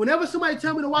person, whenever somebody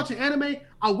tell me to watch an anime,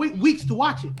 I wait weeks to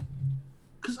watch it.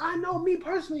 Cause I know me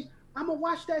personally, I'm gonna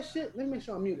watch that shit. Let me make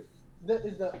sure I'm muted.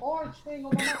 Is the orange thing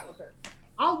on my mouth? Okay.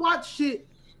 I watch shit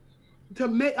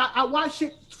I watch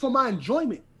shit for my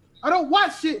enjoyment. I don't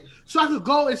watch shit so I could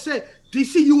go and say,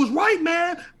 DC, you was right,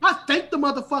 man. I thank the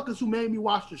motherfuckers who made me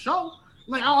watch the show.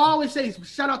 Like I always say,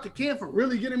 shout out to Ken for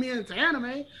really getting me into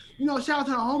anime. You know, shout out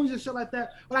to the homies and shit like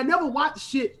that. But I never watch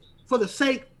shit for the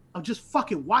sake of just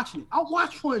fucking watching it. I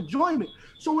watch for enjoyment.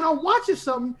 So when I'm watching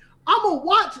something, I'm gonna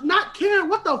watch not caring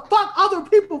what the fuck other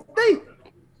people think.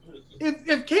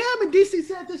 If Cam and DC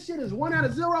said this shit is 1 out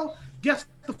of 0, guess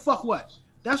the fuck what?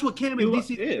 That's what Cam and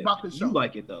DC think about this show. You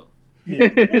like it though. Yeah.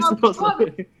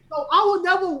 So I will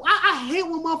never. I hate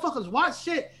when motherfuckers watch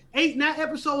shit 8, 9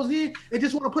 episodes in and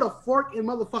just want to put a fork in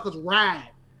motherfuckers' ride.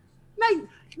 Like,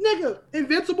 nigga,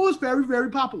 Invincible is very,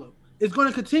 very popular. It's going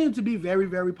to continue to be very,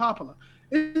 very popular.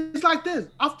 It's like this.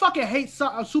 I fucking hate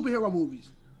superhero movies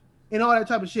and all that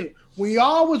type of shit. When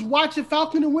y'all was watching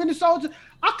Falcon and Winter Soldier,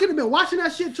 I could have been watching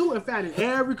that shit too and finding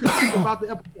every critique about the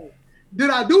episode. Did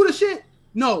I do the shit?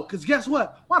 No, because guess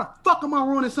what? Why the fuck am I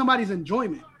ruining somebody's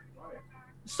enjoyment?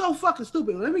 So fucking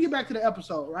stupid. Let me get back to the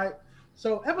episode, right?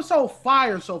 So episode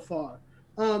fire so far.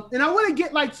 And I want to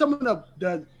get like some of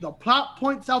the plot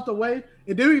points out the way,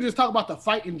 and then we can just talk about the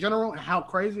fight in general and how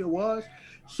crazy it was.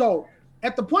 So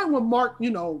at the point when Mark,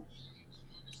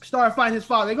 started fighting his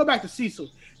father, they go back to Cecil.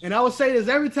 And I would say this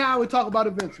every time we talk about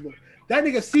Invincible. That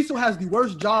nigga Cecil has the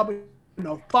worst job in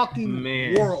the fucking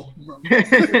world, bro.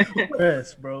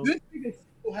 Yes, bro. This nigga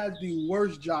Cecil has the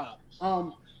worst job.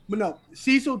 But no,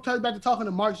 Cecil turns back to talking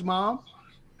to Mark's mom,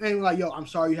 and like, yo, I'm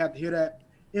sorry you had to hear that.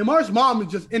 And Mark's mom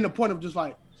is just in the point of just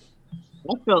like,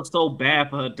 I felt so bad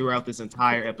for her throughout this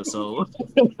entire episode.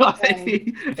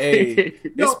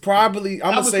 It's probably,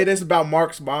 I'm gonna say this about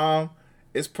Mark's mom.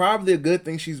 It's probably a good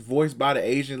thing she's voiced by the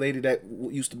Asian lady that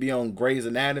used to be on Grey's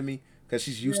Anatomy because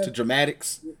she's used to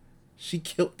dramatics. She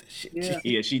killed this shit.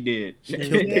 Yeah, she did. She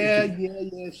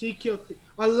killed it.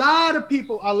 A lot of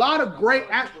people, a lot of great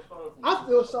actors. I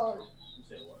feel sorry.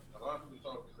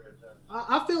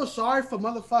 I feel sorry for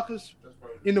motherfuckers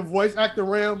in the voice actor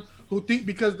realm who think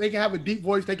because they can have a deep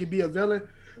voice, they can be a villain.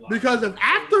 Because if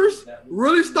actors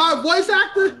really start voice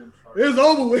acting, it's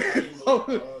over with.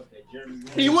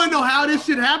 You want to know how this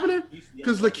shit happening?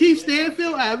 Because Lakeith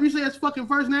Stanfield, however you say his fucking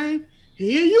first name,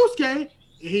 he and Yusuke,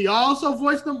 he also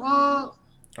voiced them.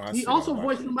 He also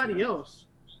voiced somebody else.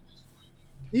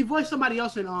 He voiced somebody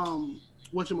else in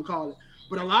whatchamacallit.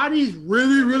 But a lot of these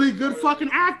really, really good fucking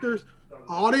actors,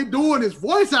 all they doing is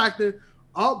voice acting.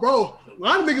 Oh, bro, a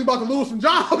lot of niggas about to lose some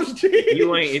jobs.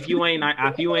 If you ain't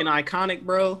iconic,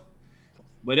 bro.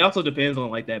 But it also depends on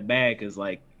like that bag, cause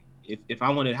like if I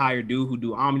want to hire a dude who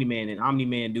do Omni-Man and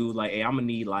Omni-Man dude like, hey, I'm gonna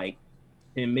need like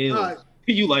 10 million. Right.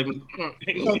 You like?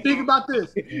 So think about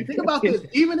this.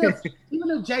 Even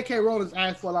if J.K. Rowling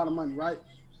asked for a lot of money, right?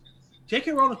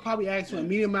 J.K. Rowling probably asked for a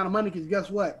medium amount of money because guess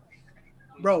what?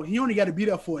 bro, he only got to be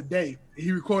there for a day.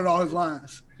 He recorded all his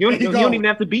lines. He don't even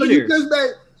have to be so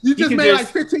there. You just made like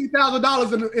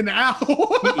 $15,000 in the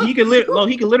hour. he could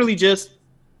literally just.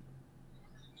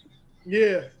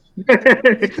 Yeah. He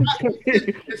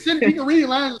can read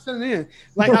lines and send it in.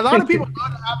 Like a lot of people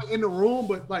love to have it in the room,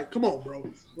 but like, come on, bro.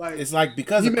 Like it's like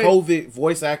because of COVID,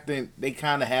 voice acting, they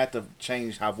kind of had to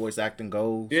change how voice acting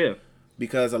goes. Yeah.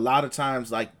 Because a lot of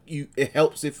times, like it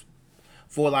helps if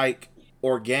for like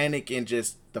organic and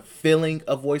just the feeling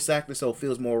of voice acting, so it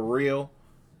feels more real.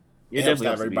 It helps to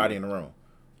have everybody in the room.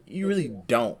 You really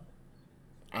don't,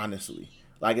 honestly.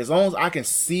 Like as long as I can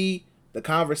see the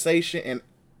conversation and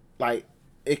like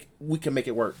we can make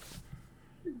it work.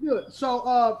 Good.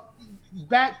 So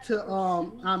back to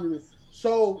Omni-Man.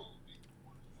 So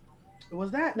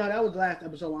was that? No, that was the last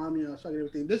episode of Omni-Man.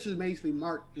 Everything. This is basically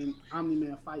Mark and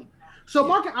Omni-Man fight. So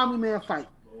Mark and Omni-Man fight,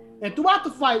 and throughout the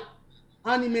fight,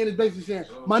 Omni-Man is basically saying,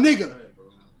 "My nigga,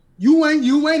 you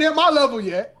ain't at my level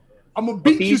yet. I'm gonna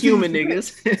beat these you." Human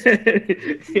niggas.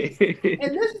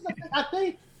 And this is, I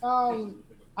think,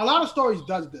 a lot of stories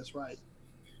does this, right?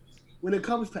 When it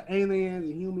comes to aliens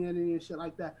and humanity and shit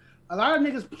like that, a lot of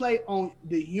niggas play on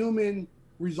the human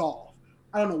resolve.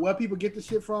 I don't know where people get this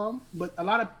shit from, but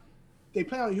they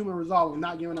play on human resolve and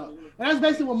not giving up. And that's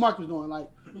basically what Mark was doing. Like,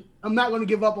 I'm not going to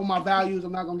give up on my values.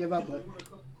 I'm not going to give up, but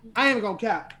I ain't going to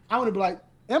cap. I want to be like,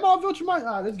 am I Viltrumite?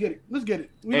 All right, let's get it. We going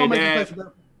to make this place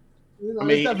better. You know, I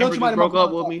mean, Viltrumite broke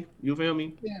up with me. You feel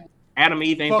me? Yeah. Adam and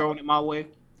Eve ain't throwing it my way.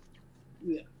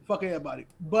 Yeah, fuck everybody.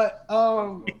 But,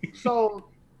 so...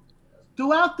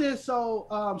 Throughout this,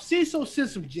 Cecil sent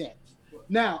some jets.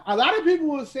 Now, a lot of people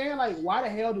were saying, like, why the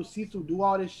hell do Cecil do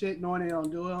all this shit knowing they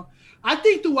don't do it? I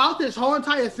think throughout this whole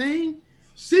entire thing,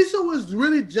 Cecil was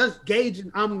really just gauging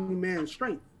Omni-Man's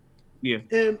strength. Yeah.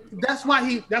 And that's why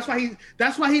he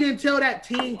didn't tell that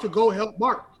team to go help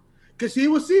Mark. Because he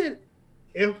was seeing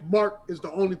if Mark is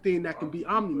the only thing that can be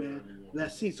Omni-Man,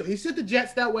 let's see. So he sent the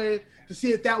jets that way to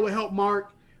see if that would help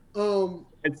Mark.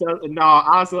 And so,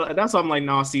 honestly, that's why I'm like,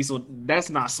 no, Cecil, that's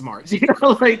not smart. You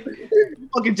know, like,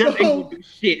 fucking just ain't gonna do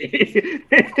shit.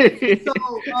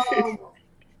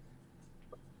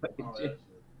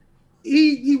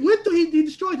 He went through, he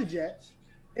destroyed the jets,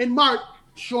 and Mark,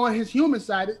 showing his human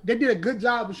side, they did a good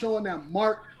job of showing that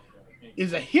Mark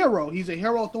is a hero. He's a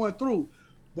hero through and through,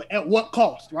 but at what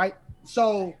cost, right?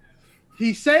 So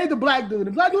he saved the black dude.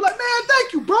 The black dude like, man,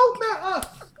 thank you, bro. Man,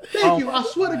 thank you. I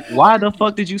swear to God. Why the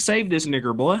fuck did you save this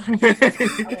nigger, boy?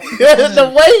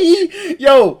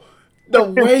 the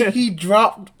way he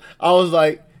dropped, I was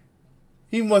like,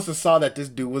 he must have saw that this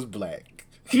dude was black.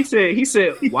 He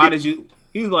said, why did you?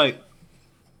 He's like,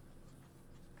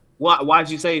 why'd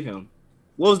you save him?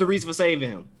 What was the reason for saving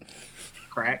him?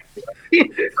 Crack.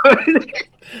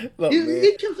 Look,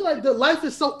 he keeps like the life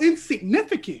is so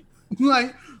insignificant.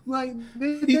 Like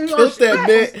he killed that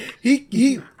man.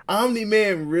 He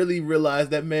Omni-Man really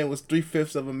realized that man was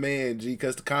 3/5 of a man, G,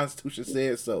 because the Constitution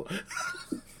said so.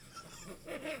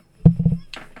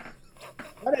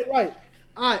 That ain't right.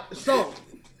 All right, so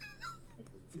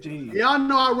y'all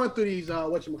know I run through these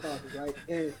whatchamacallits, right?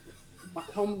 And my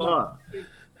home. Go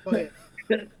ahead.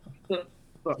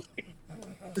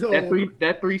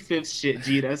 That 3/5 shit,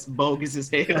 G, that's bogus as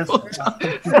hell.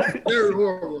 Very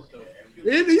horrible.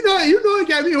 You know it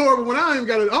got me horrible when I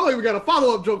don't even got a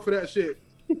follow-up joke for that shit.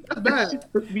 That's bad.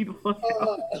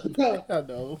 I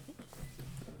know.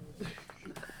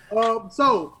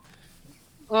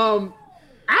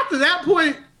 After that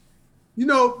point, you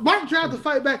know, Mark tried to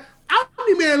fight back.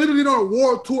 Omni-Man literally on a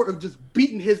world tour of just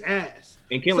beating his ass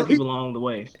and killing people along the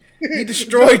way. He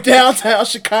destroyed downtown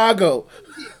Chicago.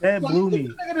 That blew me.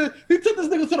 He took this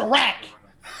nigga to the rack.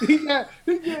 He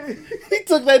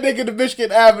took that nigga to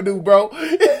Michigan Avenue, bro.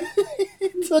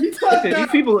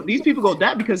 These people go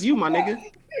die because you, my nigga.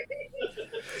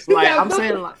 Like I'm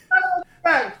saying, like,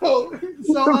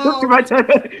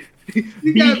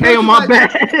 BK on my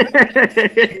back.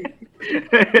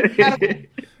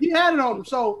 He had it on him.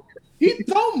 So he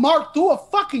threw Mark through a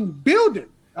fucking building.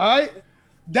 All right,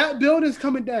 that building's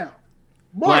coming down.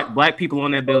 Black people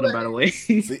on that building, by the way.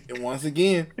 See, once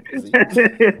again, here's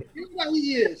what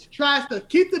he is. Tries to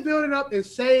keep the building up and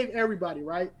save everybody,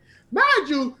 right? Mind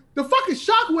you, the fucking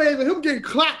shockwave of him getting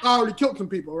clapped already killed some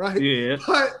people, right? Yeah.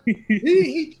 But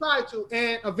he tried to,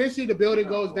 and eventually the building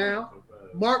goes down.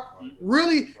 Mark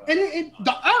really, and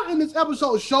the art in this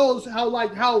episode shows how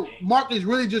Mark is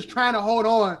really just trying to hold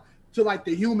on to like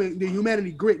the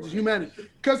humanity grit, just humanity,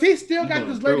 because he still got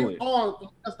this lady's arm,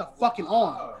 that's the fucking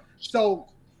arm. So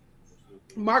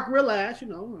Mark realized, you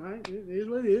know, all right, it is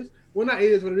what it is. Well, not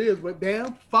it is what it is, but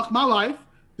damn, fuck my life.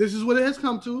 This is what it has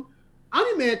come to.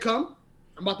 Omni-Man come.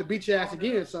 I'm about to beat your ass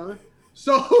again, son.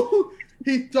 So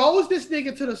he throws this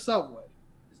nigga to the subway.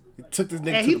 He took this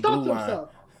nigga And to he the thought blue to line. himself,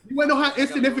 you wanna know how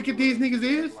insignificant these niggas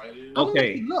is?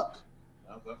 Okay. Look.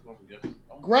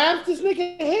 Grabs this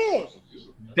nigga head.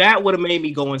 That would have made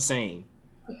me go insane.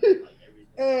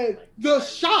 And the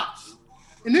shots.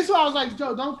 And this is why I was like,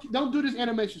 Joe, don't do this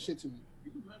animation shit to me.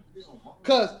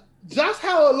 Cause just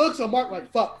how it looks, I'm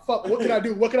like, fuck, what can I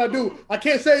do? What can I do? I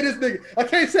can't say this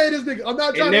nigga. I'm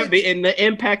not trying to. And the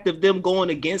impact of them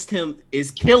going against him is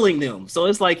killing them. So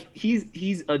it's like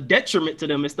he's a detriment to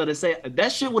them instead of saying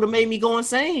that shit would have made me go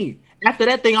insane. After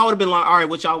that thing, I would have been like, all right,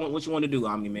 what you want to do,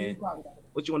 Omni-Man?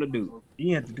 What you want to do?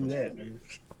 You have to do that, man.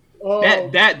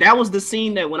 That was the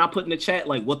scene that when I put in the chat,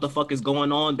 like, what the fuck is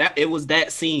going on? That it was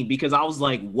that scene because I was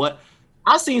like, what?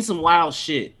 I've seen some wild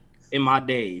shit in my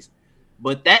days,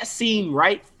 but that scene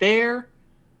right there,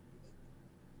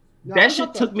 that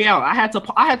shit took me out. I had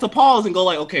to pause and go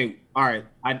like, okay, all right,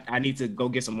 I need to go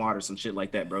get some water, some shit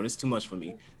like that, bro. This is too much for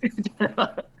me.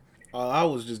 I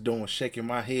was just shaking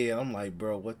my head. I'm like,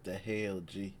 bro, what the hell,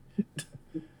 G?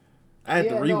 I had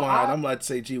to rewind. I'm like to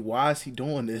say, gee, why is he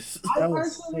doing this? That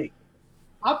was sick.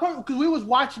 Because we was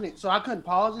watching it, so I couldn't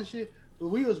pause and shit. But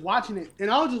we was watching it,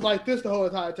 and I was just like this the whole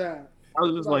entire time. I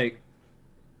was just like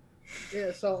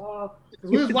yeah. So, because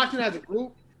we was watching it as a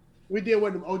group, we did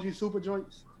one of them OG super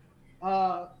joints.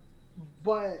 But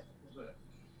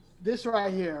this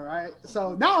right here, right?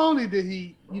 So not only did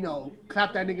he,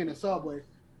 clap that nigga in the subway,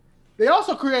 they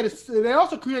also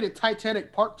created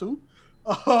Titanic Part 2,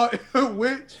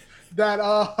 which that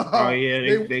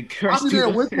they cursed there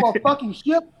went to a fucking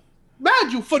ship.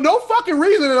 Imagine you, for no fucking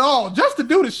reason at all, just to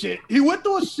do the shit. He went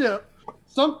to a ship,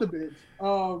 sunk the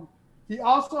bitch. He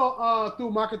also threw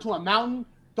Mark into a mountain.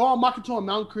 Throwing Mark into a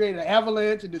mountain created an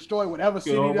avalanche and destroyed whatever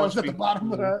city that was at the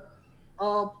bottom of that.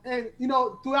 And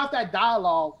throughout that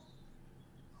dialogue,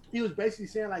 he was basically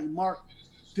saying like, Mark,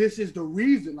 this is the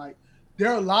reason. Like,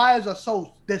 their lives are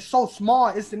so small,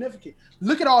 it's significant.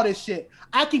 Look at all this shit.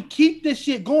 I can keep this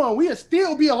shit going. We'll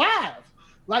still be alive.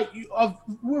 Like,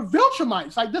 we're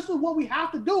Viltrumites. Like, this is what we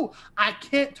have to do. I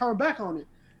can't turn back on it.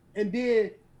 And then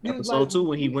episode 2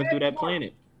 when he went through that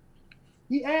planet.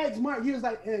 He asked Mark, he was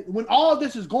like, when all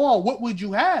this is gone, what would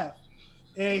you have?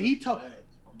 And he told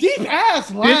deep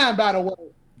ass line, by the way.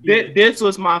 This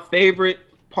was my favorite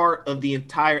part of the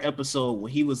entire episode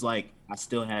when he was like, I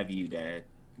still have you, Dad.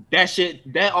 That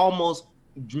shit, that almost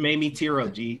made me tear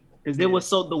up, G. Because it was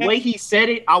so, the way he said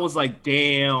it, I was like,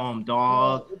 damn,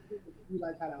 dog. You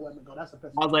like how that weapon go. That's a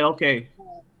I was like, okay.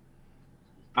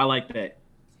 I like that.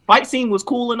 Fight scene was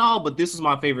cool and all, but this was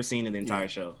my favorite scene in the entire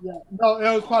show. Yeah, no,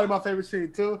 it was probably my favorite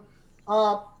scene too.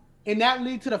 And that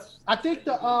lead to the I think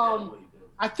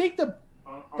the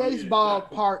baseball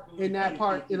part in that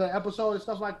part in the episode and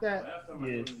stuff like that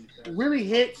really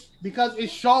hits because it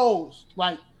shows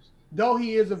like though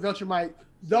he is a Viltrumite,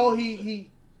 though he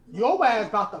your ass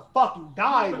about to fucking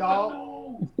die,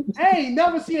 dog. I ain't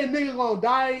never seen a nigga gonna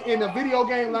die in a video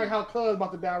game like how Cuz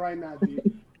about to die right now, G.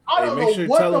 Hey, make sure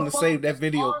you tell him to save that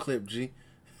video clip, G.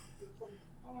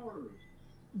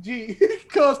 G,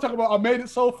 Cuz talking about I made it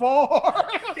so far.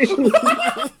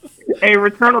 Hey,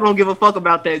 Returnal don't give a fuck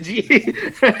about that, G. Hey,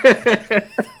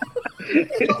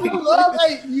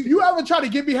 you ever try to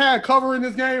get behind cover in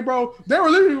this game, bro? They were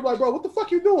literally like, bro, what the fuck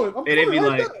you doing? And they be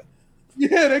like,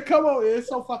 yeah, they come on. It's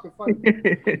so fucking funny.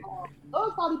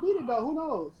 Cuz probably beat it though. Who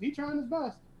knows? He trying his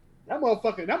best. That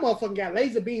motherfucker got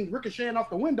laser beams ricocheting off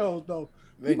the windows though.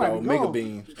 They got Omega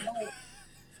beams.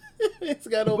 It's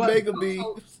got Omega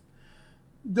beams.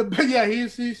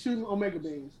 He's shooting Omega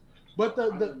beams. But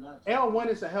the L1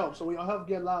 is a help. So when your help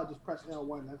get loud, just press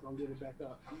L1. That's gonna get it back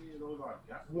up.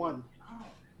 1.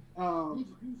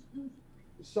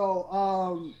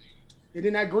 And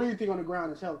then that green thing on the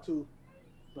ground is help too.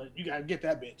 But you gotta get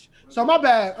that bitch. So my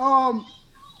bad.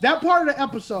 That part of the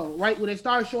episode, right, when they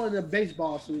started showing the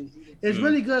baseball scene, is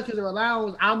really good because it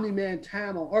allows Omni-Man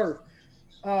time on Earth.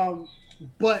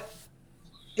 But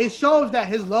it shows that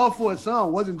his love for his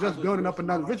son wasn't just building up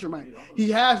another Viltrumite.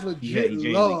 He has legit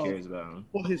love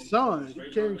for his son.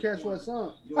 He cares for his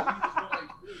son.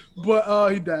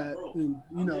 But he died. And,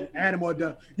 adding more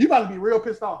death. You about to be real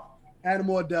pissed off. Adding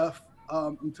more death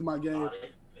into my game.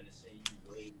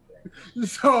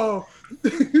 So...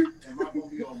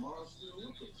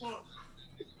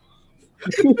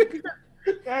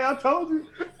 Hey, I told you.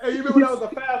 Hey, you remember that was a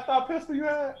fast stop pistol you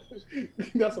had?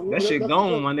 That shit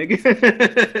gone, my nigga.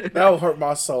 That would hurt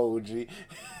my soul, G.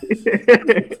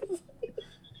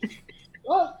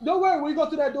 Don't worry. When you go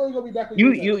through that door, you're gonna be back.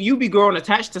 You be growing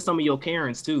attached to some of your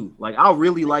Karens too. Like I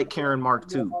really like Karen Mark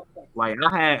too. Like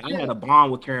I had a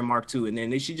bond with Karen Mark too, and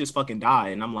then she just fucking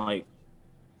died, and I'm like,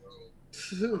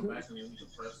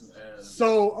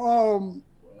 so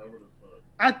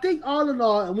I think all in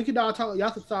all, and we can all talk.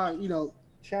 Y'all can start,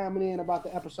 chiming in about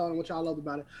the episode and what y'all love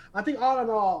about it. I think all in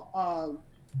all,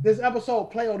 this episode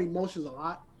play on emotions a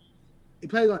lot. It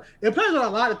plays on a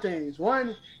lot of things.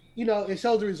 One, it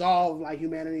shows the resolve like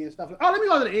humanity and stuff. Oh, let me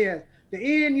go to the end.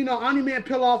 The end, Omni-Man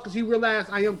peel off because he realized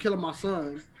I am killing my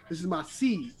son. This is my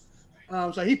seed.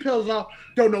 So he peels off.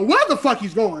 Don't know where the fuck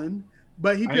he's going,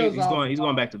 but he peels off. He's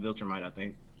going back to Viltrumite, I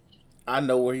think. I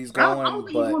know where he's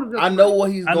going, but I know where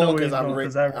he's going because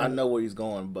I know where he's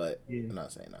going, but I'm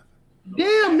not saying nothing.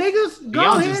 Damn, niggas,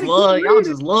 y'all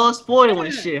just love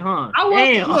spoiling shit, huh?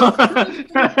 Damn.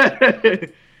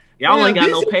 Y'all ain't got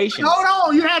no patience.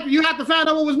 Hold on, you have to find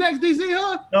out what was next, DC,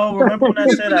 huh? No, remember when I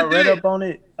said I read up on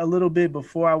it a little bit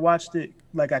before I watched it?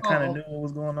 Like I kind of knew what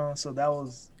was going on, so that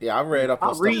was. Yeah, I read up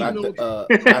on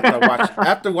stuff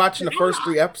after watching the first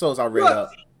 3 episodes. I read up.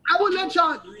 I would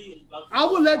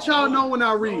let y'all know when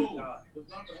I read.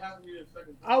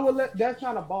 That's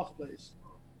not a boss place.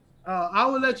 I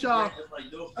would let y'all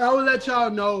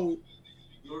know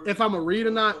if I'm a read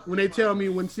or not when they tell me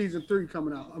when season 3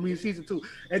 coming out. I mean season 2.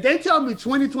 If they tell me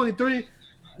 2023,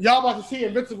 y'all about to see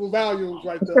Invincible volumes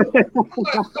right there.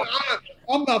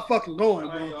 I'm not fucking going,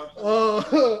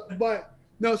 bro. But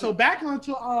no. So back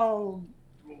onto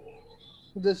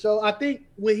the show. I think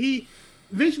when he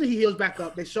eventually heals back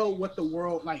up, they show what the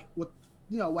world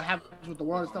what happens with the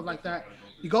world and stuff like that.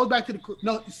 He goes back to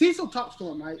Cecil talks to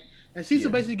him, right? And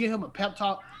Cecil basically give him a pep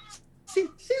talk.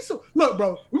 Cecil, look,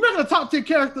 bro, we're not gonna top 10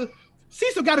 character.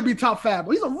 Cecil got to be top 5,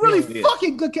 bro. He's a really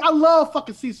fucking good kid. I love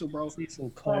fucking Cecil, bro.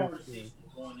 Cecil,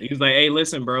 he was like, "Hey,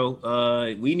 listen,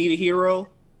 bro. We need a hero.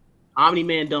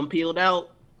 Omni-Man done peeled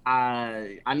out.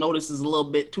 I know this is a little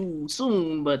bit too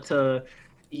soon, but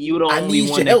you the only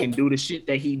one that can do the shit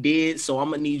that he did. So I'm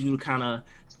gonna need you to kind of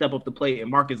step up the plate."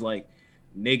 And Mark is like,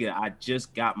 "Nigga, I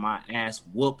just got my ass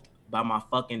whooped by my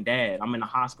fucking dad. I'm in the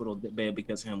hospital bed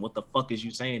because of him. What the fuck is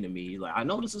you saying to me?" He's like, "I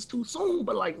know this is too soon,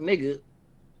 but like, nigga,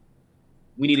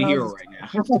 we need a hero right now."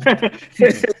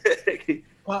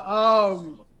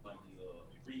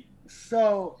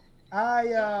 So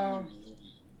I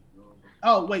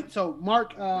so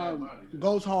Mark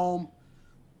goes home.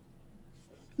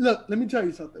 Look, let me tell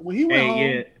you something. When he went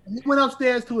home, he went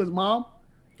upstairs to his mom,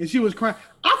 and she was crying.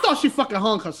 I thought she fucking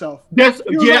hung herself.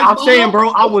 I'm saying, bro,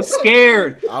 I was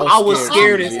scared. I was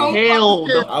scared as hell.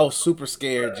 I was super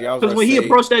scared, G. Because when he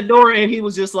approached that door and he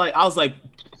was just like, I was like,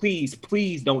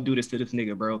 please don't do this to this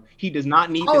nigga, bro. He does not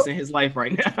need this in his life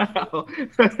right now. And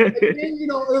then, it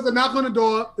was a knock on the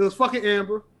door. It was fucking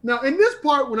Amber. Now, in this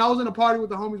part, when I was in a party with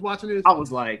the homies watching this, I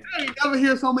was like, I ain't never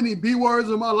hear so many B words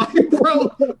in my life,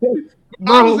 bro.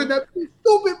 I was in that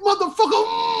stupid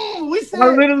motherfucker. We said,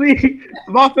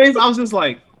 my face, I was just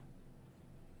like.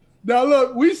 Now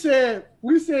look, we said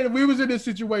if we was in this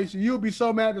situation, you'd be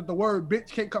so mad that the word bitch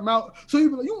can't come out. So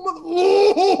you'd be like, you mother,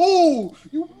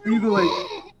 you'd be like,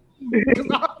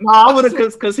 no, I would have,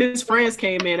 because his friends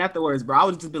came in afterwards, bro. I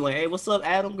would just be like, "Hey, what's up,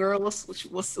 Adam girl?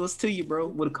 What's to you, bro?"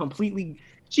 Would have completely.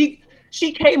 She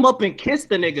came up and kissed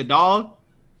the nigga, dog.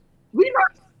 We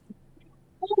not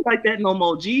like that no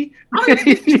more, G. Hold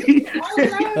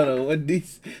on, what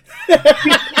these?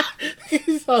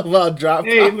 He's talking about drop.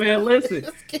 Hey man, listen.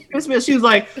 This bitch, she was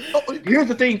like, here's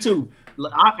the thing too.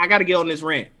 I gotta get on this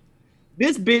rant.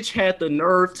 This bitch had the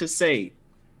nerve to say,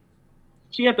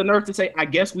 I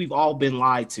guess we've all been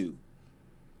lied to.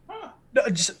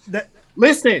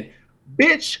 Listen,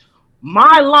 bitch,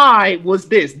 my lie was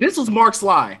this. This was Mark's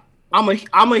lie. I'm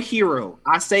a hero.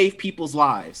 I save people's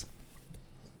lives.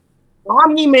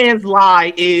 Omni-Man's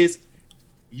lie is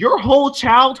your whole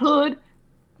childhood,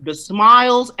 the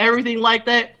smiles, everything like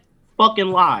that, fucking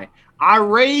lie. I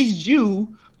raised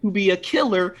you to be a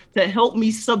killer to help me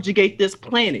subjugate this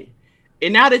planet.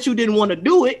 And now that you didn't want to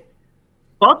do it,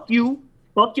 fuck you,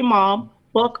 fuck your mom,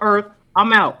 fuck Earth,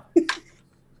 I'm out.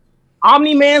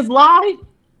 Omni-Man's lie,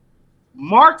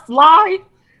 Mark's lie,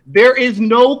 there is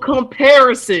no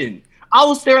comparison. I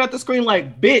was staring at the screen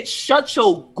like, bitch, shut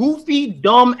your goofy,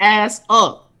 dumb ass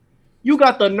up. You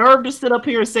got the nerve to sit up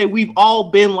here and say we've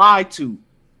all been lied to.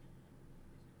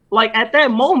 Like, at that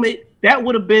moment, that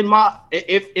would have been my,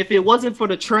 if it wasn't for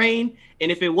the train, and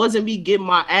if it wasn't me getting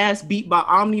my ass beat by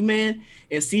Omni-Man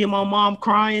and seeing my mom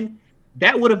crying,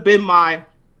 that would have been my,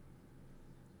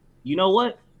 you know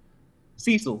what?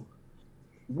 Cecil,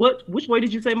 which way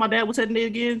did you say my dad was heading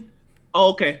again? Oh,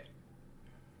 okay.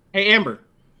 Hey, Amber.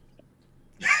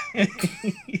 All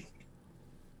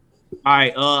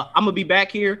right, I'm gonna be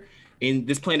back here, and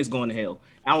this plane is going to hell.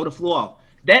 I would have flew off.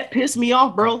 That pissed me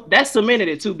off, bro. That cemented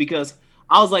it too because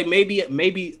I was like,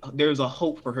 maybe there's a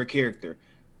hope for her character.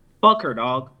 Fuck her,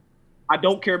 dog. I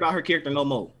don't care about her character no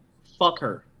more. Fuck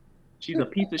her. She's a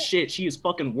piece of shit. She is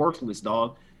fucking worthless,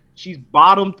 dog. She's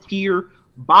bottom tier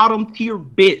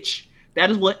bitch.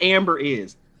 That is what Amber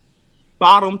is.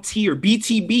 Bottom tier,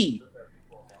 BTB.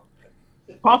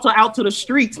 Toss her out to the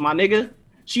streets, my nigga.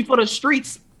 She for the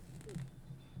streets.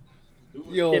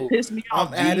 Yo, It pissed me off.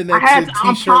 I'm adding that to the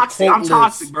t-shirt quote I'm list.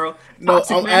 toxic, bro. No,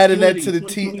 Toxic I'm adding that to the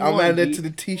masculinity, I'm adding that to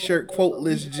the t-shirt quote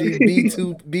list. G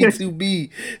B2B.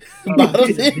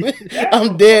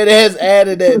 I'm dead ass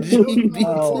added that G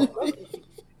B2B.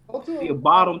 She a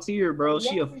bottom tier, bro.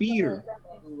 She a feeder.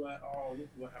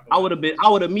 I would have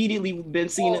immediately been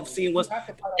seeing what's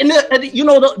and you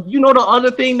know the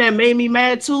other thing that made me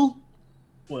mad too.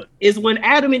 What is when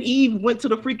Adam and Eve went to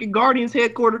the freaking Guardians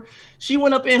headquarters, she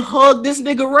went up and hugged this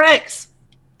nigga Rex.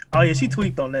 Oh yeah, she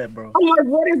tweaked on that, bro. I'm like,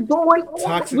 what is going on?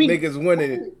 Toxic niggas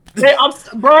winning.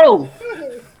 Bro.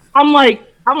 I'm like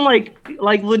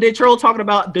when they troll talking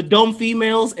about the dumb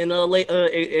females and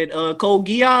Code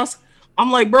Geass.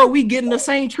 I'm like, bro, we getting the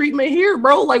same treatment here,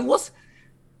 bro. Like, what's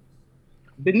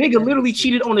the nigga literally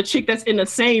cheated on a chick that's in the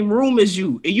same room as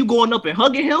you, and you going up and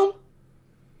hugging him?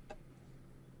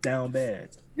 Down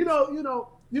bad. You know,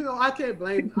 I can't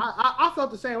blame. I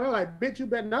felt the same way. Like, bitch, you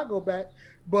better not go back.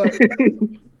 But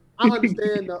I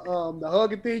understand the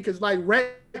hugging thing because like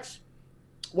Rex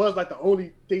was like the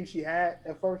only thing she had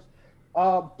at first.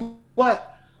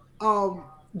 But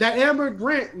that Amber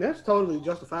Grant, that's totally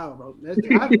justifiable, bro.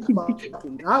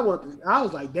 I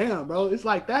was like, damn, bro, it's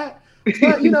like that.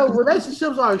 But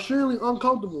relationships are extremely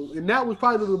uncomfortable, and that was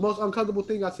probably the most uncomfortable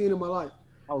thing I've seen in my life.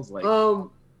 I was like,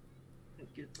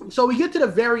 so we get to the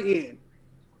very end.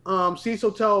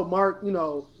 Cecil told Mark,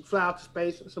 fly out to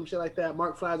space or some shit like that.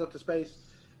 Mark flies up to space.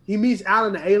 He meets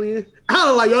Alan the alien.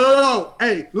 Alan like, yo,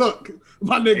 hey, look,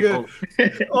 my nigga,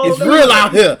 it's real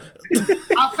out here.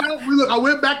 I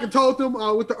went back and told them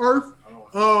with the Earth,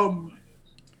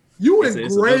 you in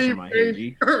grave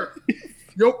danger.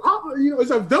 Yo, papa,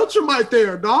 it's a Viltrumite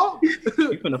there, dog. You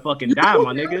finna fucking die,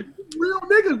 my nigga. Real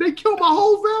niggas, they killed my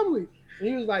whole family. And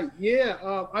he was like,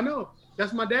 yeah, I know.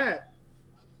 That's my dad.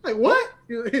 Like, what?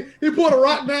 He pulled a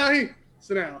rock down. He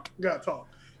sit down. Gotta talk.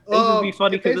 It would be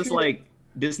funny because it's like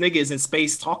this nigga is in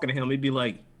space talking to him. It'd be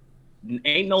like,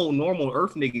 ain't no normal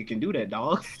Earth nigga can do that,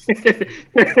 dog.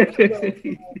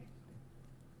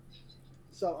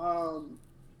 So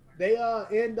they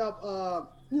end up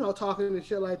talking and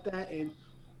shit like that, and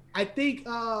I think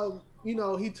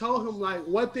he told him like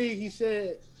one thing he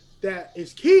said that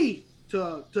is key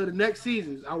to the next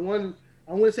seasons. I want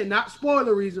to say not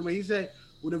spoiler reason, but he said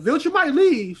when the Viltrumite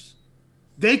leaves,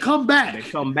 they come back. They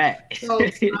come back. So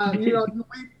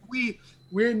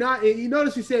we're not. You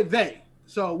notice he said they.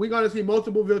 So we're gonna see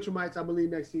multiple Viltrumites, I believe,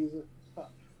 next season.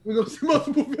 We're gonna see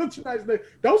multiple Viltrumites.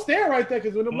 Don't stand right there,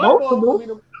 because when the blood ball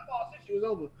issue is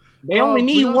over. They only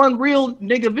need one real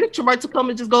nigga Viltrumite to come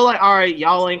and just go like, all right,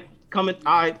 y'all ain't coming.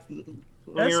 All right,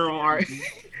 all right.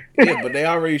 Yeah, but they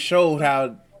already showed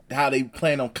how they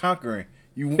plan on conquering.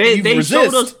 They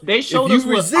showed us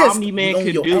what Omni-Man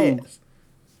could do.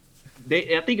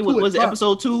 I think it was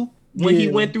episode 2 when he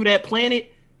went through that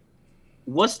planet.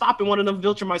 What's stopping one of them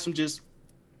Viltrumites from just?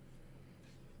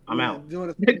 I'm out.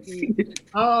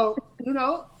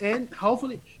 And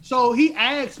hopefully, so he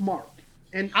asked Mark,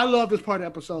 and I love this part of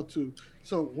episode 2.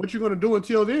 So what you gonna do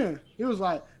until then? He was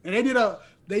like, and they did a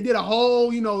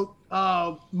whole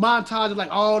montage of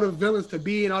like all the villains to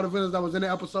be and all the villains that was in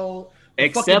the episode.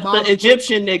 Except the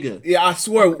Egyptian nigga. Yeah, I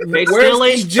swear. They still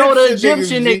ain't show the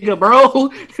Egyptian nigga,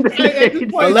 bro.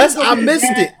 Unless I missed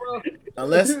it.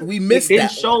 Unless we missed it. They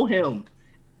didn't show him.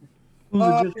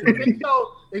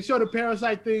 They show the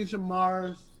parasite things from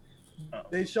Mars.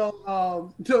 They show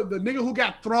the nigga who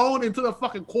got thrown into the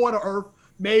fucking core of Earth,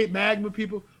 made magma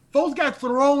people. Folks got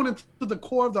thrown into the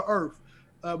core of the Earth,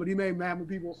 but he made magma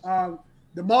people.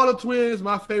 The Martyr twins,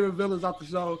 my favorite villains off the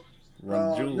show.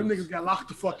 Them niggas got locked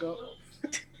the fuck up.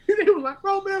 They was like,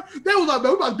 bro, man. They was like,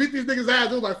 man, we about to beat these niggas' ass.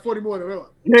 It was like 40 more than it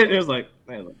was like,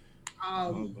 but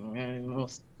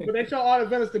they show all the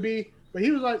villains to be. But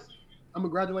he was like, I'm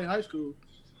gonna graduate high school.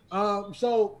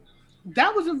 So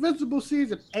that was Invincible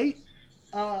season 8.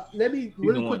 Let me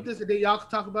really quick this, and then y'all can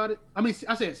talk about it. I mean,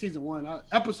 I said season 1,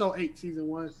 episode 8, season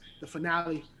 1, the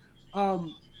finale.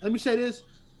 Let me say this: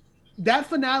 that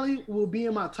finale will be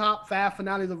in my top 5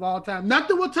 finales of all time.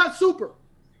 Nothing will touch Super.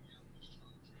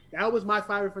 That was my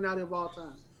favorite finale of all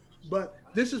time. But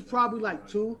this is probably like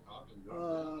 2.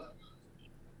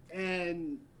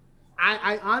 And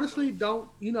I honestly don't,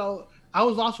 I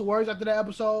was also worried after that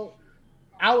episode.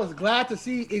 I was glad to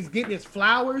see is getting his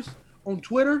flowers on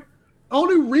Twitter.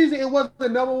 Only reason it wasn't the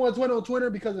number one tweet on Twitter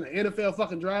because of the NFL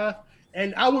fucking draft.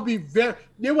 And I would be there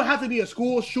would have to be a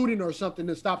school shooting or something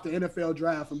to stop the NFL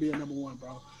draft from being number one,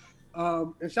 bro.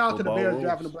 And shout out to the Bears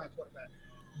drafting the black quarterback.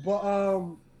 But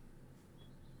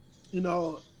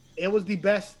it was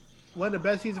one of the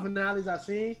best season finales I've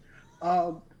seen.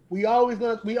 We always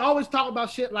talk about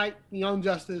shit like Young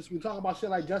Justice. We talk about shit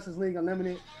like Justice League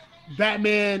Unlimited,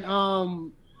 Batman,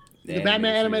 the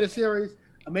Batman animated series,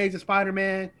 Amazing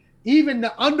Spider-Man, even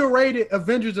the underrated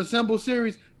Avengers Assemble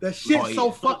series. The shit's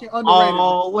so fucking underrated.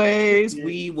 Always,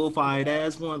 we will fight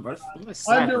as one. Bro.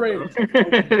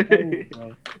 Underrated.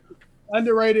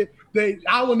 Underrated.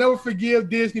 I will never forgive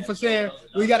Disney for saying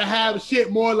we gotta have shit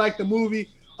more like the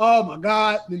movie. Oh my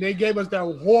god! And they gave us that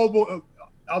horrible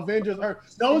Avengers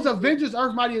Earth. Those Avengers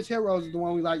Earth Mightiest Heroes is the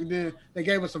one we like. And then they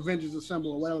gave us Avengers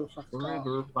Assemble or whatever the fuck it's called.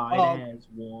 Forever fight as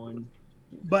one.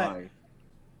 But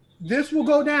this will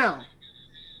go down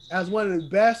as one of the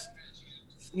best.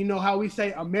 You know how we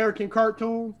say American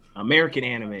cartoons? American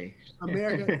anime.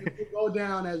 American will go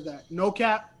down as that. No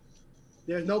cap.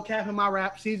 There's no cap in my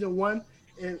rap. Season 1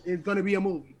 is going to be a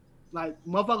movie. Like,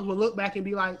 motherfuckers will look back and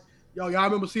be like, yo, y'all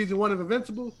remember season 1 of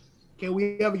Invincible? Can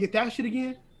we ever get that shit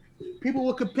again? People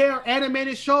will compare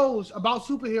animated shows about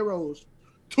superheroes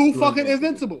to fucking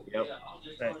Invincible. Yep.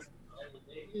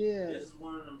 Yeah. This is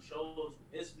one of them shows.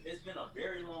 It's been a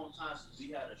very long time since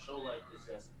we had a show like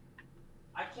this.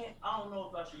 I don't know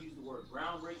if I should use the word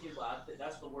groundbreaking, but I think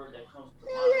that's the word that comes to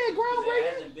mind. Yeah, groundbreaking.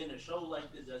 There hasn't been a show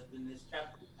like this that's been this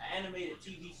animated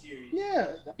TV series.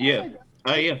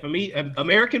 Yeah. For me,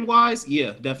 American wise,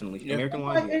 definitely. Yeah. American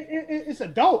wise, like, it's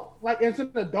adult. Like, it's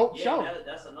an adult show.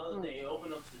 That's another thing. It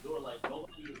opened up the door. Like,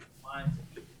 nobody is fine to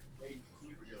keep crazy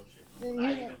superhero shit.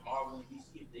 Not even Marvel and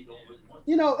DC if they don't really want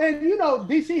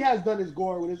to. DC has done his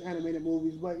gore with his animated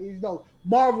movies, but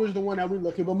Marvel is the one that we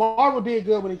look at. But Marvel did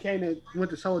good when it came to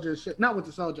Winter Soldier and shit. Not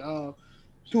Winter Soldier,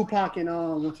 Tupac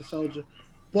and Winter Soldier.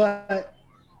 But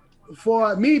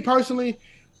for me personally,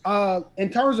 in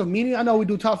terms of meaning, I know we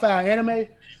do top 5 anime.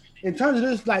 In terms of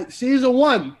this, like season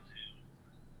 1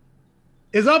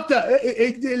 is up to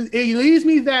it leaves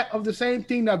me that of the same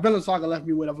thing that Villain Saga left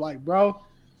me with. Of like, bro,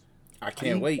 I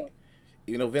can't wait.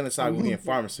 Villain Saga will be in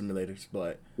farming simulators,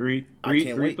 but three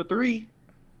for 3.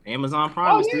 Amazon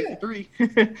Prime is 3 for 3.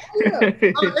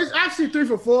 It's actually 3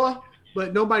 for 4,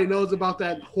 but nobody knows about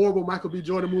that horrible Michael B.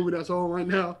 Jordan movie that's on right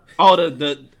now.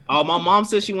 Oh, my mom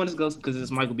said she wanted to go because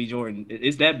it's Michael B. Jordan.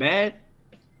 Is that bad?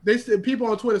 They said people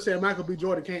on Twitter say Michael B.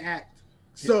 Jordan can't act.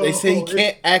 So they say he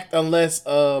can't act unless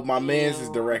my man's is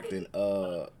directing.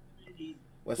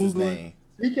 What's his name?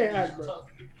 He can't act, bro.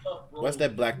 What's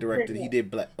that black director? He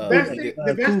did black.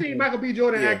 The best thing Michael B.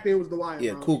 Jordan acted was The Wire.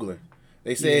 Yeah, bro. Coogler.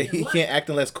 They said he can't act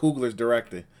unless Coogler's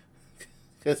directing,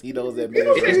 because he knows that man.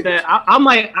 It's that I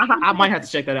might have to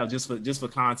check that out just for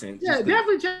content. Yeah,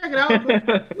 definitely check it out.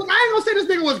 But, look, I ain't gonna say this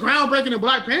nigga was groundbreaking in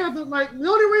Black Panther. Like the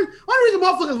only reason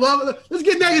motherfuckers love it. Let's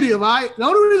get negative, all right? The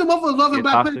only reason motherfuckers love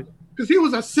Black Panther because he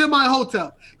was a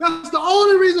semi-hotel. That's the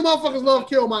only reason motherfuckers love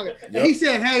Killmonger. Yep. And he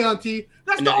said, "Hey, auntie."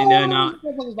 That's the only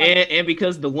reason. And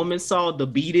because the woman saw the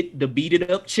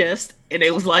beaded up chest, and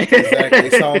it was like exactly.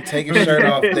 They saw him take his shirt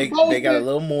off. They got a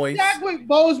little moist. Chadwick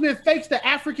Boseman fakes the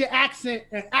African accent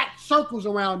and act circles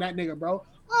around that nigga, bro.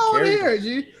 I don't want to hear it,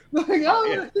 G. Like, I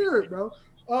don't want to hear it, bro.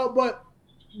 But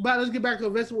let's get back to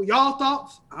Invincible. Y'all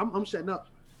thoughts? I'm shutting up.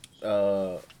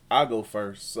 I'll go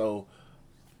first. So,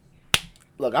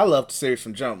 look, I love the series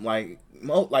from jump. Like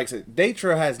I said,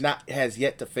 Daytra has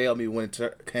yet to fail me when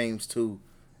it comes to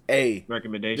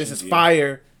recommendations. This is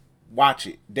fire. Watch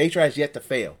it. Daytra has yet to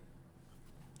fail.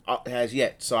 Has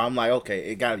yet. So I'm like,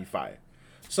 okay, it gotta be fire.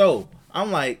 So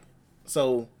I'm like,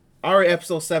 already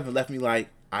episode 7 left me like,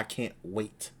 I can't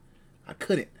wait. I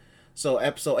couldn't. So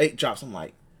episode 8 drops. I'm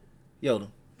like, yo,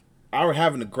 we're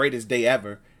having the greatest day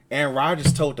ever. Aaron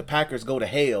Rodgers told the Packers go to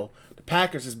hell. The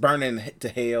Packers is burning to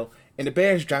hell, and the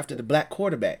Bears drafted the black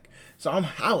quarterback. So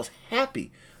I was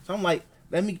happy. So I'm like,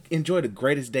 let me enjoy the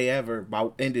greatest day ever by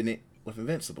ending it with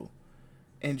Invincible.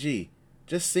 And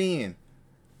just seeing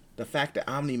the fact that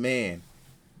Omni-Man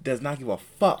does not give a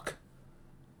fuck.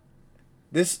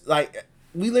 This, like,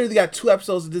 we literally got 2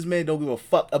 episodes of this man don't give a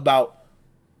fuck about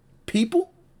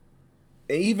people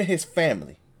and even his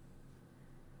family.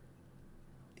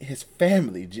 His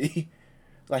family, G.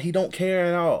 Like, he don't care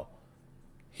at all.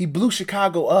 He blew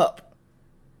Chicago up.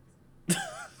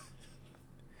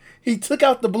 He took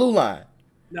out the blue line.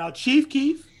 Now, Chief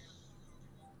Keef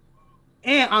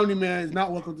and Omni-Man is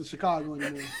not welcome to Chicago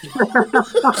anymore.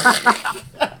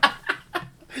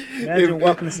 Imagine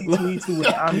walking to C2E2 with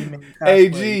Omni-Man cosplay. Hey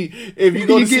G, if you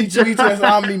go to C2E2 as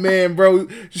Omni-Man, bro,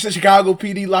 Chicago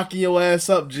PD locking your ass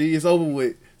up, G. It's over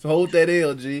with. So hold that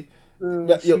L, G.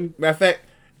 Yo, matter of fact,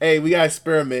 hey, we gotta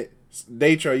experiment.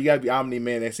 Daytro, you gotta be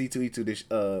Omni-Man at C2E2 this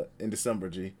in December,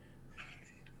 G.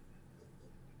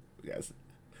 Guys.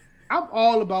 I'm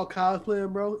all about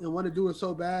cosplaying, bro, and want to do it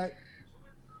so bad.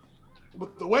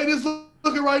 But the way this is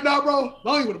looking right now, bro, I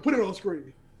don't even want to put it on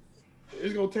screen.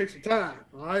 It's gonna take some time,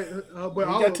 all right. But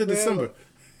you got to December.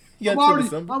 I'm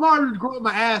already growing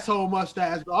my asshole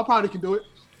mustache, bro. I probably can do it.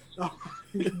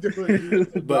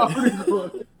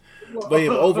 But yeah,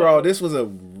 overall, this was a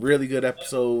really good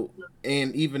episode,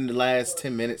 and even the last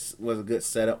 10 minutes was a good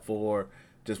setup for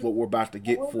just what we're about to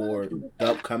get for the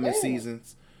upcoming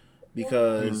seasons.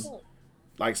 Because,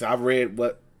 like I said, I've read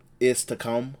what is to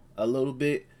come a little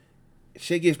bit.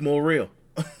 Shit gets more real.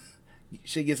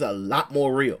 Shit gets a lot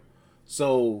more real.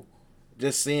 So,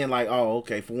 just seeing like, oh,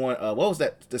 okay, for one, what was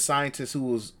that? The scientist who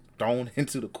was thrown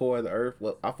into the core of the Earth?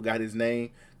 Well, I forgot his name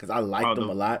because I liked him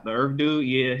a lot. The Earth dude,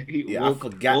 yeah. I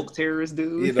forgot. Woke terrorist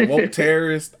dude. Yeah, the woke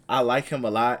terrorist. I like him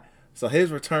a lot. So his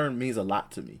return means a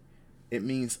lot to me. It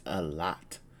means a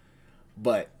lot.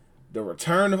 But the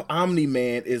return of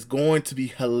Omni-Man is going to be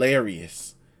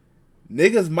hilarious.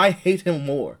 Niggas might hate him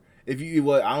more. I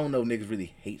don't know if niggas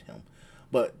really hate him.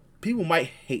 But people might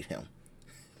hate him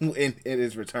in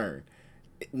his return.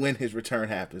 When his return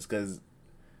happens. Because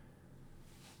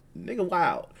nigga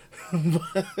wild.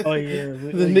 Oh, yeah.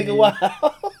 The nigga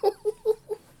wild.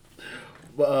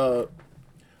 But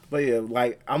yeah,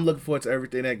 like, I'm looking forward to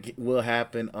everything that will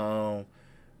happen.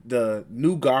 The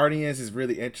new Guardians is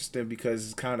really interesting because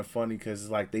it's kind of funny because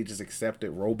it's like they just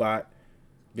accepted Robot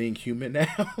being human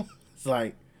now. It's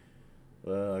like,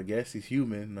 well, I guess he's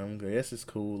human. I guess it's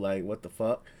cool. Like, what the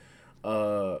fuck?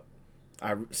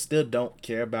 I still don't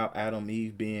care about Adam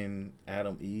Eve being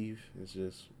Adam Eve. It's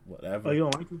just whatever. Oh, you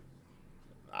don't like her?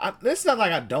 It's not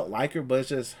like I don't like her, but it's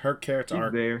just her character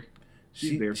arc.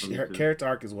 She's there for me her too. character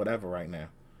arc is whatever right now.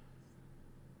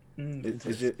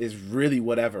 It's really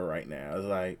whatever right now. It's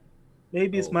like,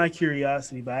 maybe it's my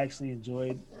curiosity, but I actually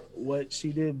enjoyed what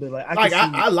she did. But like,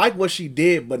 I like what she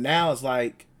did, but now it's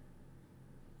like,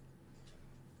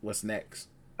 what's next?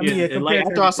 I mean, yeah, like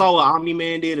after I saw what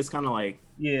Omni-Man did, it's kind of like,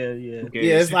 yeah.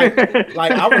 It's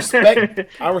like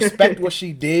I respect what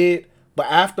she did, but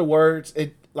afterwards,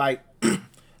 it like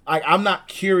I'm not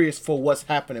curious for what's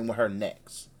happening with her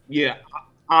next. Yeah.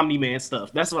 Omni-Man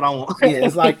stuff. That's what I want. Yeah,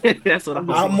 it's like that's what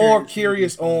I'm more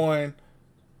curious on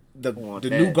the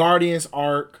new Guardians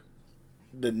arc,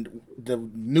 the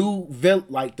new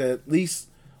like at least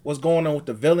what's going on with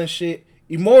the villain shit.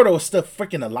 Immortal is still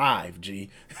freaking alive, G.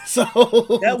 So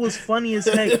that was funny as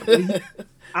heck.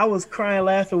 I was crying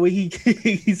laughing when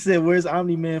he said, "Where's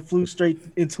Omni-Man?" Flew straight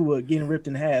into getting ripped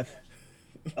in half,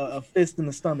 a fist in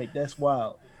the stomach. That's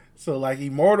wild. So like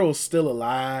Immortal's still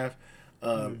alive.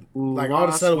 Like all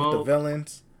the stuff with the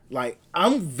villains. Like,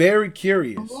 I'm very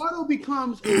curious. Immortal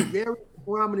becomes a very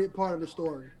prominent part of the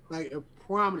story. Like a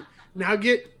prominent. Now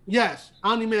yes,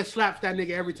 Omni-Man slaps that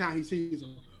nigga every time he sees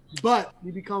him. But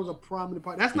he becomes a prominent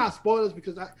part. That's not spoilers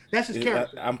because that's his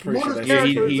character. I'm pretty sure that's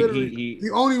character is literally the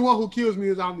only one who kills me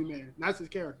is Omni-Man. That's his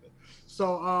character.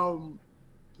 So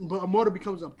but Immortal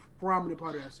becomes a prominent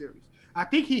part of that series. I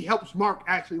think he helps Mark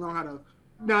actually learn how to.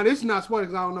 Now this is not spoilers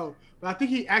because I don't know, but I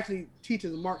think he actually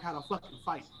teaches Mark how to fucking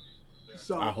fight.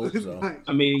 So I hope so. Like,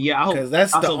 I mean, yeah, I hope, because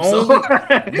that's I the hope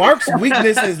only so. Mark's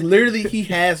weakness is literally he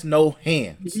has no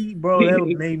hands. Bro, that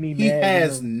made me mad. He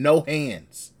has no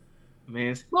hands.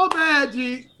 Man, so bad,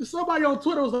 G. Somebody on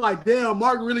Twitter was like, "Damn,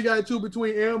 Mark really got into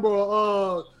between Amber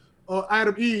or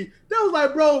Adam E." They was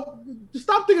like, "Bro, just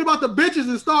stop thinking about the bitches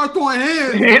and start throwing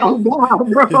hands." hell no,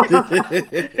 bro.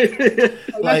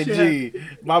 Like, G,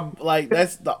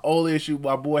 that's the only issue.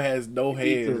 My boy has no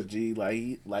hands, G.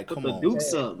 Like, come on,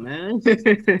 dukes up, man.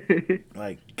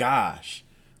 Like, gosh,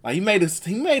 like he made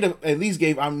at least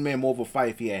gave Omni-Man more of a fight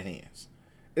if he had hands.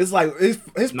 It's like his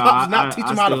pop's not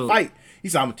teaching him how to fight. He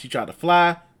said, "I'm gonna teach you how to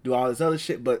fly, do all this other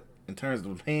shit." But in terms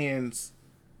of hands,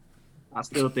 I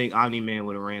still think Omni-Man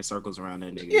would have ran circles around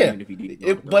that nigga. Yeah, even if he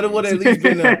did but it would have at least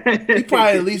been he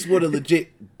probably at least would have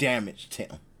legit damaged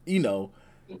him. You know.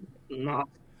 No.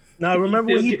 Now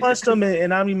remember when he punched him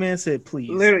and Omni-Man said, "Please."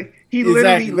 He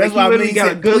literally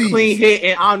got a good please. clean hit,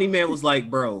 and Omni-Man was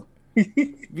like, "Bro."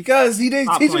 Because he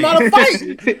didn't teach him how to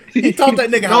fight. He taught that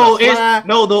nigga how to fly.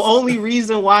 The only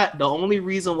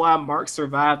reason why Mark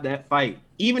survived that fight,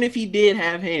 even if he did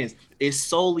have hands, is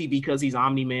solely because he's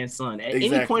Omni-Man's son. At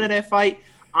any point of that fight,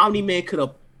 Omni-Man could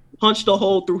have punched a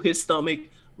hole through his stomach,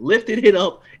 lifted it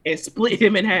up, and split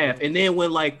him in half. And then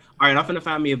went like, all right, I'm finna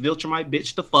find me a Viltrumite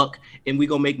bitch to fuck, and we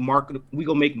gonna make Mark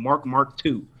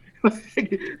 2. I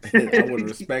would have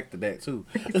respected that too.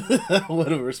 I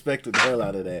would have respected the hell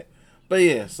out of that. But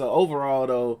yeah, so overall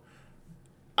though,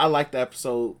 I like the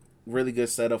episode. Really good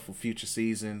setup for future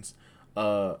seasons.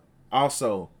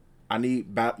 Also, I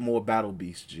need more Battle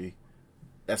Beast, G.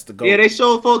 That's the goal. Yeah, they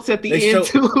showed folks at the end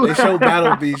too. They show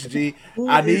Battle Beast, G.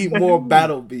 I need more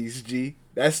Battle Beast, G.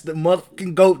 That's the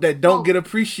motherfucking goat that don't get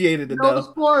appreciated enough. No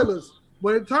spoilers.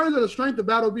 But in terms of the strength of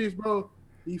Battle Beast, bro,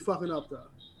 he fucking up though.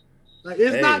 Like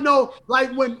it's not no like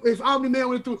if Omni-Man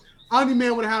went through,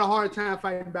 Omni-Man would have had a hard time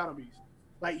fighting Battle Beast.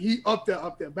 Like he up there.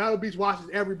 Battle Beast watches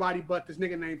everybody but this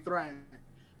nigga named Thrag.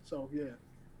 So yeah.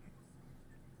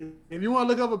 If you want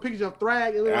to look up a picture of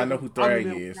Thrag, I know who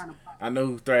Thrag is. I know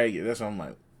who Thrag is. That's what I'm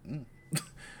like.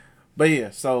 But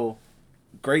yeah, so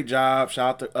great job.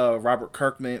 Shout out to Robert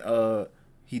Kirkman.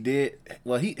 He did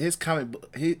well. His comic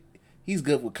book. He's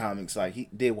good with comics. Like he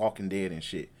did Walking Dead and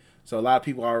shit. So a lot of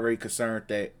people are already concerned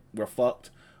that we're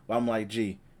fucked. But I'm like,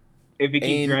 gee, if you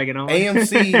keep dragging on,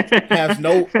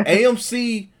 AMC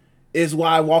is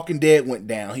why Walking Dead went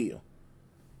downhill.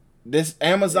 This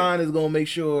Amazon is gonna make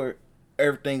sure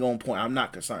everything on point. I'm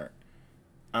not concerned.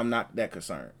 I'm not that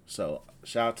concerned. So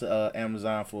shout out to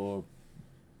Amazon for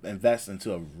investing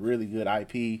into a really good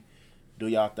IP. Do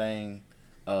y'all thing.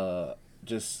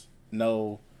 Just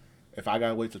know if I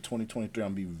gotta wait till 2023, I'm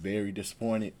gonna be very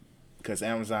disappointed because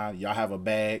Amazon, y'all have a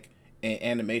bag and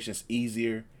animation's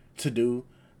easier to do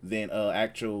than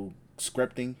actual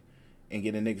scripting and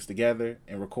getting niggas together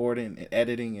and recording and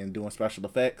editing and doing special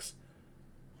effects.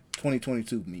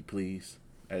 2022, me please.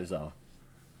 That is all.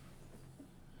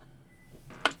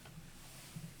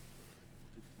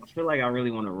 I feel like I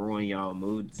really want to ruin y'all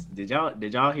moods. Did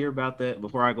y'all hear about that?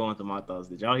 Before I go into my thoughts,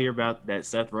 did y'all hear about that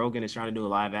Seth Rogen is trying to do a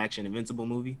live action Invincible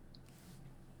movie?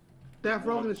 Seth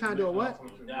Rogen is trying to do a what?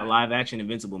 A live action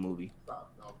Invincible movie.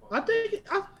 I think it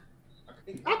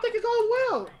goes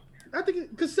well. I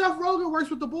think because Seth Rogen works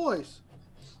with the boys.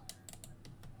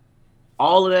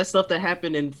 All of that stuff that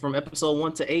happened from episode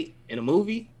 1 to 8 in a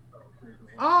movie.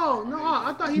 Oh no!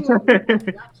 I thought he was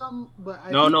something, but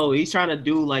no, he's trying to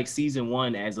do like season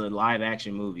 1 as a live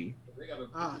action movie.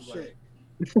 Ah, shit.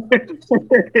 Like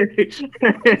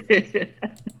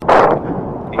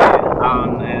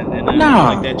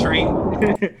that train,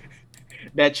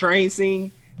 that train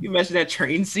scene. You mentioned that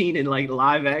train scene in like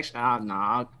live action.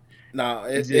 Nah.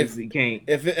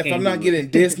 If I'm not getting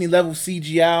Disney level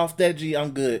CGI off that, G, I'm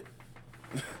good.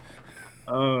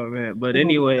 Oh man, but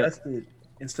anyway.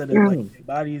 Instead of like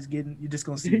bodies getting, you're just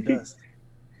gonna see dust.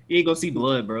 You ain't gonna see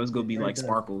blood, bro. It's gonna be like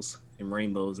sparkles and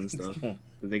rainbows and stuff because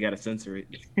they gotta censor it.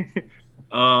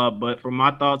 But for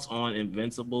my thoughts on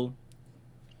Invincible,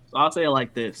 so I'll say it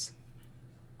like this.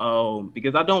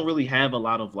 Because I don't really have a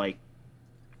lot of like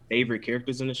favorite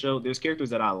characters in the show. There's characters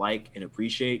that I like and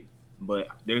appreciate, but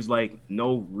there's like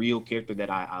no real character that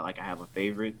I like. I have a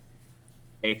favorite,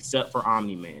 except for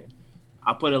Omni-Man.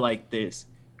 I'll put it like this: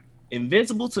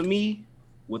 Invincible to me,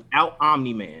 without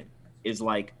Omni-Man, is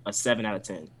like a 7 out of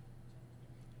 10.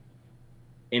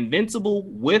 Invincible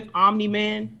with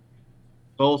Omni-Man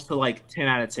goes to like 10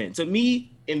 out of 10. To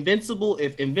me, Invincible,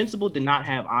 if Invincible did not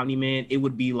have Omni-Man, it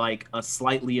would be like a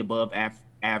slightly above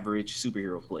average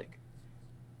superhero flick.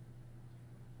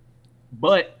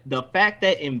 But the fact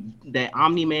that that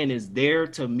Omni-Man is there,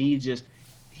 to me, just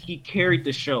he carried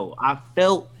the show. I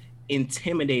felt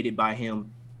intimidated by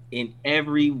him in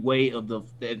every way of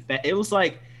it was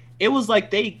like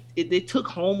they took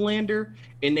Homelander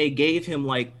and they gave him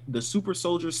like the super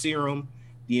soldier serum,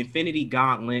 the Infinity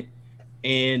Gauntlet,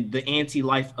 and the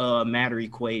anti-life matter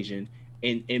equation,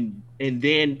 and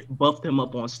then buffed him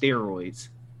up on steroids,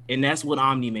 and that's what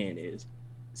Omni-Man is.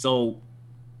 So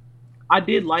I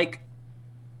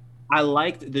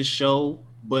liked the show,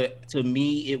 but to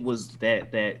me it was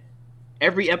that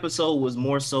every episode was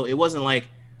more so. It wasn't like,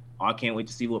 oh, I can't wait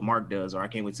to see what Mark does, or I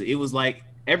can't wait to. It was like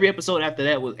every episode after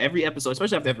that was every episode,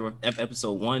 especially after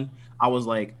episode 1, I was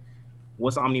like,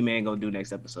 what's Omni-Man gonna do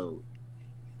next episode?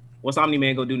 What's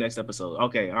Omni-Man gonna do next episode?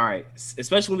 Okay, all right.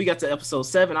 Especially when we got to episode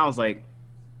 7, I was like,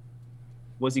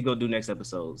 what's he gonna do next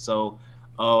episode? So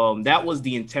that was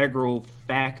the integral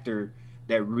factor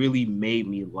that really made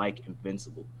me like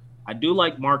Invincible. I do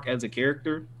like Mark as a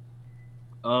character.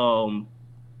 I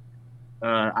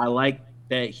like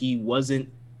that he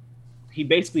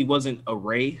basically wasn't a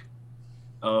Rey.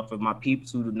 For my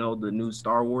peeps who know the new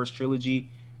Star Wars trilogy,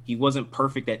 he wasn't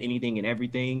perfect at anything and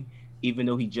everything, even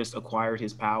though he just acquired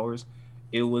his powers.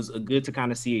 It was good to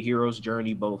kind of see a hero's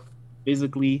journey, both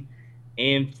physically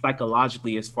and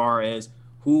psychologically, as far as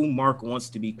who Mark wants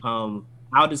to become.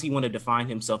 How does he want to define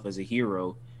himself as a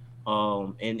hero?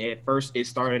 And at first it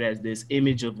started as this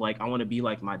image of like, I want to be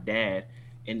like my dad.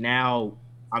 And now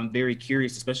I'm very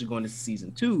curious, especially going into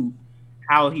season 2,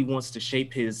 how he wants to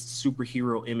shape his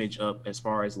superhero image up as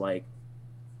far as like,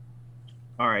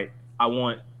 all right, I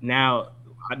want now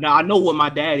I know what my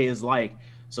dad is like.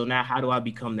 So now how do I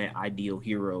become that ideal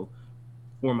hero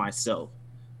for myself?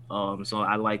 So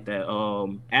I like that.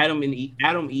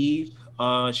 Adam Eve,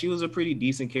 she was a pretty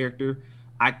decent character.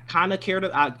 I kind of cared.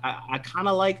 I kind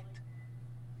of liked.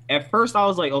 At first, I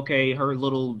was like, okay, her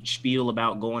little spiel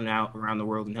about going out around the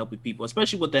world and helping people,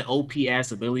 especially with that OP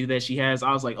ass ability that she has.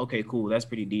 I was like, okay, cool, that's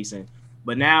pretty decent.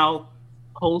 But now,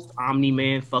 post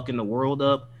Omni-Man fucking the world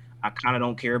up, I kind of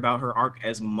don't care about her arc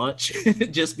as much,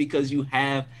 just because you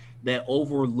have that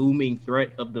over looming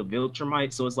threat of the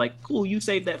Viltrumite. So it's like, cool, you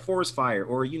saved that forest fire,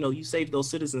 or you saved those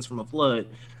citizens from a flood.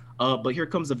 But here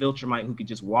comes a Viltrumite who could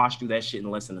just wash through that shit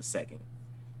in less than a second.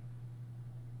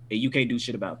 And you can't do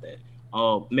shit about that.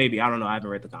 Maybe, I don't know. I haven't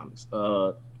read the comics.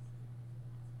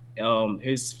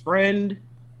 His friend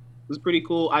was pretty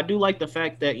cool. I do like the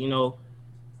fact that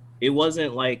it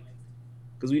wasn't like,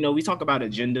 because we talk about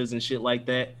agendas and shit like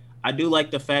that. I do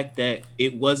like the fact that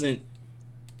it wasn't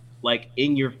like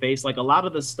in your face. Like a lot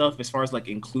of the stuff as far as like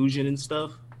inclusion and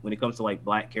stuff, when it comes to like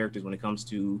black characters, when it comes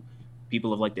to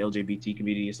people of like the LGBT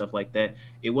community and stuff like that,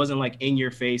 it wasn't like in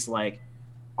your face like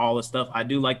all the stuff. I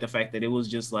do like the fact that it was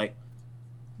just like,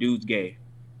 dude's gay,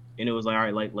 and it was like, all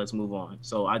right, like let's move on.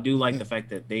 So I do like the fact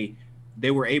that they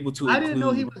were able to. I didn't know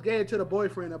he was gay until the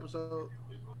boyfriend episode.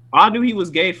 I knew he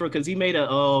was gay because he made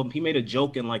a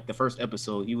joke in like the first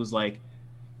episode. He was like,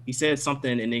 he said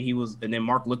something, and then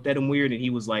Mark looked at him weird, and he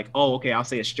was like, oh, okay, I'll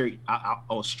say a straight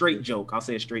joke. I'll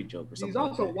say a straight joke or something. He's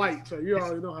also like white, so you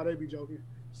already know how they be joking.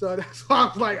 So that's why I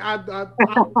was like,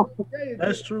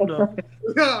 that's true though.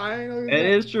 Yeah, I ain't know. It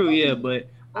is true, yeah, but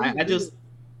I just.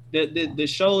 The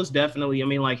show is definitely, I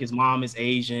mean, like his mom is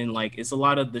Asian, like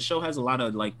the show has a lot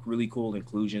of like really cool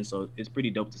inclusion, so it's pretty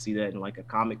dope to see that in like a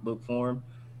comic book form.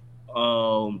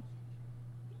 You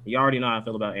already know how I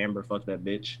feel about Amber, fuck that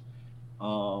bitch.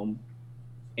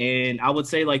 And I would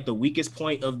say like the weakest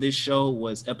point of this show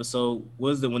was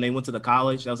when they went to the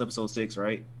college. That was episode 6,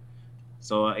 right?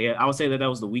 So yeah, I would say that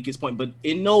was the weakest point, but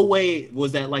in no way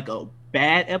was that like a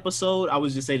bad episode. I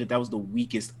would just say that was the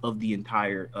weakest of the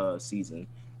entire season.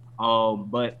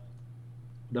 But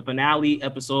the finale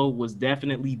episode was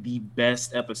definitely the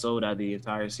best episode out of the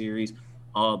entire series.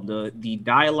 The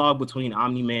dialogue between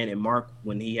Omni-Man and Mark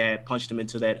when he had punched him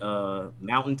into that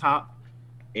mountaintop,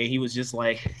 and he was just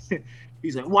like,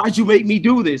 he's like, "Why'd you make me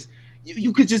do this?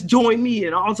 You could just join me,"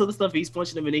 and all sorts of stuff. He's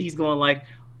punching him, and then he's going like,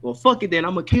 "Well, fuck it, then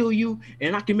I'm gonna kill you,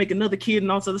 and I can make another kid,"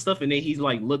 and all sorts of stuff. And then he's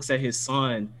like, looks at his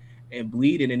son and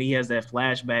bleeding, and he has that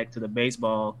flashback to the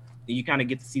baseball. And you kind of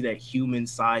get to see that human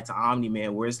side to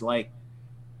Omni-Man, where it's like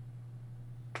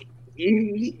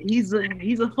he's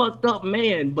a fucked up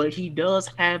man, but he does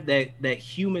have that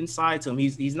human side to him.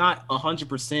 He's not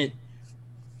 100%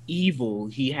 evil.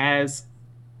 He has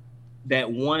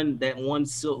that one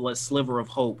sliver of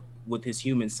hope with his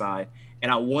human side,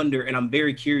 and I'm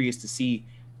very curious to see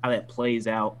how that plays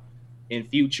out in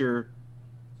future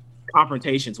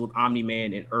confrontations with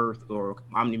Omni-Man and Earth, or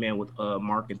Omni-Man with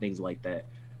Mark and things like that.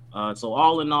 So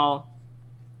all in all,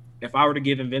 if I were to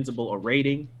give Invincible a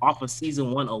rating off of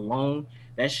season 1 alone,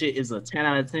 that shit is a 10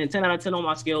 out of 10. 10 out of 10 on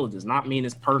my scale. It does not mean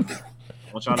it's perfect.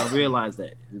 I want y'all to realize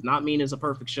that. It does not mean it's a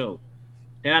perfect show.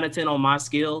 10 out of 10 on my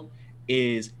scale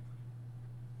is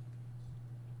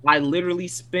I literally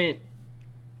spent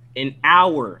an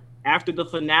hour after the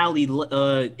finale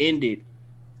ended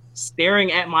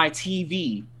staring at my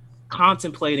TV,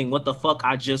 contemplating what the fuck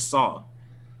I just saw.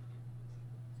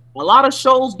 A lot of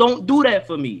shows don't do that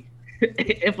for me.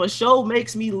 If a show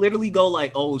makes me literally go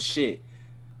like, oh shit,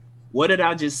 what did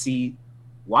I just see?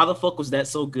 Why the fuck was that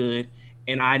so good?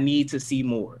 And I need to see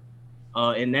more.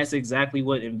 And that's exactly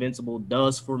what Invincible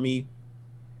does for me.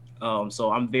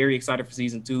 So I'm very excited for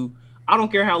season 2. I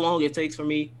don't care how long it takes for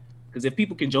me, because if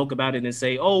people can joke about it and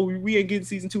say, oh, we ain't getting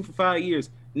season 2 for 5 years,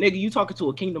 nigga, you talking to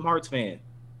a Kingdom Hearts fan.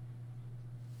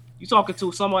 You talking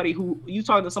to somebody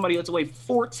else to wait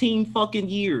 14 fucking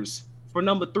years for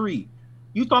number 3.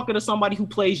 You talking to somebody who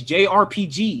plays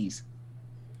JRPGs.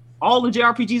 All the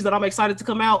JRPGs that I'm excited to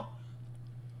come out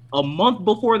a month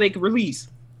before they can release,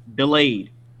 delayed.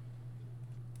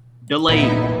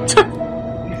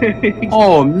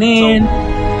 Oh man.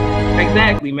 So,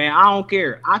 exactly, man. I don't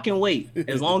care. I can wait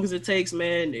as long as it takes,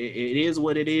 man. It is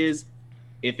what it is.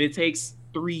 If it takes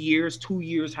 3 years, 2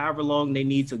 years, however long they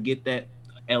need to get that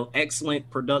excellent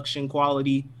production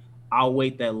quality, I'll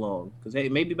wait that long because hey,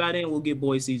 maybe by then we'll get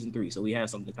Boys season 3, so we have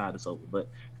something to tide us over. But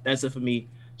that's it for me.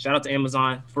 Shout out to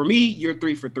Amazon. For me, you're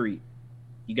 3 for 3.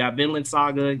 You got Vinland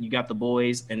Saga, you got The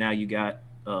Boys, and now you got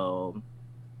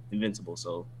Invincible.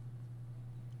 So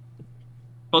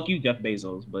fuck you, Jeff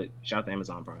Bezos, but shout out to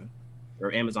Amazon Prime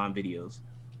or Amazon Videos.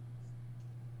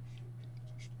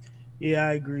 Yeah,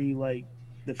 I agree. Like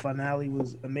the finale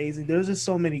was amazing. There's just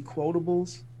so many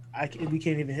quotables. We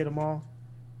can't even hit them all.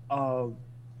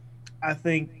 I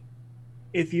think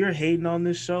if you're hating on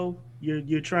this show,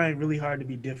 you're trying really hard to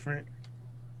be different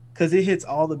because it hits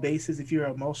all the bases. If you're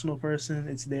an emotional person,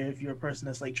 it's there. If you're a person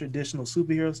that's like traditional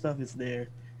superhero stuff, it's there.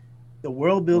 The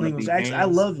world building was actually, I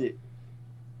love it.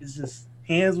 It's just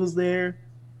Hands was there.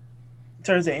 In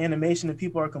terms of animation, if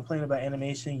people are complaining about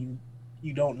animation,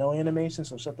 you don't know animation,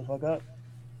 so shut the fuck up.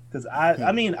 Because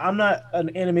I mean, I'm not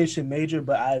an animation major,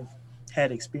 but I've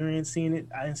had experience seeing it.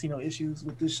 I didn't see no issues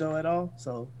with this show at all.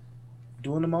 So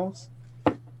doing the most.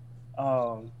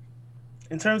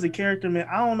 In terms of character, man,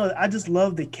 I don't know. I just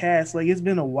love the cast. Like, it's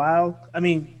been a while. I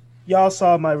mean, y'all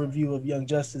saw my review of Young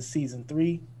Justice season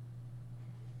 3.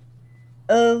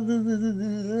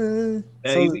 You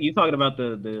talking about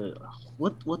the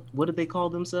what did they call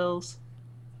themselves?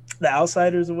 The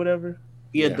Outsiders or whatever.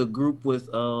 Yeah, the group with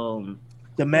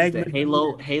the Magma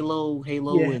Halo,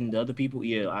 yeah. and the other people.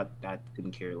 Yeah, I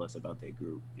couldn't care less about that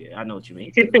group. Yeah, I know what you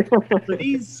mean. For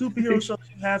these superhero shows,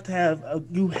 you have to have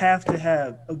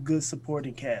a good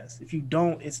supporting cast. If you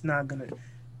don't, it's not gonna.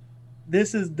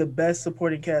 This is the best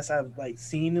supporting cast I've like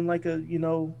seen in like a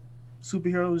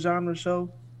superhero genre show,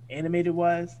 animated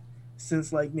wise,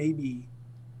 since like maybe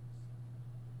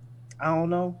I don't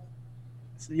know,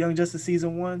 Young Justice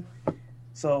season 1.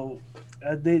 So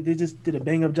they just did a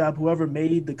bang up job. Whoever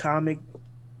made the comic,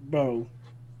 bro,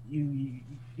 you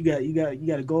got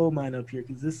a gold mine up here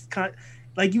because this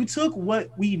like you took what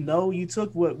we know, you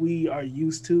took what we are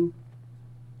used to,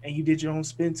 and you did your own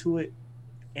spin to it,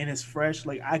 and it's fresh.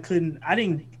 Like I couldn't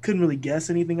really guess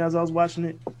anything as I was watching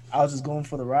it. I was just going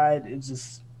for the ride. It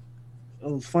was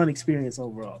a fun experience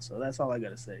overall. So that's all I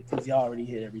gotta say because y'all already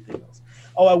hit everything else.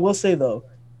 Oh, I will say though,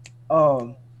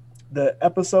 the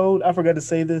episode, I forgot to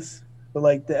say this, but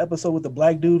like the episode with the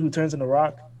black dude who turns into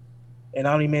rock and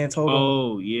Omni-Man told him,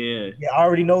 oh yeah, I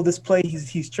already know this play,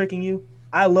 he's tricking you.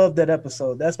 I love that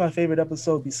episode. That's my favorite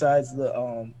episode besides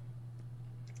the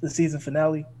season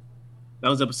finale. That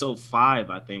was episode 5,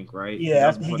 I think, right?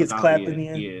 Yeah, he gets clapped in the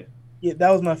end. Yeah, that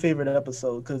was my favorite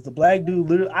episode because the black dude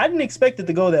literally, I didn't expect it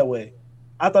to go that way.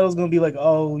 I thought it was gonna be like,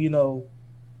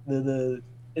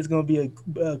 it's gonna be a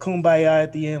kumbaya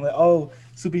at the end, like, oh,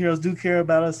 superheroes do care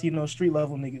about us, street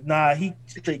level niggas. Nah, he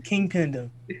straight kingpinned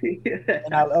him,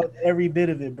 and I loved every bit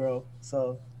of it, bro.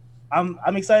 So I'm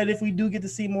excited if we do get to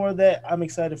see more of that. I'm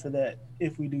excited for that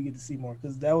if we do get to see more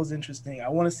because that was interesting. I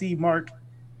want to see Mark,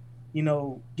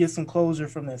 get some closure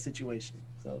from that situation.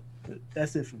 So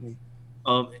that's it for me.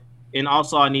 And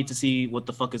also I need to see what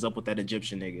the fuck is up with that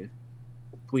Egyptian nigga.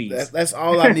 Please. That's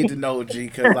all I need to know, G.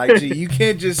 Because like, G, you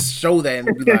can't just show that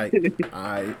and be like, all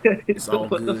right, it's all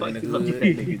good in the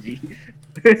hood.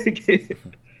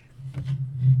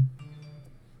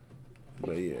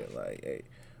 But yeah, like, hey,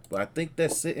 but I think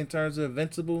that's it in terms of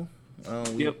Invincible.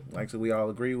 Like I said, we all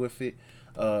agree with it.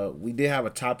 We did have a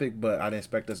topic, but I didn't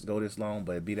expect us to go this long,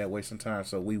 but it'd be that way sometimes.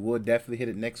 So we will definitely hit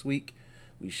it next week.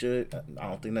 We should. I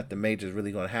don't think nothing major is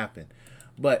really going to happen,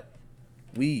 but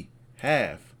we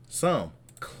have some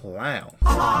clown.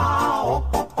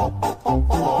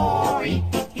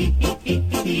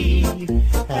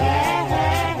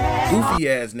 Goofy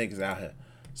ass niggas out here.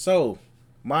 So,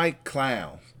 my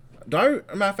clown. Matter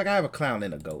of fact, I have a clown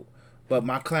and a goat, but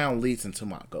my clown leads into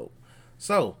my goat.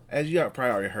 So, as you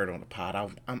probably already heard on the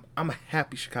pod, I'm a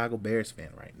happy Chicago Bears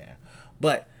fan right now,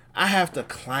 but I have to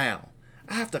clown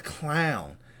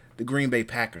the Green Bay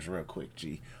Packers real quick,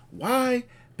 G. Why?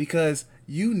 Because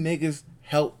you niggas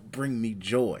help bring me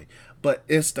joy. But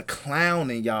it's the clown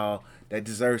in y'all that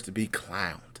deserves to be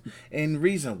clowned. And the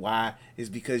reason why is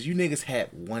because you niggas had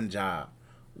one job.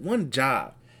 One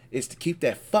job is to keep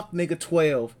that fuck nigga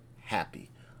 12 happy.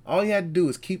 All you had to do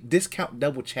is keep discount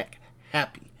double check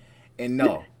happy. And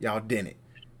no, y'all didn't.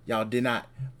 Y'all did not.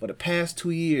 For the past 2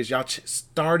 years, y'all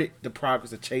started the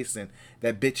progress of chasing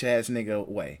that bitch ass nigga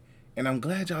away. And I'm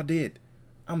glad y'all did.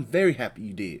 I'm very happy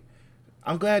you did.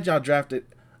 I'm glad y'all drafted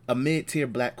a mid-tier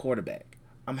black quarterback.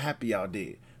 I'm happy y'all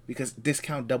did. Because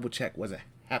discount double check wasn't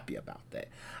happy about that.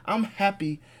 I'm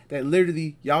happy that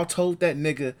literally y'all told that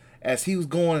nigga as he was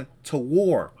going to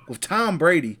war with Tom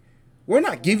Brady, we're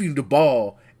not giving you the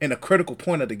ball in a critical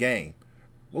point of the game.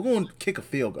 We're going to kick a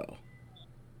field goal.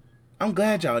 I'm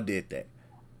glad y'all did that.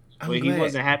 But he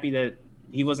wasn't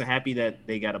happy that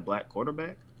they got a black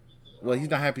quarterback. Well, he's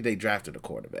not happy they drafted a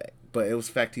quarterback, but it was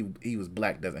the fact he was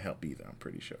black doesn't help either. I'm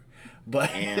pretty sure, but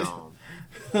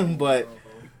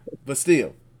but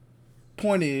still,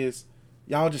 point is,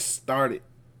 y'all just started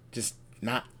just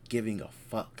not giving a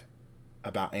fuck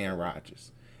about Aaron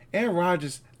Rodgers. Aaron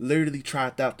Rodgers literally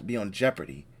tried out to be on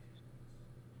Jeopardy.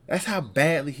 That's how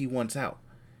badly he wants out.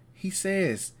 He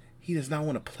says he does not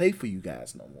want to play for you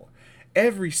guys no more.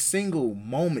 Every single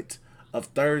moment of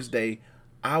Thursday,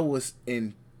 I was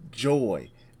in joy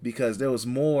because there was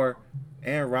more.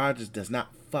 Aaron Rodgers does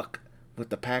not fuck with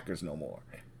the Packers no more.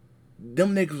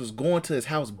 Them niggas was going to his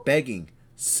house begging,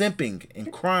 simping,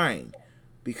 and crying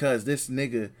because this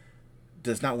nigga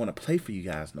does not want to play for you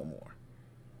guys no more.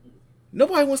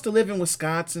 Nobody wants to live in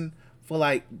Wisconsin for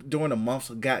like during the months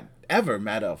of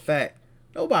matter of fact.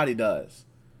 Nobody does.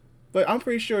 But I'm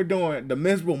pretty sure during the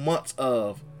miserable months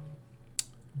of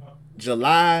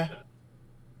July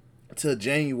to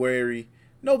January,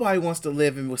 nobody wants to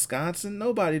live in Wisconsin.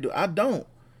 Nobody do. I don't.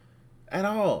 At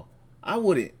all. I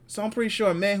wouldn't. So I'm pretty sure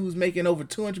a man who's making over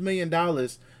 $200 million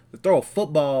to throw a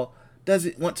football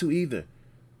doesn't want to either.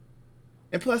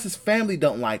 And plus his family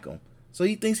don't like him. So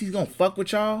he thinks he's going to fuck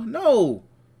with y'all? No.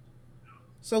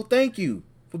 So thank you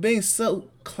for being so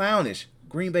clownish,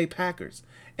 Green Bay Packers,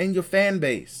 and your fan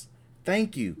base.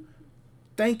 Thank you.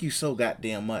 Thank you so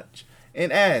goddamn much.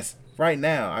 And as right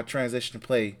now, I transition to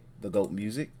play the GOAT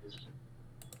music.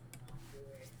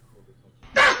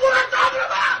 That's what I'm talking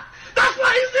about! That's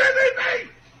why he's MVP!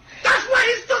 That's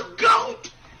why he's the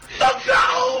GOAT! The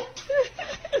GOAT!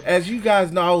 As you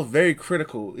guys know, I was very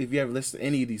critical, if you ever listen to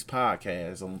any of these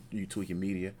podcasts on You Tweaking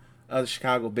Media, of the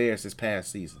Chicago Bears this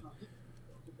past season.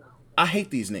 I hate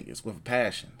these niggas with a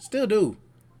passion. Still do.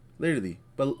 Literally.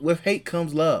 But with hate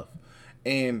comes love.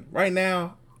 And right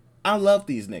now, I love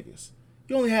these niggas.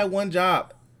 You only had one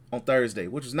job on Thursday,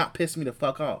 which was not piss me the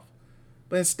fuck off.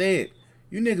 But instead,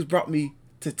 you niggas brought me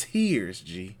to tears,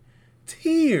 G.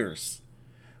 Tears.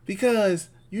 Because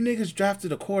you niggas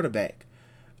drafted a quarterback.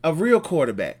 A real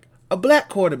quarterback. A black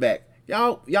quarterback.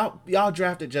 Y'all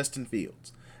drafted Justin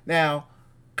Fields. Now,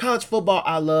 college football,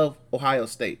 I love Ohio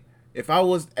State. If I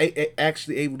was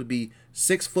actually able to be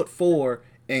 6'4"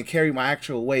 and carry my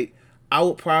actual weight, I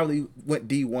would probably went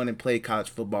D1 and played college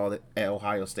football at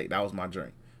Ohio State. That was my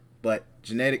dream. But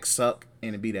genetics suck,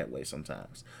 and it be that way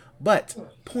sometimes. But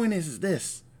point is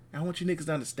this. I want you niggas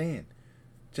to understand.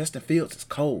 Justin Fields is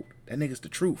cold. That nigga's the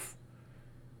truth.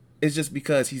 It's just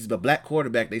because he's the black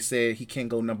quarterback, they said he can't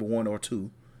go number 1 or 2.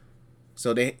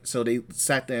 So they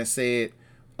sat there and said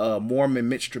Mormon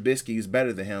Mitch Trubisky is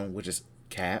better than him, which is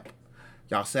cap.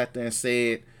 Y'all sat there and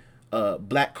said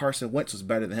black Carson Wentz was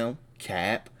better than him,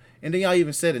 cap. And then y'all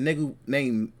even said a nigga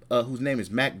whose name is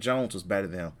Mac Jones was better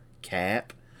than him,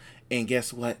 cap. And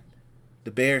guess what?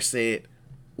 The Bears said,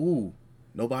 ooh,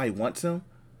 nobody wants him?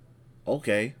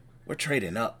 Okay, we're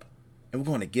trading up. And we're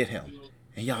going to get him.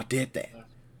 And y'all did that.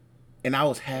 And I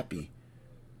was happy.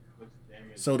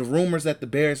 So the rumors that the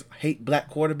Bears hate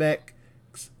black quarterbacks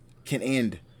can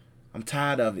end. I'm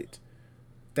tired of it.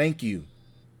 Thank you.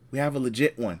 We have a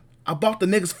legit one. I bought the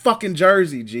nigga's fucking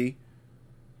jersey, G.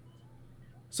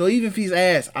 So even if he's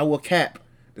ass, I will cap.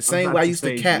 The same way I used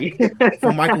to cap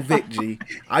for Michael Vick, G.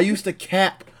 I used to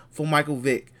cap for Michael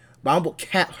Vick. But I'm going to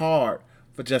cap hard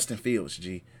for Justin Fields,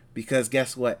 G. Because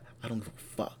guess what? I don't give a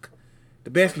fuck. The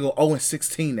Bears can go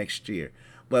 0-16 next year.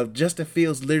 But if Justin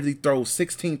Fields literally throws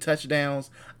 16 touchdowns,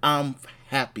 I'm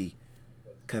happy.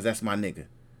 Because that's my nigga.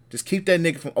 Just keep that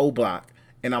nigga from O Block,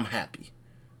 and I'm happy.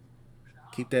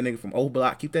 Keep that nigga from O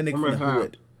Block. Keep that nigga from the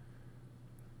hood.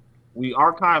 We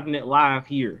archiving it live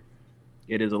here.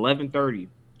 It is 11:30,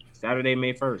 Saturday,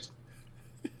 May 1st.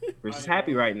 Chris is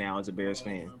happy right now as a Bears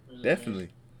fan. Definitely.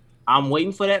 I'm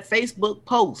waiting for that Facebook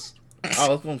post.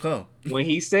 Oh, it's gonna come. When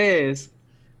he says,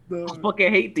 I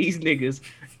fucking hate these niggas.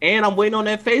 And I'm waiting on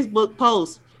that Facebook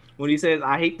post when he says,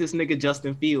 I hate this nigga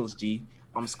Justin Fields, G.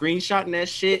 I'm screenshotting that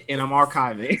shit and I'm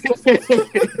archiving it.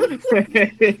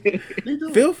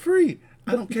 Feel free.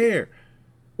 I don't care.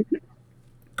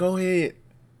 Go ahead.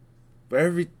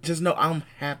 But just know I'm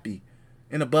happy.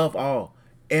 And above all,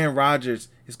 Aaron Rodgers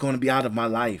is going to be out of my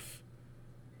life.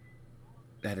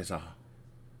 That is all.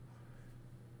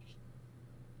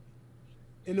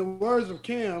 In the words of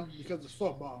Cam, because it's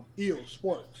football, eel,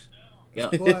 sports. Yeah.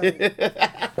 But,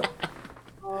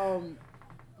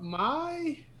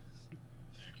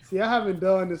 I haven't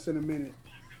done this in a minute.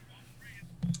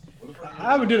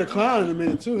 I haven't did a clown in a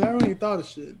minute too. I haven't even thought of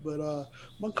shit. But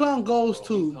my clown goes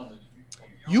to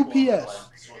UPS.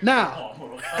 Now,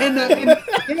 and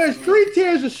there's 3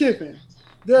 tiers of shipping.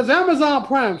 There's Amazon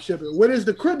Prime shipping, what is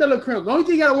the creme de la creme. The only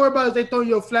thing you gotta worry about is they throw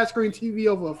your flat screen TV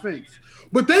over a fence.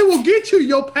 But they will get you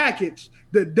your package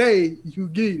the day you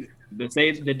get it.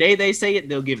 The day they say it,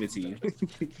 they'll give it to you.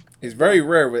 It's very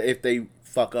rare if they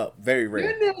fuck up. Very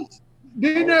rare.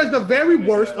 Then there's the very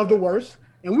worst of the worst,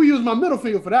 and we use my middle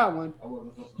finger for that one.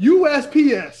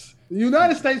 USPS, the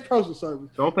United States Postal Service.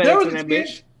 Don't pay attention to that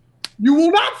bitch. You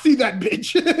will not see that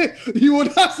bitch. You will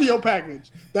not see your package.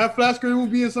 That flat screen will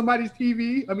be in somebody's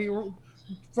TV.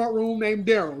 Front room named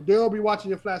Daryl. Daryl will be watching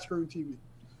your flat screen TV.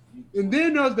 And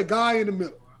then there's the guy in the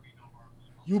middle.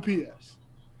 UPS.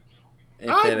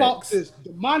 I bought this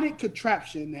demonic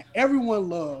contraption that everyone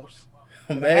loves.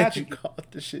 Man, you called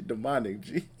this shit demonic,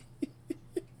 G.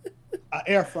 An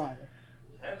air fryer.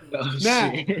 Oh,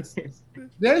 Now, shit.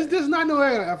 there's not no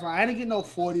air fryer. I didn't get no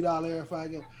 $40 air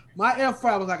fryer. My air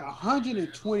fryer was like $120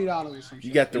 or something.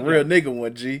 You got the real nigga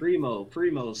one, G.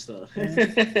 Primo stuff.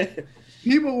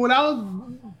 People, when I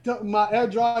was my air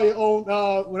dryer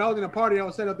on, when I was in a party, I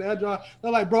was setting up the air dryer.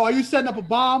 They're like, "Bro, are you setting up a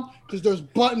bomb?" Because there's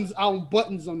buttons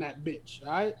on that bitch.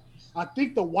 All right, I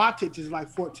think the wattage is like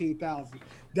 14,000.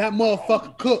 That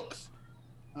motherfucker cooks.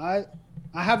 All right,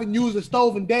 I haven't used a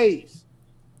stove in days,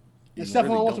 except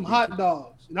when I want some hot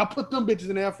dogs, and I put them bitches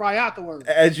in the air fryer afterwards.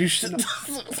 As you should.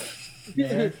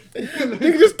 Yeah.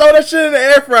 Nigga, just throw that shit in the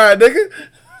air fryer, nigga.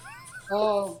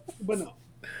 But no,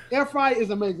 air fryer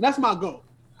is amazing. That's my goal.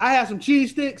 I had some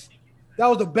cheese sticks. That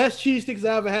was the best cheese sticks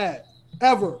I ever had,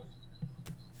 ever.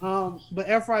 But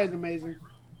air fryer is amazing.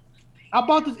 I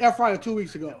bought this air fryer 2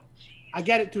 weeks ago. I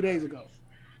got it 2 days ago.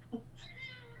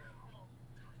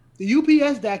 The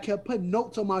UPS dad kept putting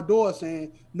notes on my door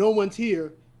saying, "No one's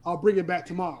here. I'll bring it back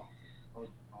tomorrow."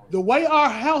 The way our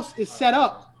house is set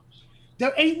up,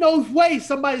 there ain't no way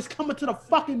somebody's coming to the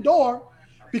fucking door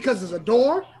because there's a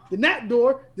door, then that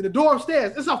door, then the door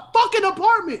upstairs. It's a fucking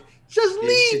apartment. Just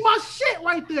leave my shit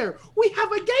right there. We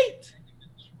have a gate.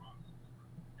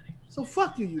 So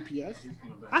fuck you, UPS.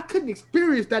 I couldn't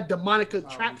experience that demonic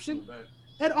contraption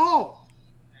at all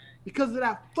because of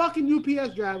that fucking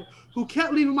UPS driver who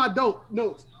kept leaving my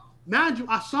notes. Mind you,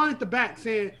 I signed at the back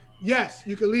saying, "Yes,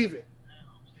 you can leave it."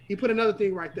 He put another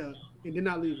thing right there and did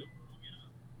not leave it.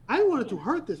 I didn't want it to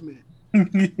hurt this man.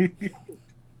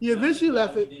 He eventually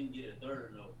left it.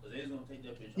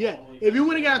 Yeah, if you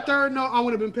would have got a third note, I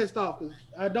would have been pissed off because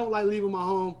I don't like leaving my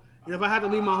home. And if I had to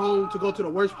leave my home to go to the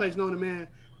worst place known to man,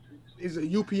 is a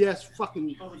UPS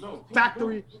fucking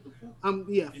factory.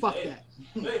 Fuck that.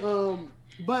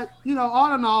 But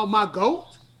all in all, my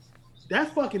goat,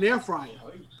 that fucking air fryer.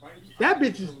 That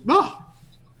bitch is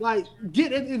like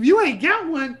get it. If you ain't got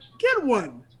one, get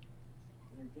one.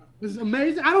 It's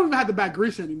amazing. I don't even have to buy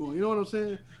grease anymore. You know what I'm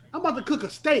saying? I'm about to cook a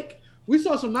steak. We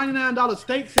saw some $99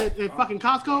 steaks at fucking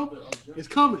Costco. It's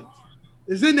coming.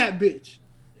 It's in that bitch.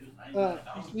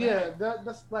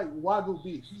 That's like Wagyu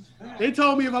beef. They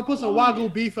told me if I put some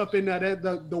Wagyu beef up in there,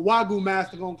 that the Wagyu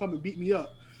master gonna come and beat me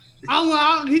up. He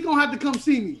gonna have to come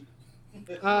see me.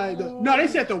 No, they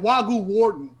said the Wagyu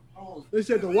warden. They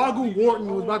said the Wagyu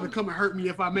warden was about to come and hurt me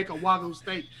if I make a Wagyu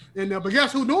steak. But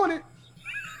guess who's doing it?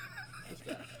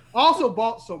 I also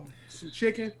bought some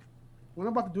chicken. When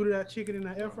I'm about to do that chicken in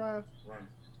the air fryer.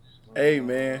 Hey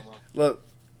man, look,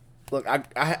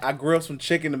 I grilled some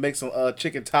chicken to make some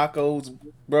chicken tacos,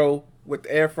 bro, with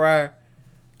the air fryer.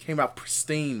 Came out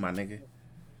pristine, my nigga.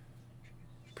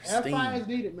 Pristine. Air fryer is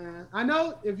needed, man. I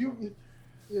know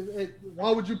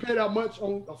why would you pay that much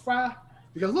on a fry?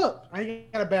 Because look, I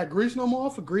ain't got to buy grease no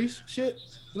more for grease shit.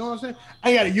 You know what I'm saying? I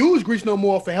ain't got to use grease no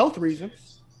more for health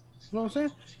reasons. You know what I'm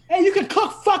saying? Hey, you can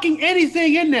cook fucking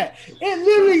anything in that. It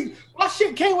literally, my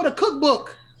shit came with a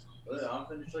cookbook. I'm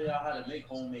finna show y'all how to make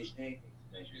homemade pancakes.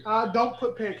 Don't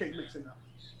put pancake mix in there.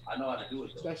 I know how to do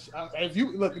it though.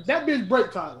 If that bitch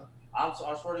break, Tyler. I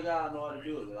swear to God, I know how to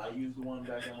do it. I used the one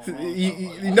back in my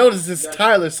You notice this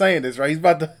Tyler saying this, right? He's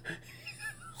about to.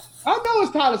 I know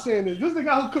it's Tyler saying this. This is the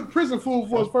guy who cooked prison food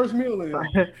for his first meal in.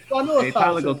 So I know it's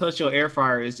Tyler go touch your air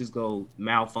fryer, it's just go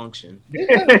malfunction.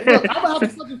 Look, I'm gonna have to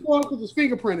fucking phone because it's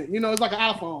fingerprinted. It's like an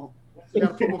iPhone. You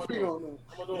gotta put my finger on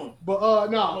there. But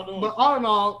all in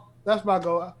all, that's my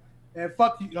goal. And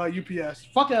fuck UPS.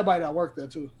 Fuck everybody that worked there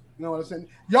too. You know what I'm saying?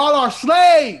 Y'all are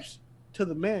slaves to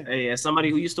the man. Hey, as somebody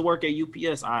who used to work at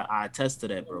UPS, I attest to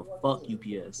that, bro. Fuck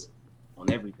UPS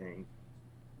on everything.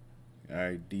 All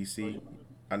right, DC.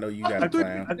 I know you got a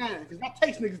clown. Because that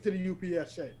takes niggas to the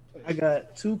UPS shit. I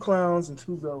got 2 clowns and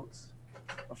 2 goats.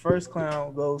 My first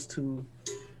clown goes to,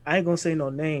 I ain't gonna say no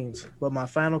names, but my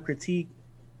final critique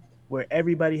where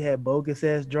everybody had bogus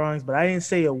ass drawings, but I didn't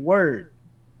say a word.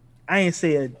 I didn't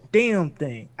say a damn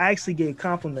thing. I actually gave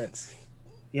compliments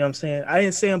You know what I'm saying? I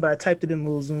didn't say them, but I typed it in the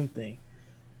little Zoom thing.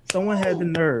 Someone had the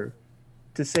nerve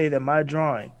to say that my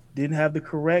drawing didn't have the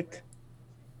correct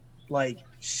like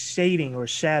shading or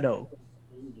shadow.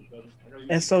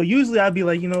 And so usually I'd be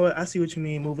like, you know what? I see what you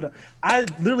mean. Move it up. I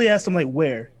literally asked him like,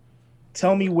 where?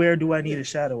 Tell me where do I need a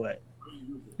shadow at?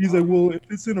 He's like, well, if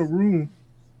it's in a room,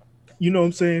 you know what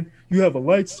I'm saying? You have a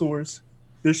light source.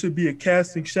 There should be a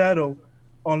casting shadow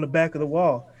on the back of the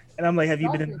wall. And I'm like, have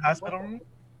you been in the hospital room?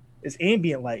 It's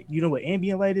ambient light. You know what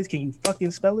ambient light is? Can you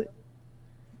fucking spell it?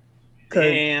 Because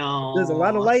there's a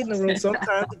lot of light in the room.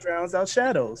 Sometimes it drowns out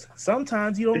shadows.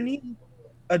 Sometimes you don't need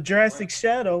a drastic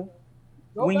shadow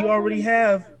when you already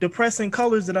have depressing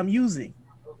colors that I'm using.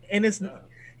 And it's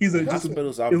he's like,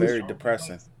 Hospitals are very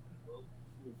depressing.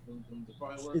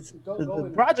 It's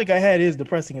the project I had is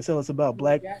depressing as hell. It's about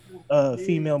black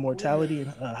female mortality in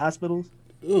hospitals.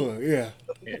 Oh yeah.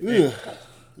 I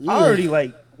already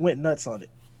like went nuts on it,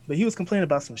 but he was complaining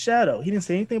about some shadow. He didn't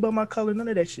say anything about my color, none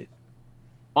of that shit.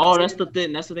 Oh, that's the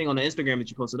thing. That's the thing on the Instagram that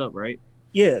you posted up, right?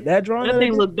 Yeah, that drawing. That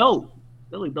thing look dope.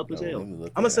 That look dope as hell. I'm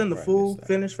gonna send the full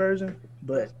finished version,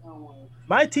 but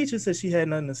my teacher said she had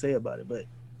nothing to say about it, but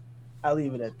I'll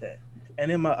leave it at that.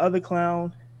 And then my other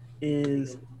clown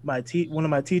is one of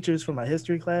my teachers from my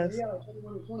history class.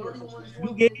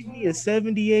 You gave me a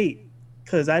 78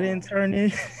 because I didn't turn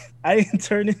in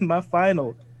my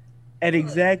final at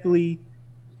exactly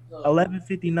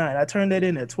 11:59. I turned that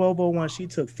in at 12:01. She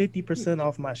took 50%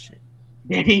 off my shit.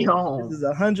 Damn. This is a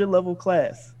 100 level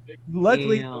class.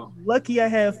 Lucky I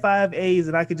had 5 A's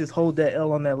and I could just hold that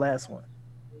L on that last one.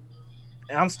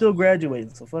 And I'm still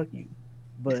graduating, so fuck you.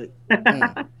 But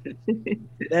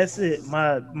that's it.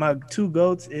 My two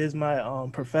goats is my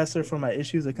professor for my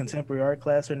issues of contemporary art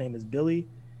class. Her name is Billy.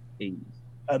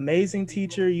 Amazing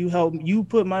teacher. You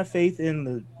put my faith in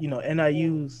the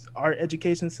NIU's art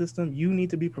education system. You need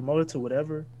to be promoted to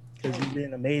whatever because you've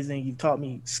been amazing. You've taught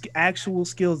me actual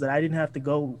skills that I didn't have to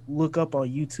go look up on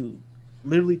YouTube.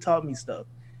 Literally taught me stuff.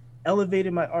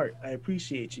 Elevated my art. I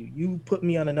appreciate you. You put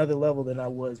me on another level than I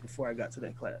was before I got to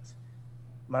that class.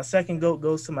 My second goat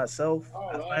goes to myself.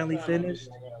 I finally finished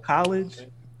college.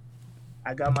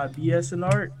 I got my BS in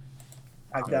art.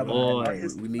 I got my art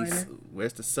history minor.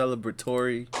 Where's the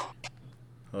celebratory?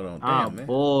 Hold on, damn man.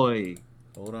 Boy.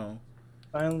 Hold on.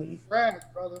 Finally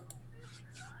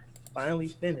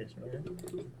finished, man.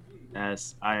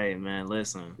 That's all right, man.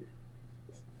 Listen,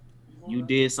 you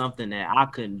did something that I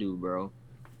couldn't do, bro.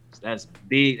 That's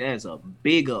big. That's a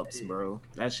big ups, bro.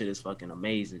 That shit is fucking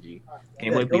amazing, G.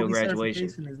 Can't wait for your graduation.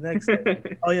 Is next.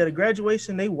 Oh yeah, the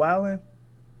graduation, they wilding.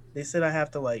 They said I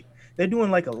have to they're doing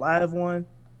like a live one,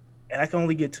 and I can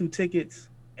only get 2 tickets,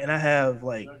 and I have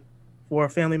 4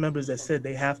 family members that said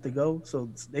they have to go, so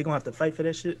they gonna have to fight for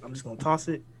that shit. I'm just gonna toss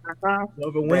it.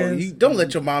 Whoever wins. Don't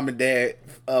let your mom and dad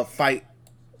fight.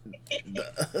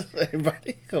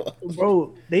 Everybody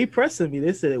Bro, they pressing me.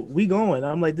 They said we going.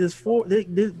 I'm like, there's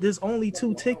only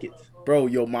 2 tickets. Bro,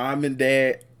 your mom and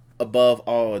dad above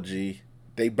all, G.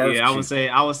 They birthed you.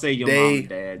 I would say your mom and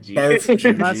dad, G. Birthed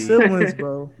you, my G. siblings,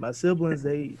 bro. My siblings,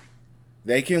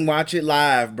 they can watch it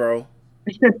live, bro.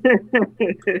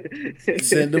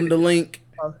 Send them the link.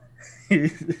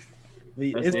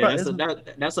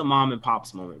 That's a mom and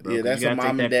pops moment, bro. Yeah, that's a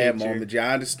mom and dad moment. G,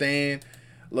 I understand.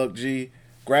 Look, G,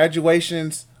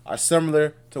 graduations are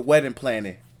similar to wedding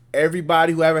planning.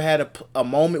 Everybody who ever had a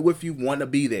moment with you want to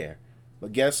be there.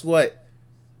 But guess what?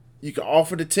 You can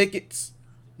offer the tickets.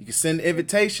 You can send the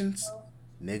invitations.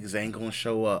 Niggas ain't going to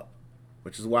show up.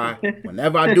 Which is why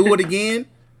whenever I do it again,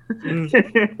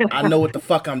 I know what the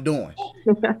fuck I'm doing.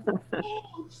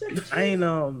 I ain't,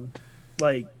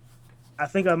 I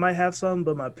think I might have some,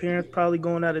 but my parents probably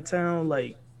going out of town,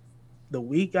 the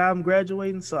week I'm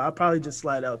graduating, so I'll probably just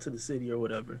slide out to the city or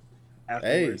whatever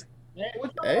afterwards. Hey,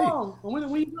 what's wrong? When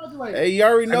you graduate? Hey, you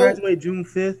already know. I graduate June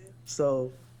 5th,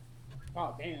 so.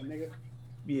 Oh, damn, nigga.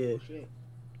 Yeah. Shit.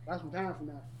 Got some time from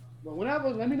now. But whenever,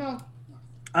 let me know.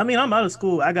 I mean, I'm out of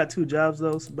school. I got 2 jobs,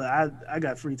 though, but I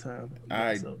got free time. All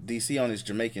right, so. DC on his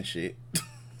Jamaican shit.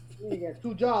 You got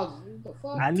 2 jobs. What the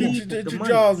fuck? I need your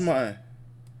jobs, man.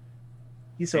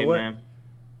 You said what? Man.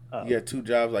 You got 2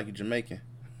 jobs like a Jamaican.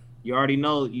 You already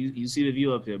know. You see the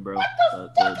view up here, bro.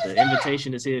 The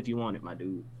invitation is here if you want it, my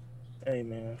dude. Hey,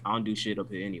 man. I don't do shit up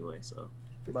here anyway, so.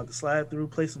 About to slide through,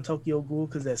 play some Tokyo Ghoul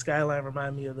because that skyline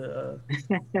remind me of the.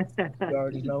 You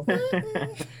already know.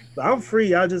 But I'm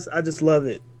free. I just love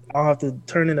it. I'll have to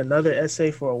turn in another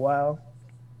essay for a while.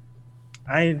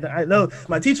 I know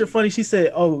my teacher funny. She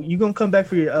said, "Oh, you gonna come back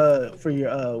for your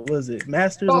what is it,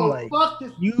 masters?" I'm like,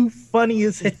 "You funny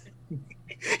as hell."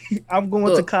 I'm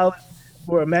going to college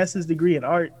for a master's degree in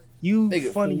art. You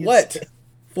nigga, funny what?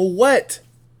 For what?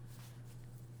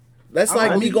 That's I'm like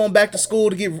me only- going back to school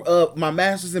to get my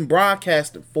master's in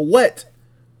broadcasting. For what?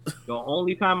 The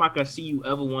only time I can see you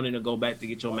ever wanting to go back to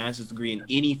get your master's degree in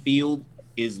any field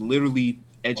is literally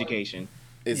education.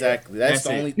 Exactly. That's That's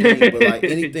the it. only thing. But like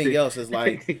anything else is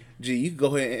like, gee, you can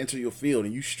go ahead and enter your field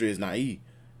and you straight as naive.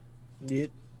 Yeah.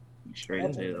 You straight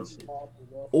as hell.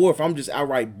 Or if I'm just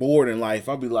outright bored in life,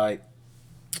 I'll be like,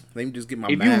 let me just get my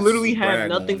If master's. you literally and have brag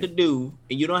nothing on to it. do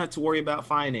and you don't have to worry about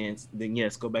finance, then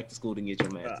yes, go back to school and get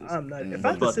your master's. I'm not. If Mhm. I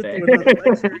have to Fuck sit that. through another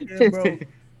lecture again, bro,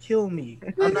 kill me.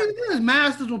 I'm not. There's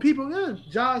masters when people, there's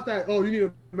jobs that, you need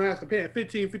a master paying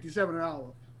 $15.57 an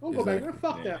hour. Don't go back there. Exactly.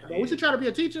 Fuck that, bro. We should try to be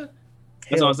a teacher.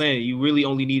 That's what I'm saying. You really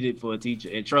only need it for a teacher.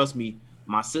 And trust me,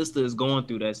 my sister is going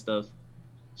through that stuff.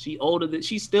 She older than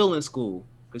she's still in school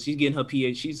because she's getting her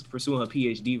PhD. She's pursuing her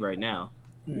PhD right now.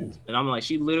 Mm. And I'm like,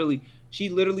 she literally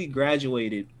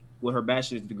graduated with her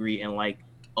bachelor's degree, and like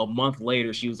a month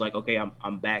later, she was like, okay,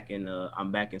 I'm back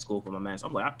in school for my master's.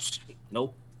 I'm like,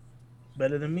 nope,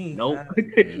 Better than me. nope.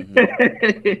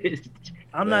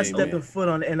 I'm not Hey, stepping man. foot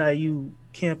on the NIU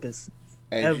campus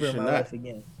As you ever in should my not. life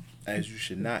again. As you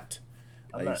should not.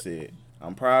 I'm Like you not. said,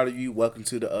 I'm proud of you. Welcome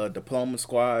to the diploma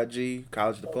squad, G.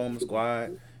 College diploma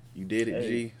squad. You did it, Hey.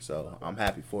 G. So I'm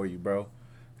happy for you, bro.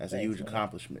 That's a Thanks, huge man.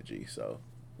 accomplishment, G. So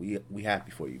we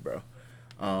happy for you, bro.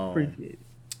 Appreciate it.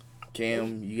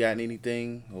 Cam, you got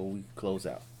anything, or we close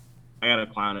out? I got a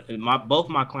clown. Both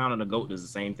my clown and the goat is the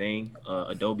same thing.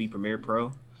 Adobe Premiere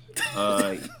Pro.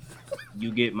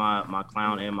 You get my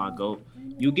clown and my goat.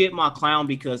 You get my clown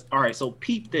because, all right, so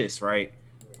peep this, right?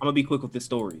 I'm gonna be quick with this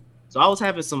story. So I was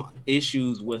having some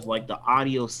issues with like the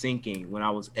audio syncing when I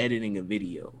was editing a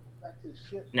video.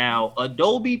 Now,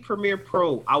 Adobe Premiere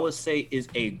Pro, I would say, is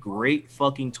a great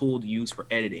fucking tool to use for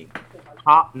editing.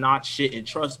 Top notch shit, and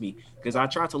trust me, because I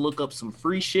tried to look up some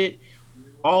free shit.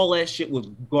 All that shit was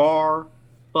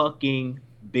fucking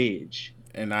bitch.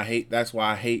 And that's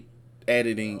why I hate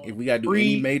editing. If we gotta do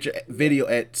Free- any major video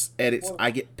edits, I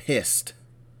get pissed.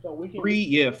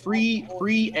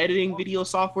 Free editing video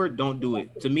software. Don't do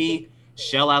it. To me,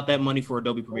 shell out that money for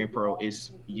Adobe Premiere Pro.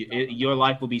 Your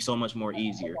life will be so much more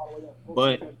easier.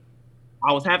 But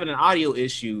I was having an audio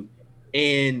issue,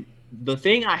 and the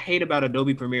thing I hate about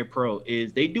Adobe Premiere Pro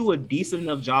is they do a decent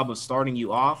enough job of starting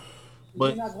you off,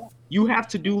 but you have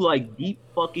to do like deep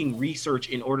fucking research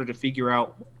in order to figure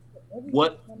out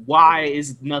why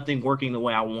is nothing working the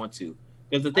way I want to.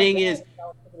 Because the thing is,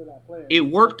 it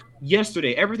worked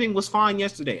yesterday. Everything was fine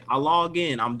yesterday. I log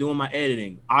in. I'm doing my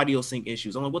editing. Audio sync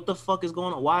issues. I'm like, what the fuck is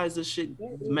going on? Why is this shit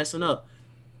messing up?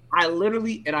 I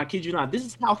literally, and I kid you not, this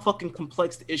is how fucking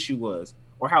complex the issue was,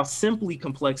 or how simply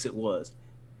complex it was.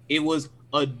 It was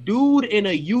a dude in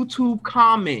a YouTube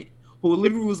comment who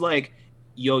literally was like,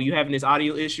 yo, you having this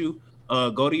audio issue?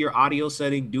 Go to your audio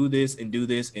setting, do this, and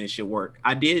it should work.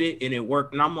 I did it, and it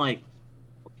worked. And I'm like,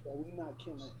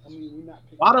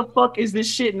 why the fuck is this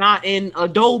shit not in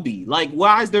Adobe? Like,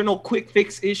 why is there no quick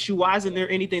fix issue? Why isn't there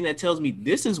anything that tells me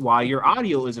this is why your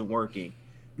audio isn't working?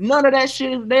 None of that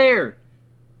shit is there.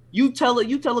 You telling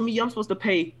me I'm supposed to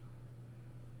pay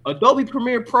Adobe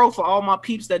Premiere Pro, for all my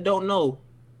peeps that don't know,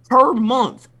 per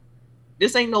month.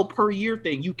 This ain't no per year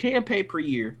thing. You can pay per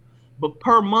year, but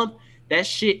per month, that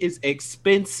shit is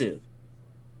expensive.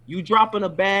 You dropping a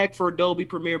bag for Adobe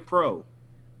Premiere Pro.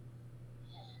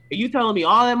 And you telling me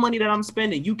all that money that I'm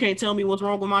spending, you can't tell me what's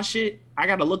wrong with my shit? I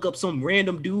gotta look up some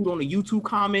random dude on a YouTube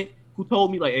comment who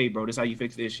told me like, hey bro, this is how you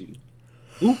fix the issue.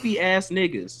 Goofy ass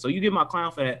niggas. So you get my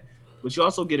clown for that, but you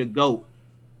also get a goat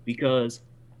because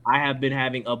I have been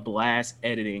having a blast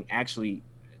editing. Actually,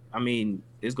 I mean,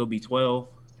 it's gonna be 12,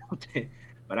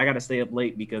 but I gotta stay up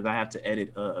late because I have to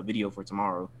edit a video for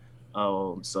tomorrow.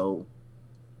 So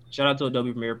shout out to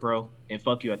Adobe Premiere Pro and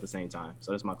fuck you at the same time.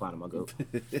 So that's my clown and my goat.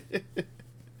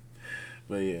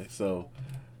 But yeah, so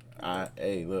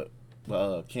hey, look,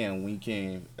 Cam, when you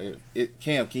can,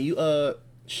 Cam, can you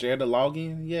share the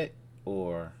login yet,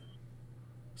 or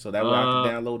so that way I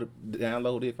can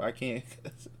download it if I can?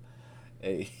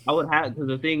 Hey, I would have, because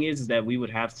the thing is that we would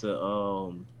have to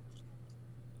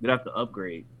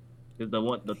upgrade, because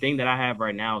the thing that I have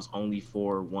right now is only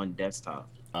for one desktop.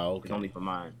 oh, okay, It's only for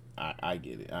mine. I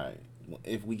get it. All right,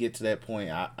 if we get to that point,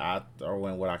 I throw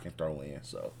in what I can throw in.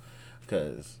 So,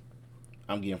 because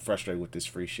I'm getting frustrated with this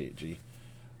free shit, G.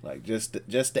 Like just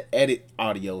the edit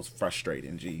audio is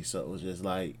frustrating, G. So it was just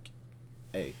like,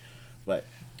 hey, but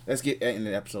let's get in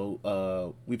the episode.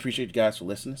 We appreciate you guys for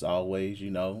listening as always. You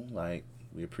know, like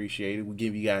we appreciate it. We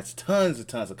give you guys tons of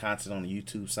content on the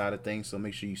YouTube side of things. So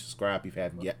make sure you subscribe if you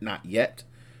have not yet,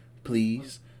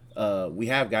 please. We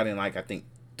have gotten like I think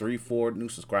 3-4 new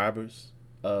subscribers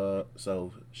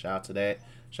So shout out to that.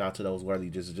 Shout out to those whether you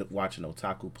just watching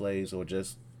Otaku plays or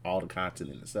just all the content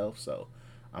in itself. So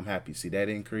I'm happy to see that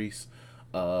increase.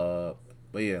 But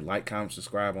yeah, like, comment,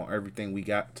 subscribe on everything we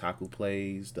got. Taku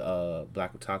Plays, the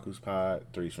Black Otakus Pod,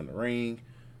 Threes from the Ring,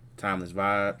 Timeless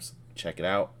Vibes. Check it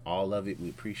out. All of it. We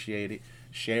appreciate it.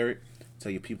 Share it.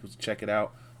 Tell your people to check it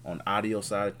out. On the audio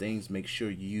side of things, make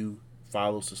sure you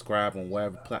follow, subscribe on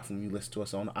whatever platform you listen to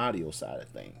us on the audio side of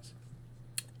things.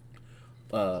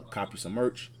 Copy some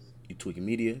merch.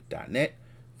 utweakingmedia.net.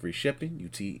 Free shipping.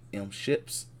 UTM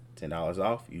ships. $10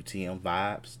 off. UTM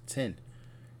vibes 10.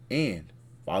 And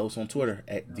follow us on Twitter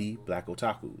at The Black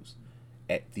Otakus.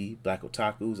 At The Black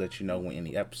Otakus, let you know when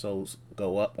any episodes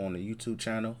go up on the YouTube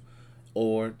channel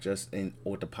or just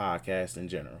or the podcast in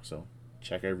general. So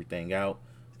check everything out.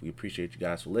 We appreciate you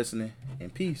guys for listening,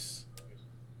 and peace.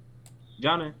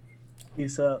 Johnny.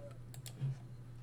 Peace up.